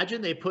 Like,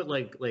 imagine they put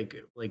like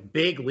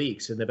big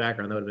leaks in the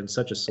background. That would have been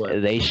such a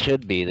slip. They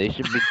should be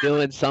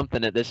doing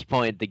something at this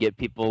point to get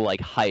people like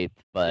hyped,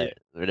 but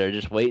they're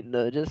just waiting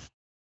to just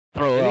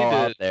throw it all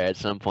out there at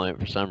some point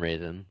for some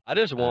reason. I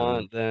just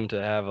want them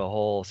to have a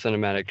whole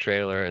cinematic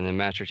trailer and then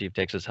Master Chief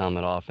takes his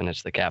helmet off and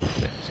it's the cap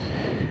face.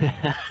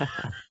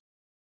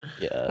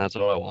 Yeah. That's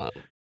what I want.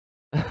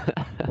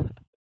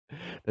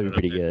 That'd be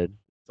pretty good.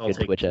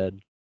 Good Twitch ad.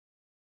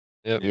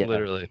 Yep,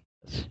 literally.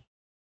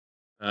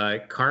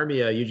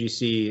 Carmia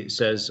UGC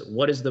says,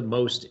 what is the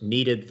most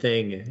needed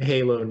thing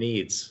Halo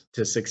needs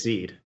to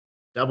succeed?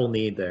 Double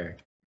need there.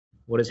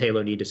 What does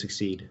Halo need to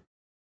succeed?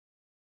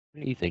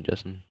 What do you think,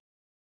 Justin?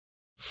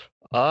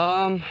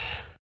 Honestly,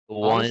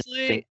 one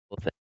single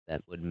thing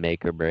that would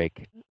make or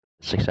break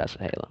the success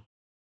of Halo.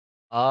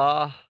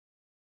 I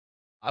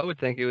would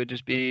think it would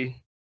just be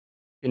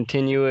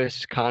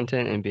continuous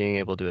content and being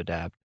able to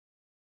adapt.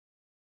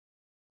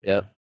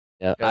 Yep.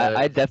 Yeah,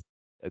 I definitely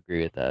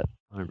agree with that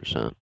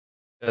 100%.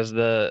 Because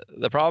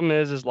the problem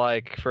is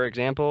like, for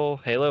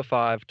example, Halo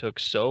 5 took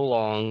so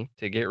long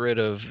to get rid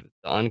of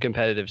the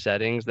uncompetitive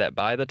settings that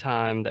by the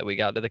time that we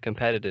got to the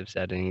competitive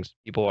settings,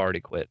 people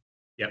already quit.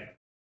 Yep.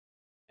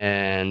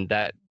 And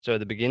so at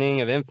the beginning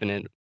of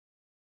Infinite,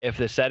 if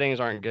the settings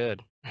aren't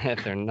good,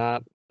 if they're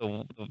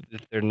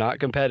not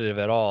competitive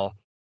at all,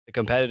 the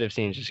competitive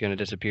scene is just going to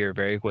disappear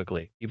very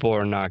quickly. People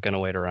are not going to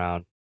wait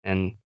around.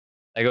 And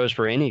that goes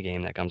for any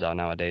game that comes out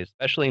nowadays,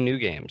 especially new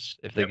games.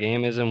 If the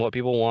game isn't what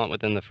people want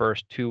within the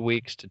first 2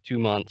 weeks to 2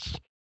 months,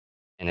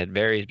 and it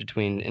varies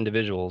between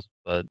individuals,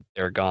 but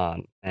they're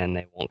gone and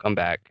they won't come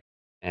back.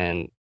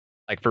 And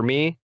like for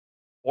me,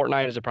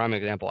 Fortnite is a prime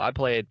example. I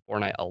played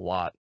Fortnite a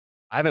lot.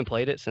 I haven't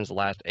played it since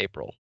last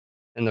April.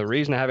 And the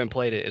reason I haven't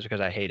played it is because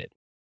I hate it.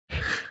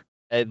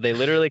 They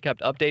literally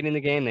kept updating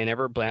the game. They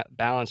never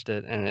balanced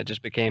it, and it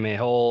just became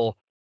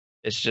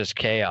it's just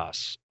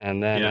chaos.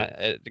 And then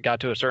it got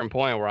to a certain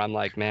point where I'm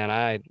like, man,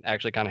 I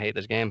actually kind of hate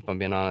this game, if I'm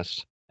being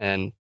honest.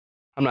 And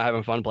I'm not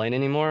having fun playing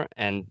anymore.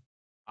 And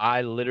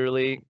I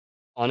literally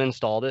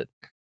uninstalled it,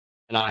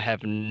 and I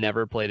have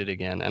never played it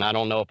again. And I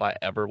don't know if I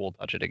ever will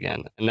touch it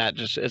again. And that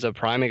just is a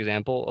prime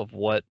example of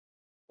what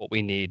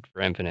we need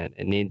for Infinite.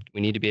 We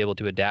need to be able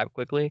to adapt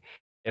quickly.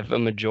 If a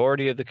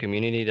majority of the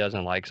community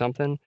doesn't like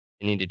something,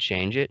 you need to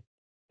change it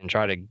and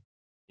try to,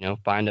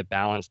 find a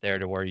balance there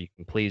to where you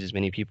can please as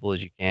many people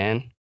as you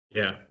can.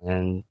 Yeah.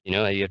 And, you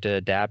have to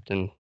adapt,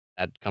 and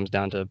that comes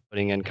down to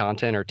putting in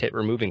content or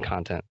removing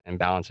content and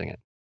balancing it.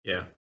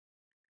 Yeah.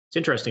 It's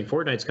interesting.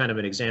 Fortnite's kind of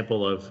an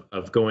example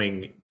of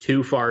going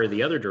too far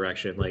the other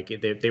direction. Like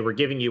they were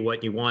giving you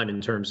what you want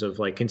in terms of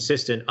like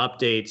consistent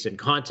updates and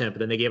content, but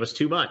then they gave us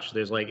too much.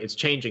 It's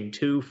changing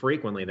too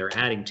frequently. They're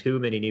adding too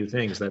many new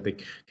things that the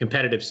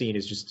competitive scene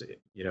is just,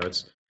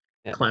 it's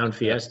clown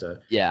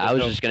fiesta. Yeah, I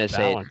was just going to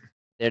say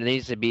there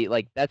needs to be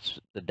that's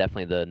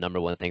definitely the number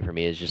one thing for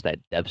me is just that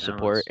dev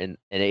support. And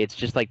it's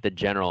just like the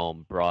general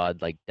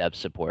broad dev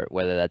support,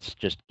 whether that's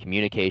just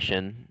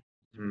communication,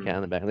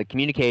 on the back,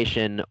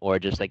 communication, or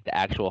just the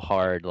actual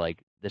hard,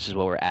 this is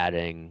what we're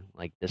adding,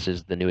 this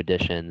is the new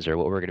additions or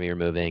what we're going to be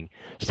removing.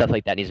 Stuff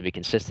like that needs to be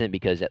consistent,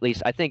 because at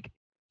least I think,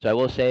 so I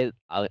will say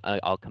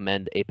I'll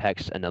commend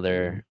Apex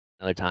another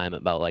time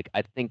about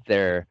I think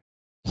their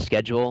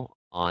schedule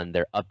on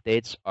their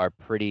updates are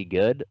pretty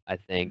good. I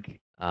think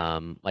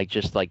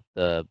just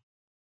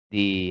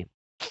the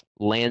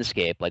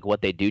landscape,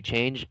 what they do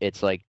change, it's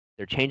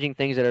they're changing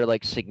things that are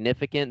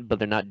significant, but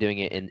they're not doing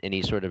it in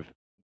any sort of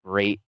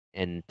great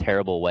and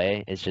terrible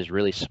way. It's just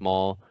really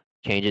small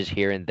changes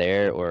here and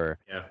there, or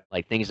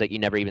things that you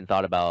never even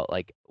thought about.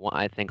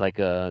 I think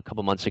a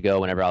couple months ago,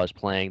 whenever I was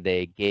playing,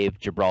 they gave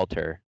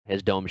Gibraltar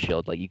his dome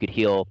shield. You could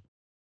heal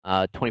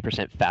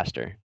 20%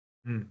 faster.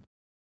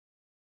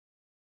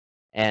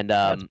 And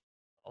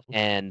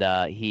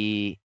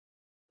he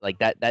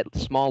that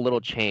small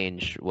little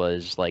change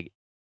was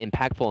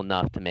impactful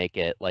enough to make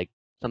it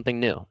something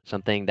new,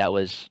 something that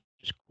was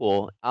which is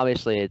cool.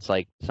 Obviously, it's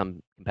like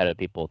some competitive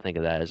people think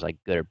of that as like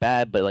good or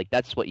bad, but like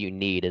that's what you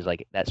need is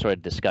like that sort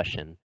of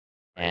discussion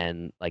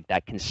and like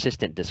that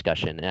consistent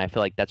discussion. And I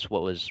feel like that's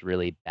what was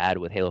really bad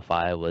with Halo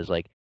 5 was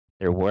like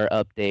there were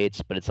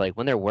updates, but it's like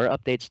when there were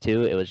updates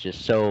too, it was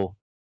just so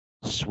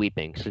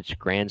sweeping, such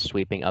grand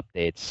sweeping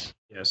updates.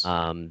 Yes.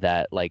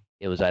 That like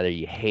it was either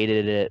you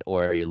hated it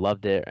or you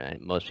loved it,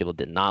 and most people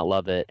did not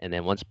love it. And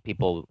then once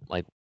people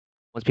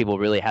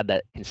really had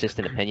that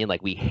consistent opinion,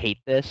 like we hate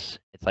this,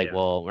 it's like, Yeah.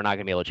 well, we're not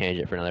gonna be able to change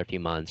it for another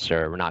few months,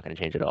 or we're not gonna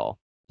change it at all.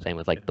 Same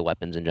with like the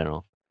weapons in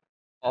general.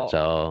 Al-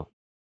 So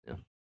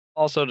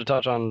Also, to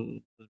touch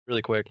on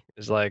really quick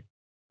is like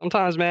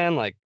sometimes, man,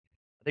 like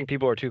I think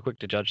people are too quick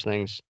to judge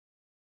things.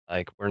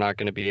 Like we're not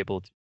going to be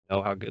able to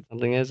know how good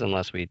something is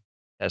unless we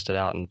test it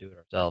out and do it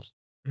ourselves.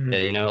 Mhm. Yeah,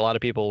 you know, a lot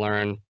of people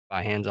learn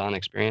by hands-on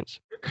experience,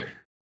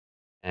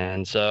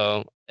 and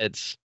so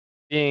it's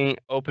being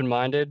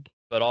open-minded,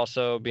 but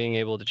also being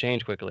able to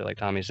change quickly. Like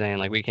Tommy's saying,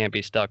 like we can't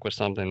be stuck with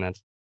something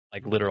that's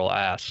like literal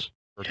ass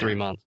for 3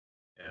 months.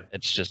 Yeah.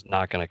 It's just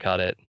not going to cut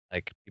it.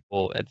 Like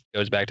people, it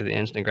goes back to the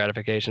instant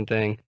gratification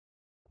thing.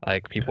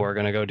 Like people are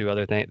gonna go do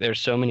other things. There's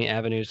so many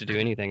avenues to do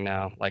anything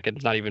now. Like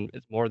it's not even.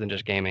 It's more than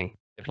just gaming.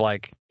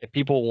 If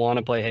people want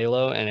to play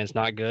Halo and it's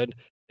not good,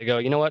 they go,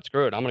 you know what?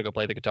 Screw it. I'm gonna go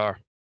play the guitar.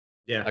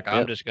 Yeah. Like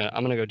Yep.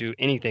 I'm gonna go do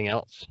anything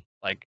else.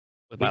 Like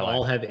with We my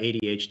all life. have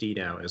ADHD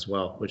now as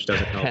well, which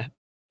doesn't help.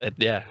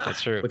 Yeah,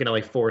 that's true. Looking at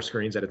like 4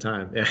 screens at a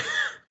time. Yeah.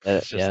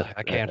 It's just yeah, like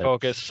I can't that's-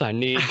 focus. I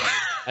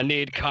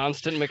need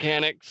constant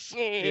mechanics.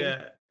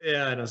 Yeah.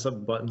 Yeah. I know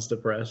some buttons to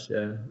press.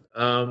 Yeah.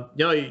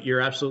 No,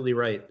 you're absolutely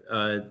right.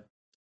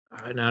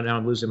 Now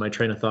I'm losing my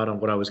train of thought on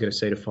what I was going to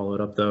say to follow it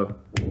up, though.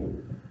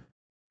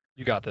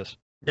 You got this.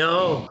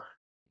 No,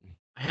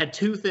 I had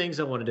 2 things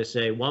I wanted to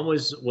say. One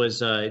was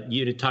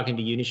you talking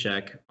to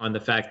Unishack on the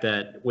fact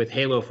that with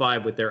Halo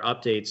 5, with their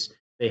updates,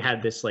 they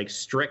had this like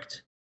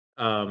strict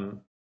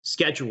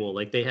schedule.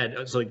 Like they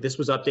had, so like this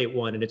was update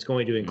 1, and it's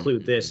going to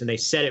include this, and they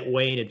set it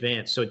way in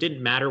advance. So it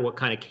didn't matter what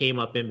kind of came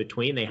up in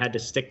between. They had to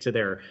stick to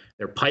their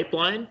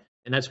pipeline.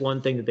 And that's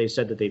one thing that they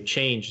said that they've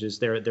changed is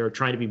they're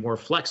trying to be more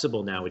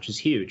flexible now, which is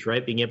huge,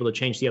 right? Being able to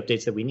change the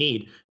updates that we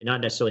need and not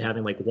necessarily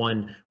having like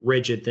one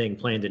rigid thing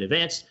planned in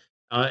advance.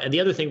 And the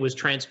other thing was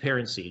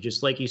transparency.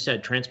 Just like you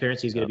said,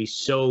 transparency is going to be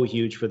so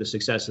huge for the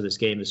success of this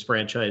game, this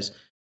franchise.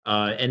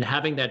 And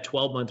having that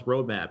 12-month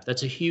roadmap,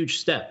 that's a huge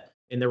step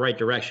in the right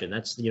direction.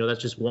 That's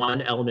just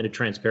one element of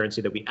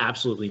transparency that we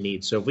absolutely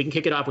need. So if we can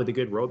kick it off with a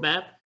good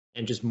roadmap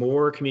and just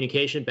more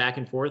communication back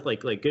and forth,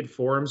 like good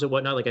forums and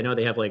whatnot. Like I know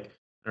they have like,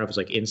 I don't know if it's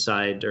like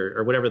Inside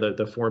or whatever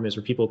the forum is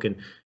where people can,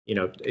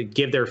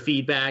 give their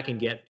feedback and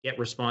get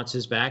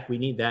responses back. We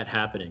need that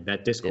happening,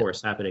 that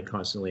discourse happening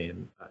constantly.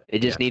 And they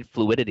just need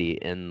fluidity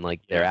in like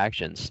their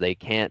actions. They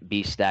can't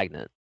be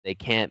stagnant. They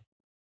can't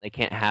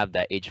have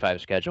that H5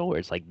 schedule where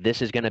it's like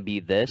this is gonna be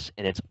this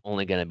and it's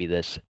only gonna be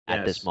this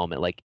at this moment.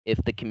 Like if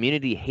the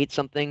community hates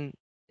something,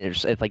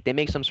 if like they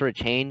make some sort of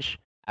change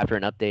after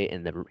an update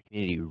and the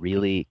community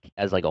really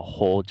as like a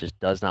whole just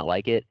does not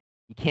like it,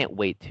 you can't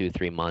wait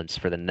 2-3 months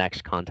for the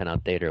next content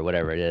update or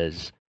whatever it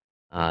is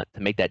to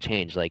make that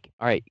change. Like,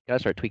 all right, you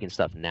gotta start tweaking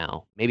stuff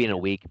now. Maybe in a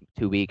week,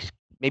 2 weeks.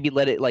 Maybe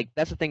let it like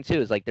that's the thing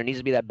too is like there needs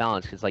to be that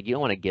balance because like you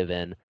don't want to give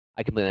in.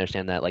 I completely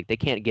understand that. Like they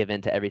can't give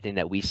in to everything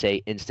that we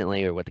say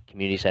instantly or what the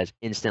community says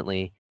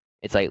instantly.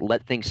 It's like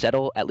let things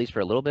settle at least for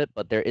a little bit,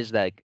 but there is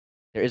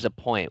a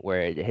point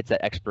where it hits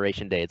that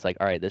expiration date. It's like,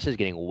 all right, this is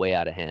getting way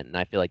out of hand, and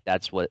I feel like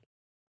that's what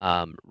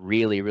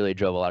really, really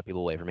drove a lot of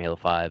people away from Halo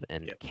 5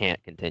 and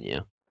can't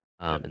continue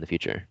in the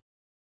future.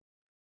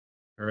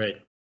 All right.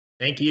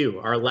 Thank you.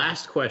 Our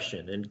last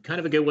question, and kind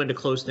of a good one to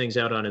close things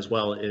out on as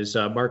well, is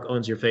Mark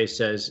Owns Your Face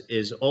says,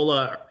 is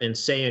Ola and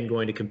Saiyan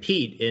going to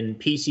compete in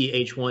PC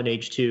H1,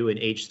 H2, and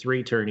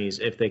H3 tourneys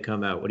if they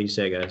come out? What do you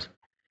say, guys?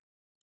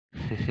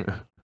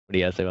 What do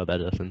you guys say about that,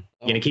 Justin?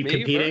 You going to keep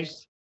competing?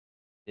 First?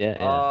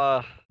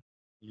 Yeah.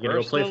 You going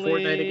to go play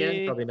Fortnite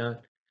again? Probably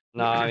not.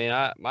 No, I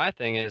mean, my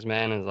thing is,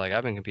 man, is like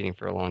I've been competing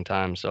for a long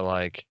time, so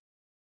like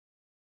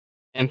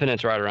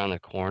Infinite's right around the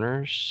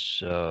corner,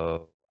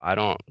 so I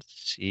don't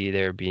see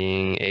there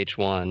being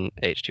H1,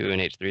 H2,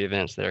 and H3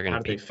 events that are going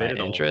to pique my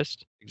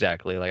interest.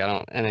 Exactly. Like I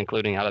don't, and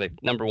including how do they,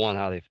 number one,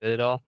 how they fit it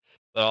all,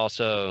 but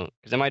also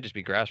because it might just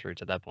be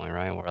grassroots at that point,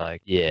 right? Where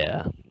like,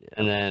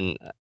 and then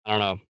I don't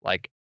know,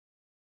 like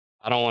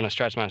I don't want to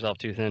stretch myself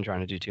too thin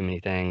trying to do too many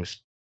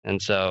things, and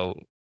so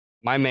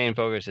my main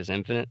focus is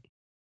Infinite,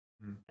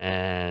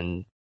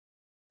 and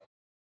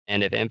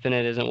if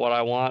Infinite isn't what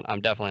I want,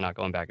 I'm definitely not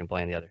going back and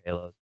playing the other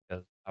Halos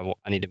because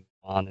I need to move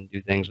on and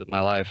do things with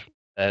my life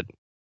that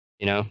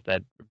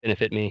that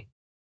benefit me.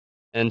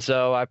 And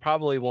so I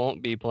probably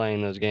won't be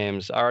playing those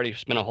games. I already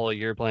spent a whole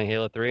year playing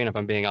Halo 3, and if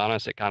I'm being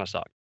honest, it kind of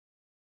sucked.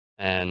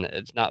 And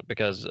it's not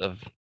because of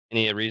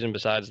any reason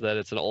besides that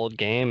it's an old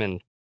game,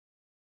 and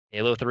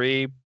Halo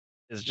 3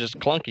 is just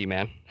clunky,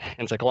 man.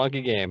 It's a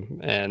clunky game,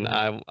 and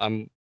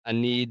I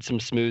need some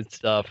smooth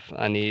stuff.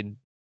 And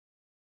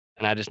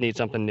I just need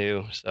something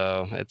new.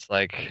 So it's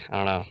like, I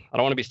don't know. I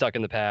don't want to be stuck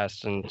in the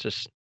past and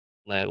just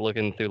like,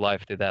 looking through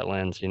life through that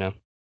lens, you know.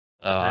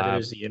 Neither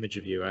is the image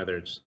of you either.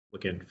 It's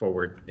looking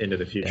forward into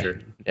the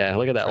future. Yeah,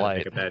 look at that Trying to light.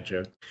 make a bad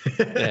joke.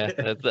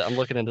 Yeah, I'm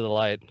looking into the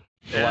light.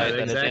 The Yeah, light that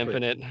is exactly.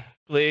 infinite.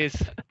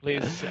 Please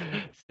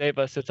save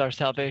us. It's our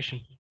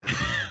salvation.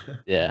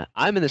 Yeah,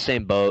 I'm in the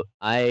same boat.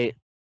 I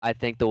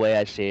think the way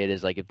I see it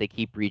is like if they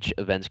keep Reach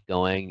events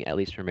going, at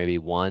least for maybe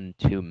 1,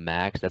 2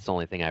 max, that's the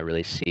only thing I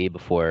really see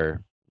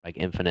before like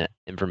infinite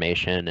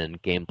information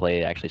and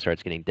gameplay actually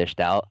starts getting dished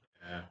out.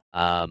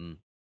 Yeah.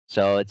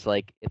 So it's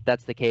like if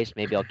that's the case,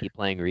 maybe I'll keep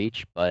playing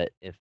Reach. But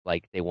if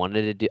like they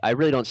wanted to do, I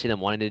really don't see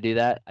them wanting to do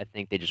that. I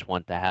think they just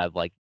want to have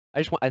like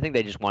I think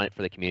they just want it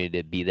for the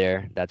community to be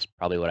there. That's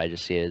probably what I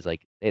just see is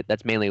like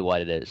that's mainly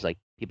what it is. Like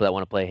people that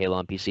want to play Halo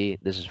on PC,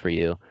 this is for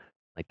you.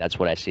 Like that's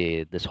what I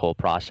see this whole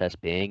process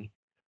being.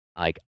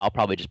 Like I'll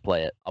probably just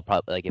play it. I'll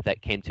probably like if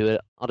that came to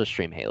it, I'll just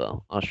stream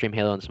Halo. I'll stream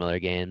Halo and some other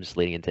games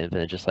leading into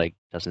Infinite, just like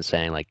Justin's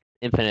saying. Like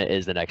Infinite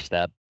is the next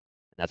step.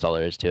 That's all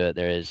there is to it.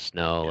 There is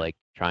no like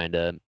trying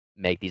to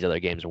make these other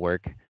games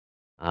work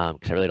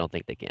because I really don't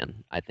think they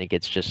can. I think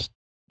it's just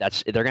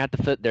they're gonna have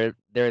to fit.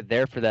 They're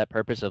there for that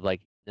purpose of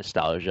like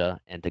nostalgia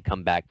and to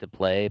come back to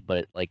play,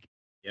 but like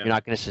you're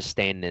not gonna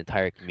sustain an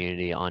entire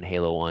community on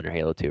Halo 1 or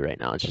Halo 2 right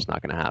now. It's just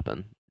not gonna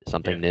happen.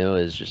 Something new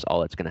is just all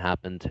that's gonna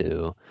happen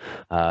to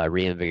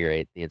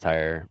reinvigorate the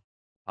entire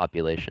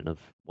population of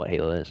what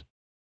Halo is.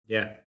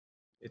 Yeah,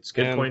 it's a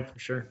good point for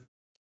sure.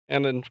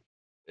 And then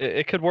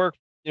it could work.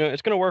 You know,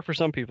 it's going to work for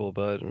some people,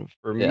 but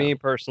for me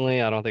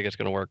personally, I don't think it's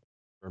going to work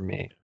for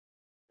me.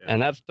 Yeah.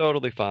 And that's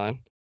totally fine.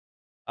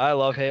 I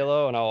love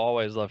Halo, and I'll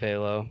always love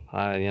Halo.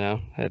 You know,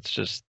 it's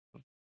just,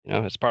 you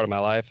know, it's part of my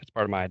life. It's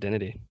part of my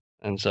identity.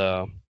 And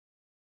so,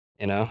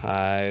 you know,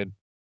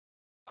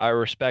 I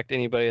respect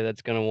anybody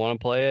that's going to want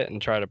to play it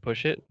and try to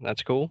push it.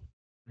 That's cool.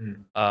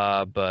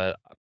 But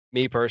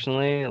me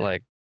personally,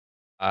 like,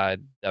 I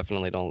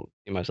definitely don't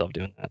see myself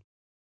doing that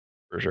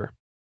for sure.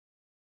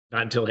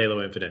 Not until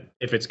Halo Infinite,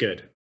 if it's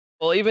good.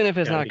 Well, even if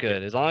it's not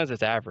good, as long as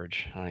it's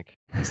average, like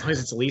as long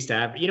as it's at least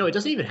average. You know, it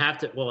doesn't even have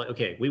to. Well,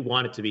 okay, we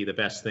want it to be the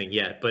best thing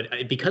yet, but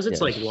because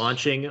it's like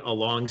launching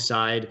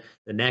alongside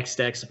the next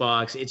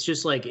Xbox, it's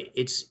just like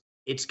it's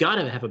got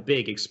to have a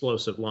big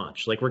explosive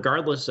launch. Like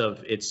regardless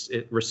of its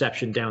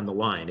reception down the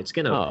line, it's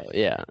gonna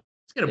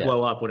it's gonna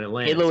blow up when it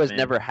lands. Halo has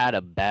never had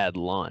a bad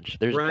launch.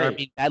 There's I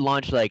mean, bad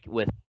launch like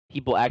with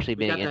people actually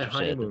being interested. That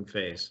honeymoon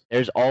phase.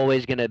 There's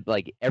always gonna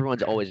like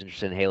everyone's always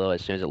interested in Halo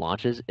as soon as it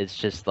launches. It's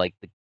just like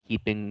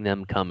keeping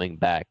them coming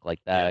back like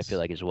that. I feel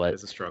like is what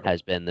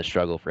has been the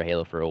struggle for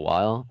Halo for a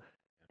while.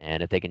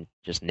 And if they can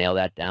just nail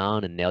that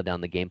down and nail down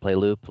the gameplay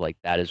loop, like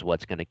that is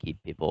what's gonna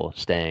keep people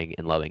staying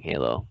and loving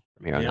Halo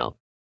from here on out.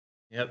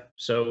 Yep.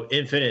 So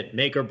Infinite,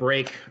 make or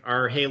break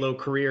our Halo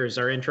careers,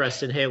 our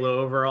interest in Halo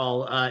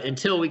overall.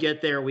 Until we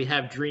get there, we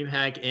have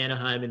DreamHack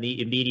Anaheim in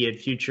the immediate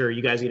future.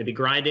 You guys are going to be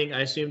grinding,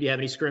 I assume. Do you have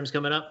any scrims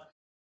coming up?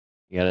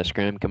 You got a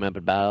scrim coming up in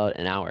about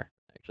an hour,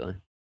 actually.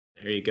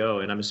 There you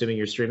go. And I'm assuming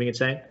you're streaming it,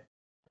 Saiyan?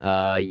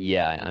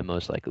 Yeah, I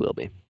most likely will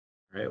be.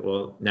 All right.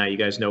 Well, now you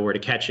guys know where to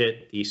catch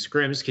it. The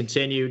scrims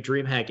continue.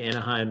 DreamHack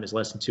Anaheim is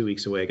less than 2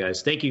 weeks away,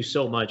 guys. Thank you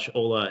so much,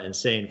 Ola and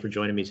Saiyan, for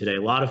joining me today.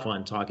 A lot of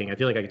fun talking. I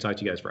feel like I could talk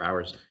to you guys for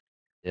hours.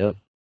 Yep. Of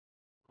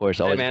course.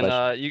 Always hey,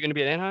 man, you going to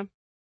be at Anaheim?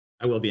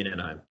 I will be in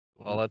Anaheim.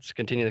 Well, let's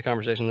continue the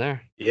conversation there.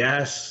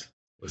 Yes.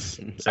 Are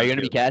you going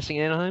to be casting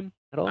Anaheim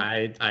at all?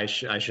 I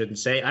shouldn't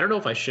say. I don't know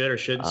if I should or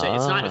shouldn't say.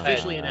 It's not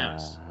officially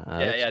announced.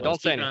 Yeah. Don't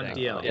say anything.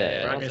 Yeah,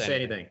 we're not going to say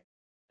anything.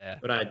 Yeah.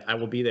 But I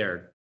will be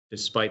there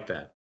despite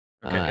that.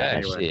 Okay.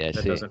 Anyway,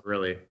 that doesn't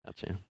really.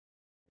 Gotcha.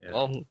 Yeah.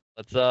 Well,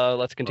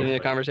 let's continue the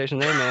conversation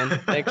there,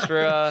 man. Thanks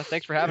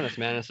for having us,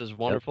 man. This is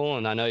wonderful,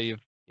 and I know you've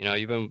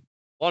been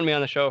wanting me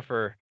on the show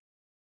for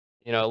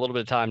a little bit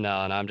of time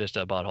now, and I'm just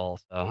a butthole.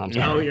 So I'm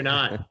sorry. No, you're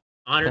not.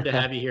 Honored to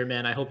have you here,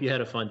 man. I hope you had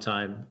a fun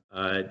time.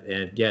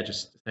 And yeah,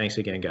 just thanks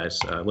again, guys.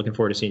 Looking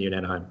forward to seeing you in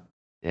Anaheim.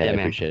 Yeah,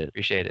 man.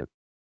 Appreciate it.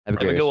 Have a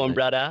good one,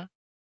 brother.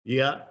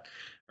 Yeah.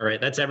 All right,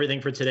 that's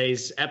everything for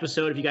today's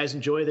episode. If you guys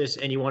enjoy this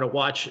and you want to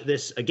watch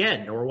this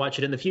again or watch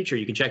it in the future,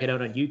 you can check it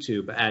out on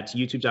YouTube at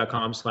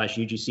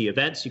youtube.com/UGC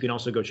events. You can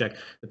also go check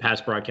the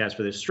past broadcast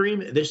for this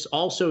stream. This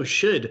also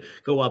should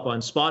go up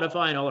on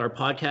Spotify and all our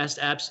podcast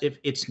apps. If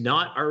it's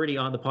not already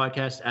on the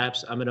podcast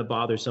apps, I'm going to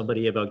bother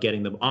somebody about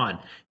getting them on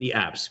the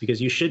apps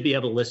because you should be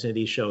able to listen to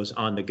these shows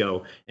on the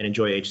go and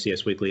enjoy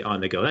HCS Weekly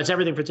on the go. That's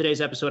everything for today's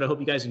episode. I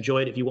hope you guys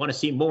enjoyed. If you want to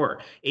see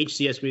more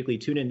HCS Weekly,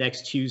 tune in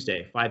next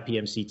Tuesday, 5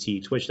 p.m.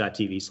 CT,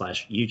 twitch.tv/UGC.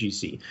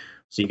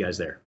 See you guys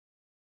there.